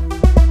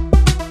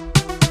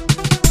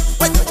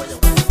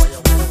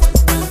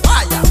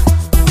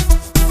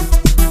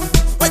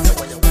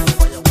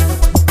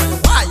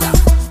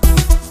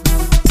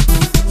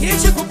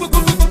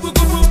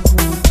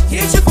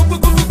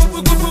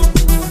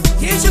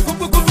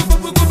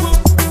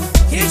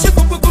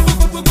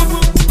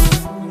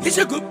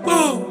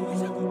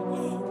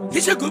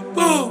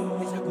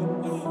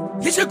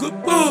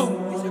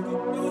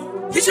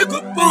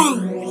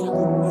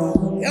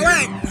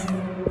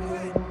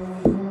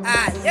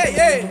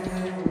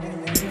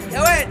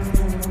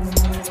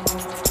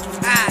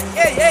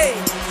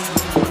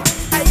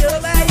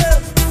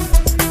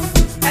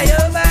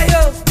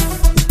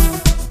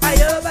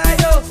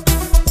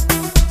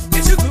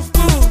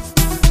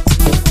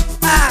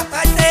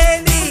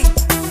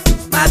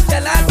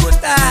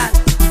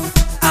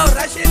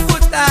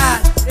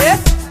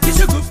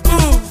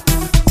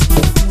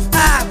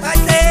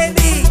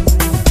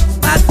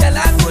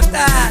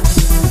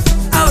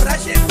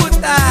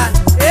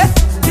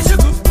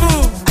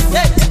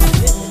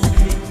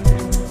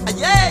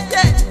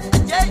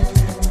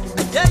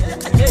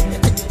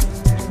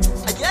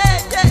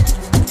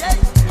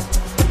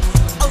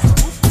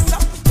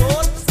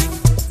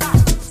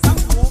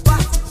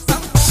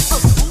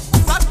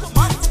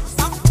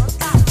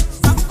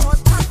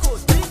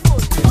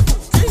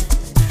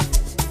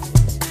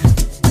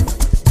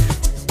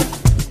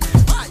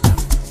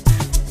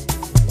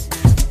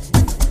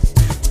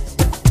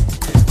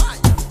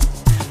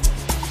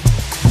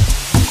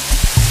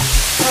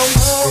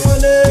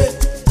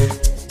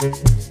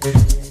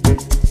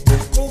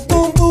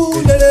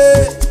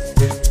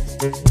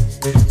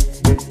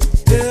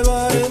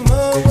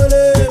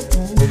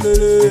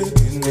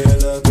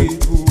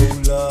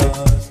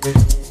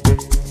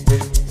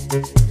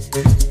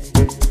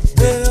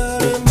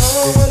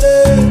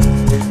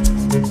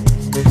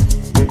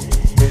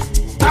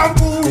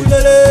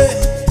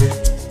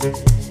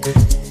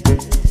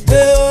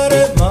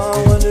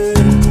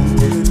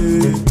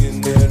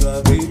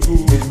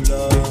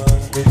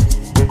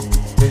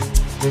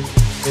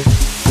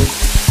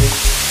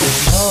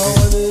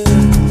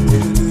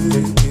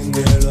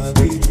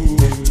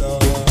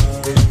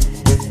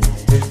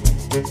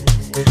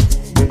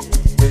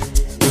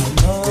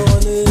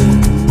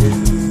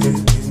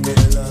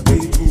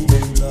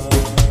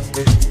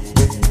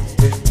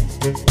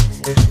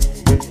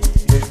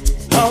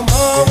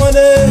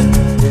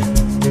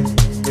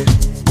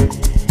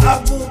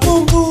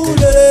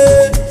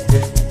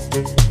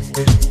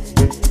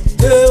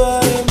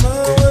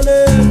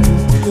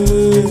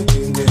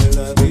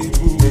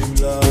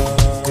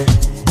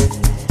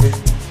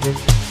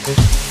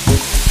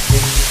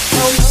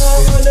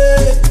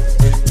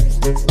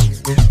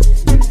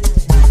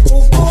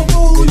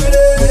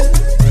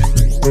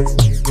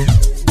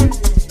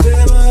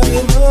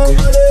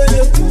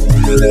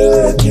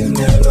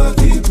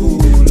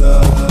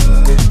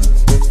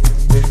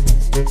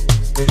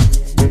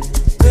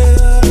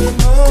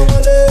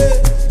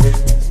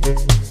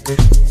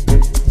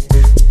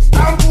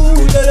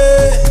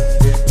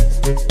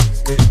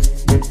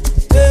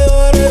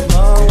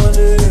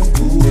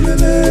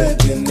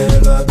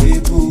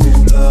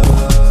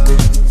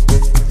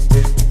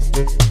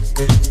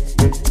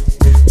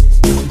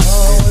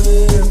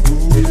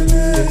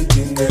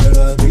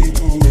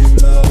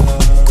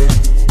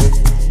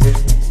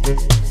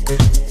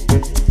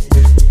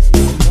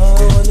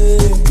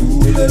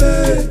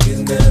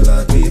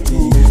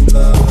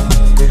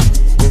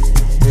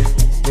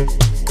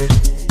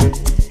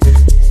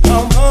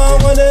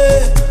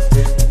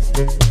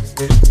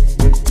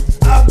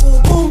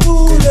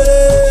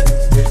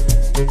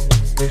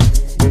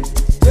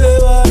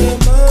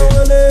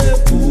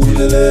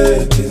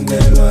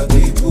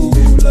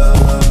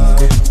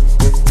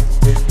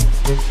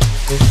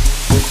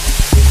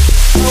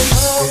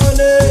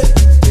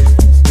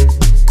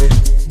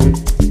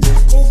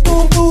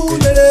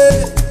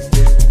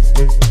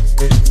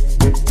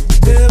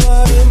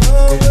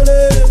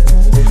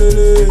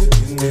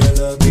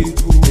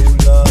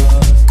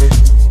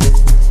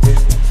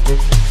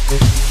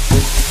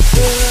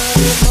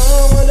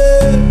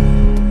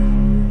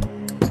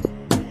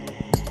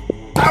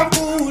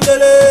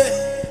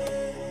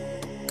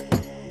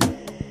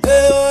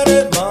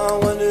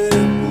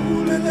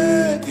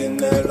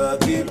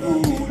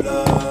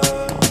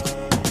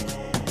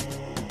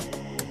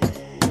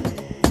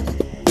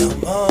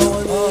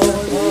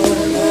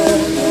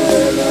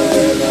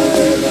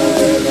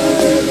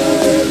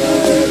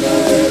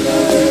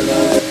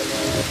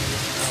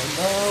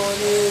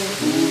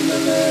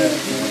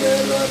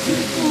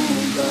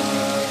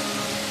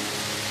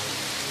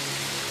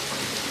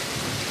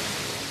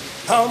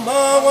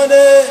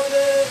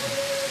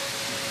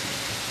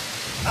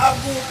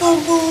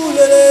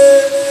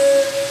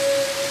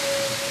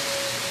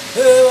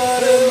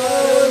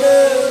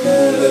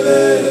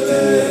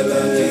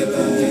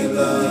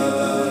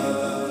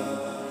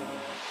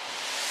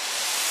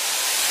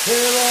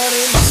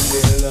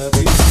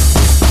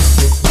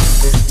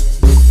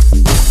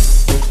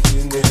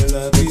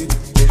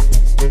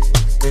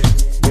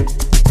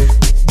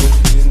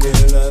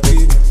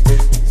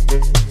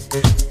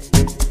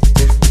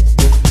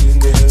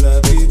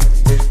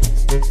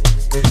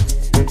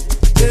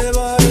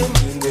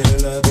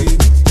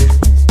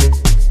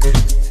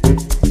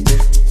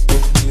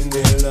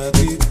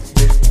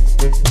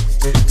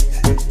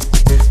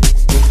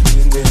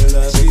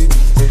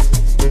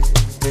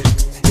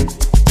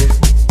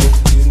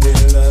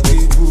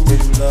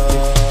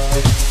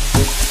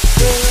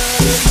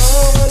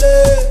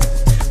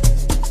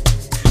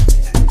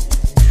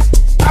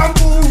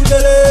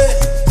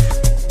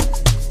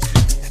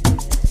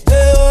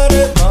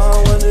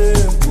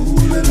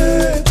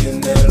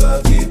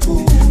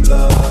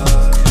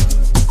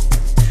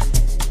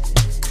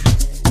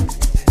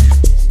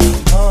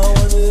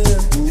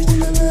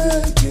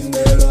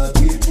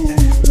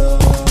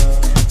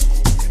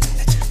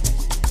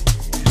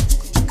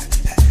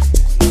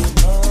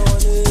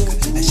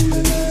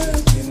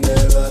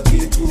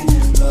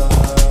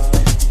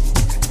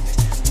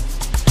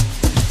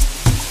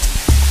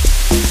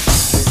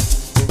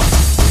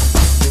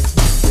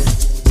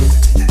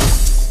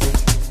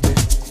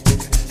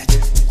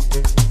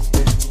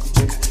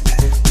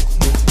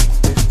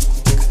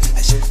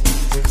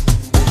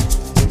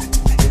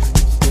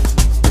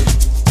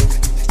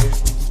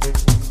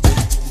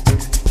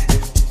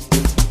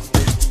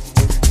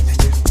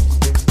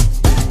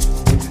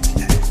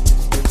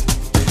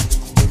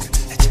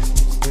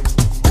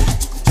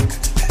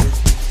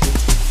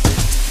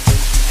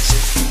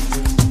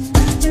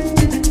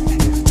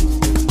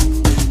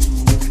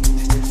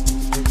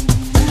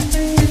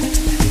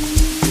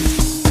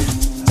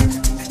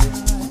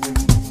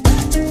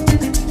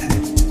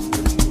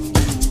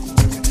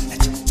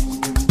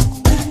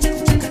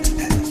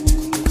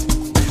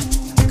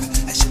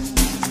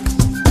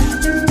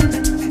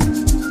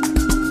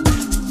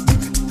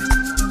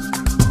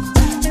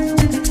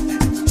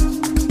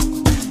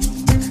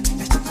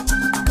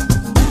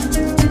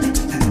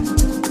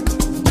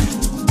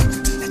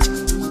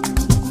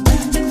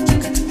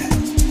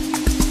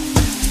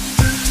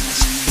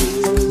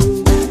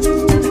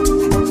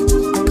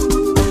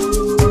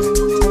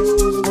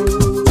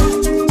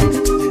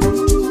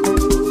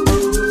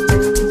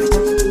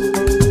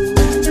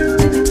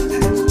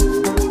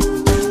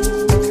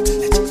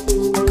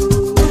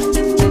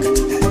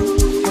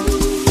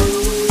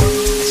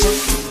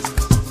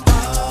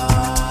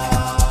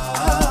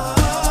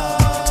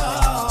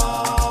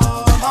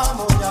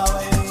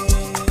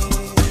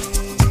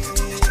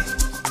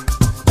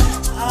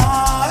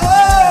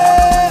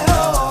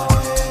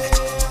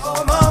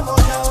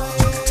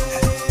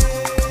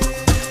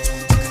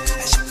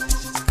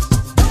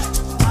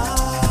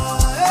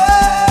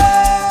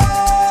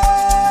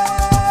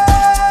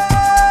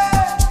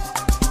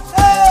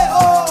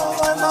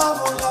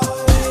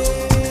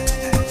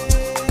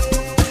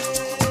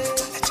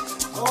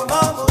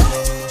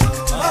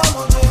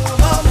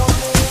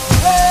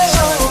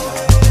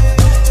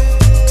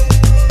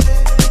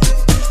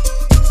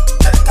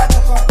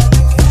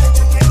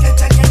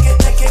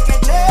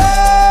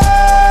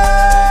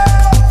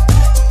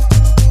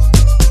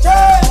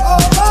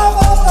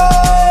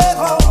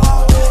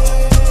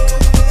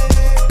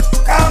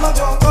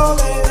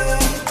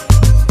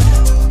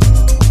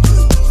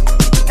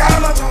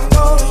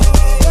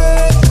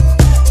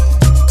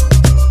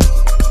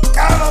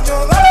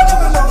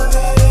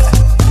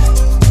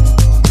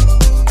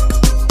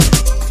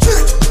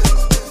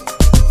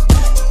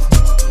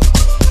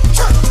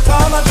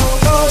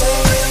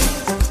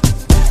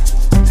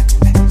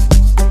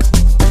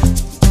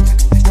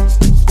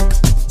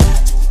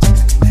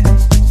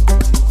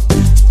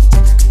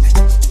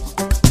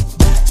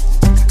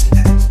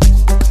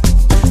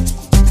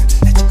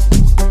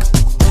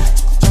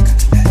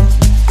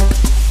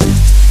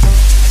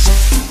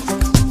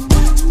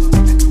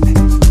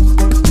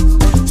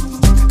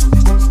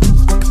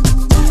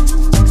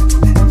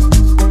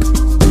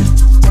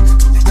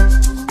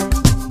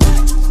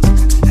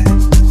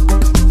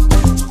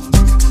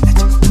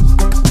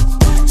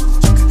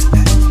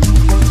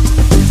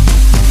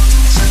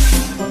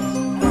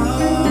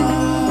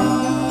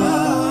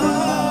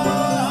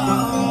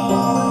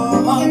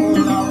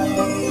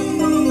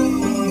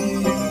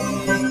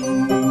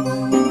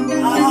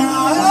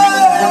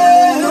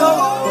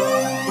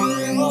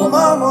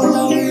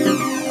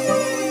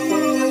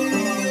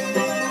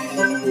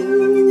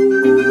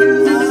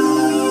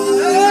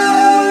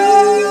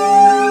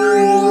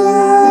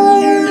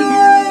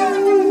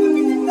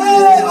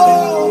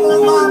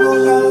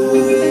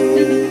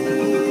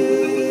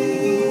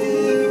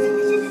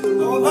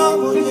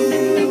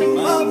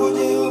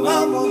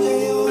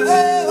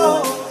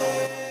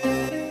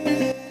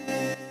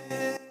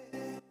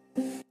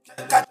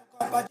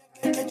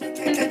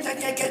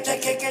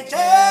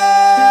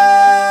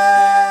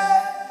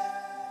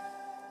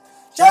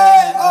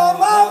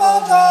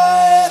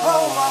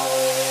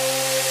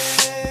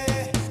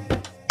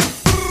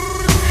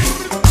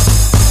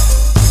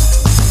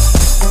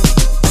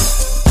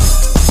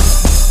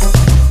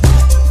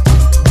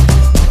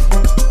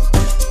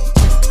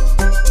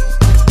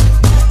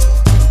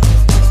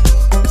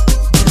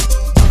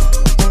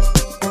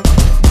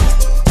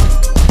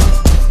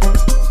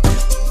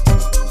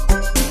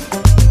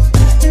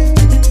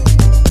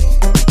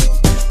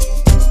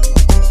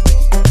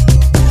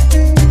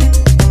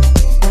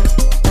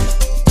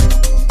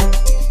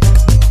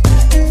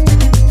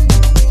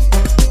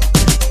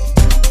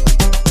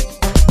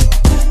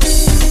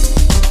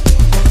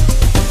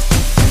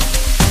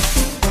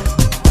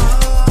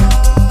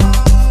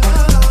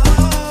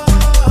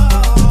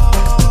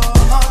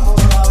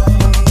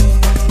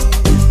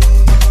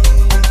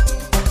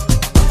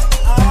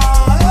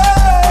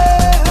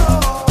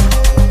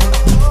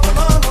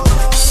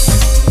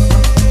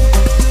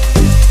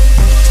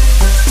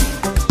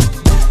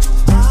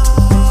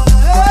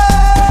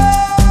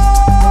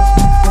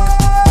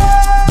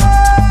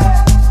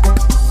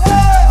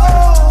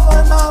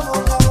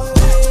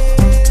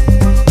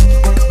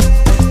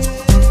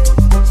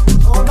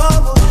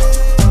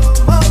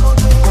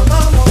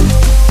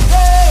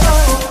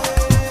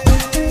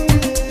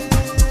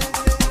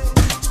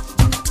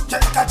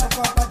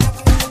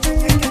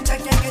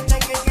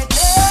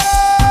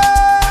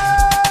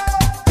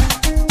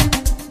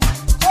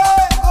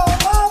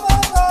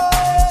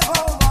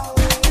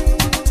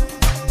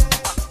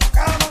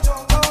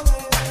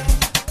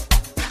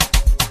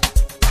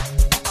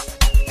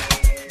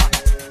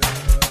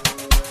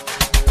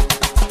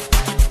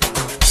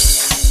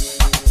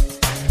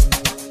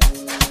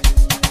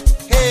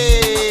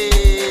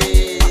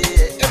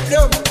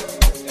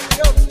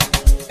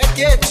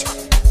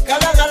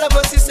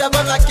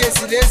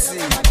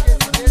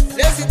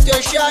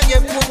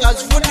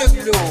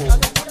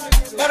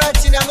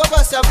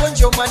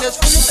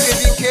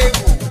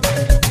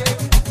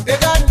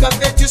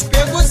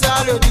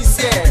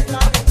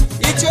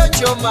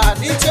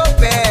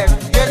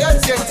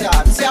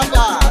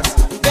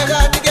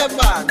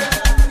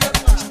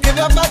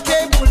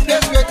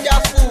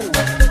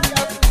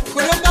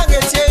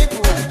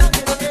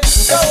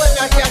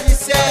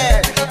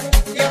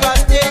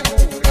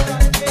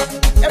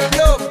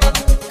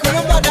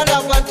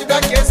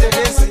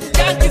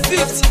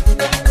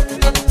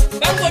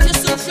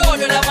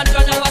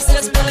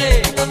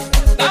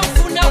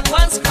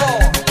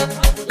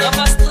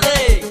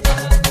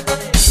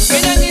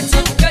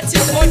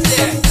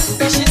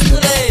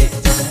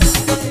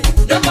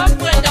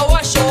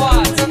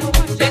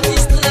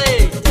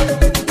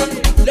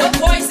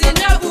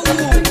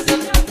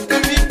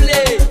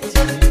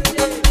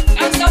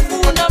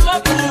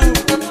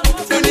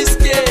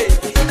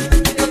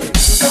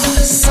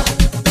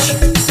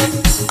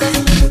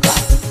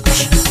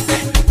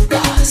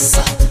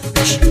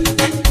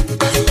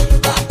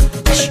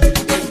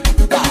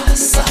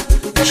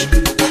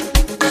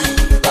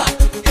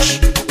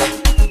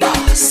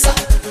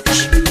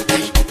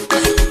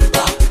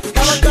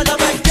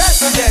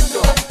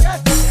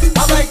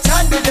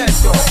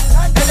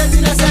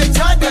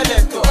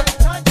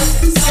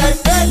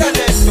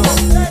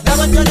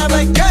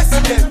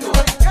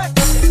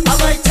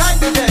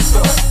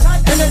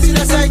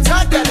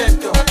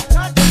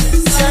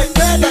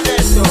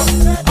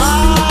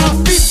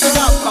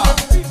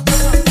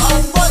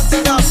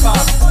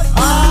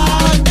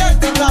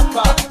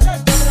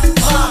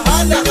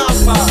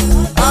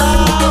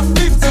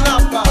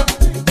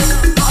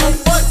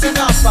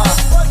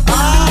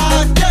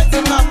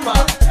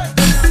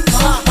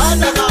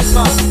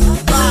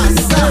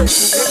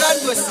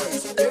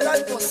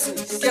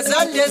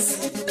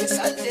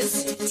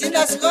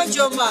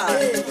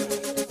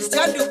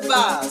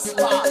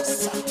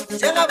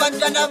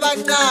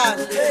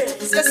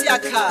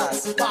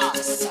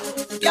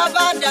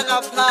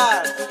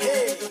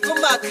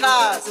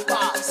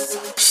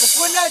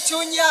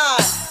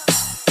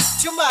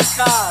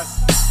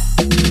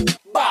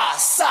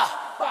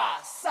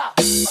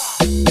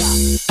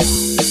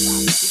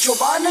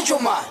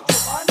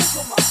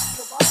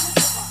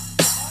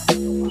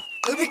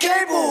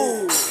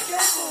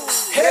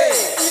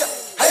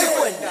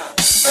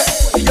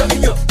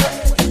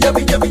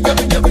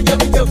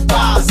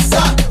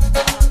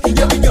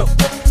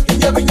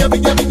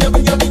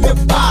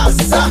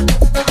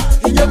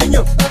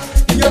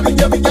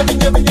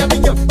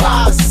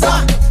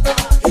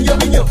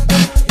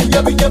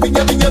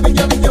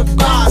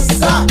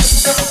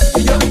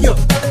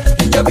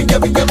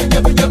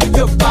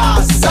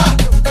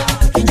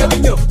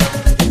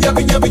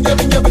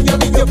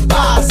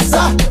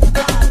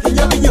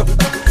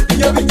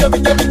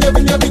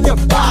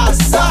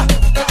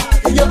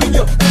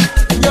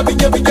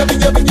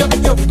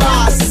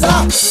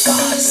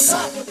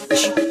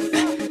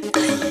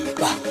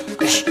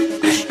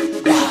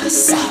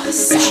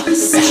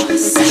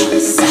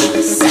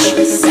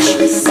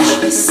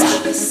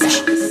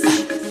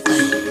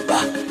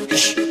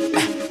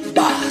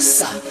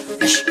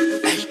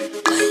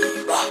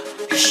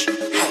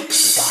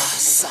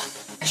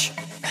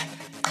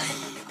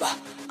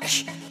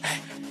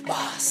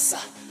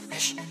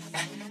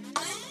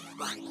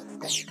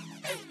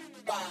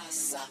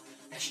Basa.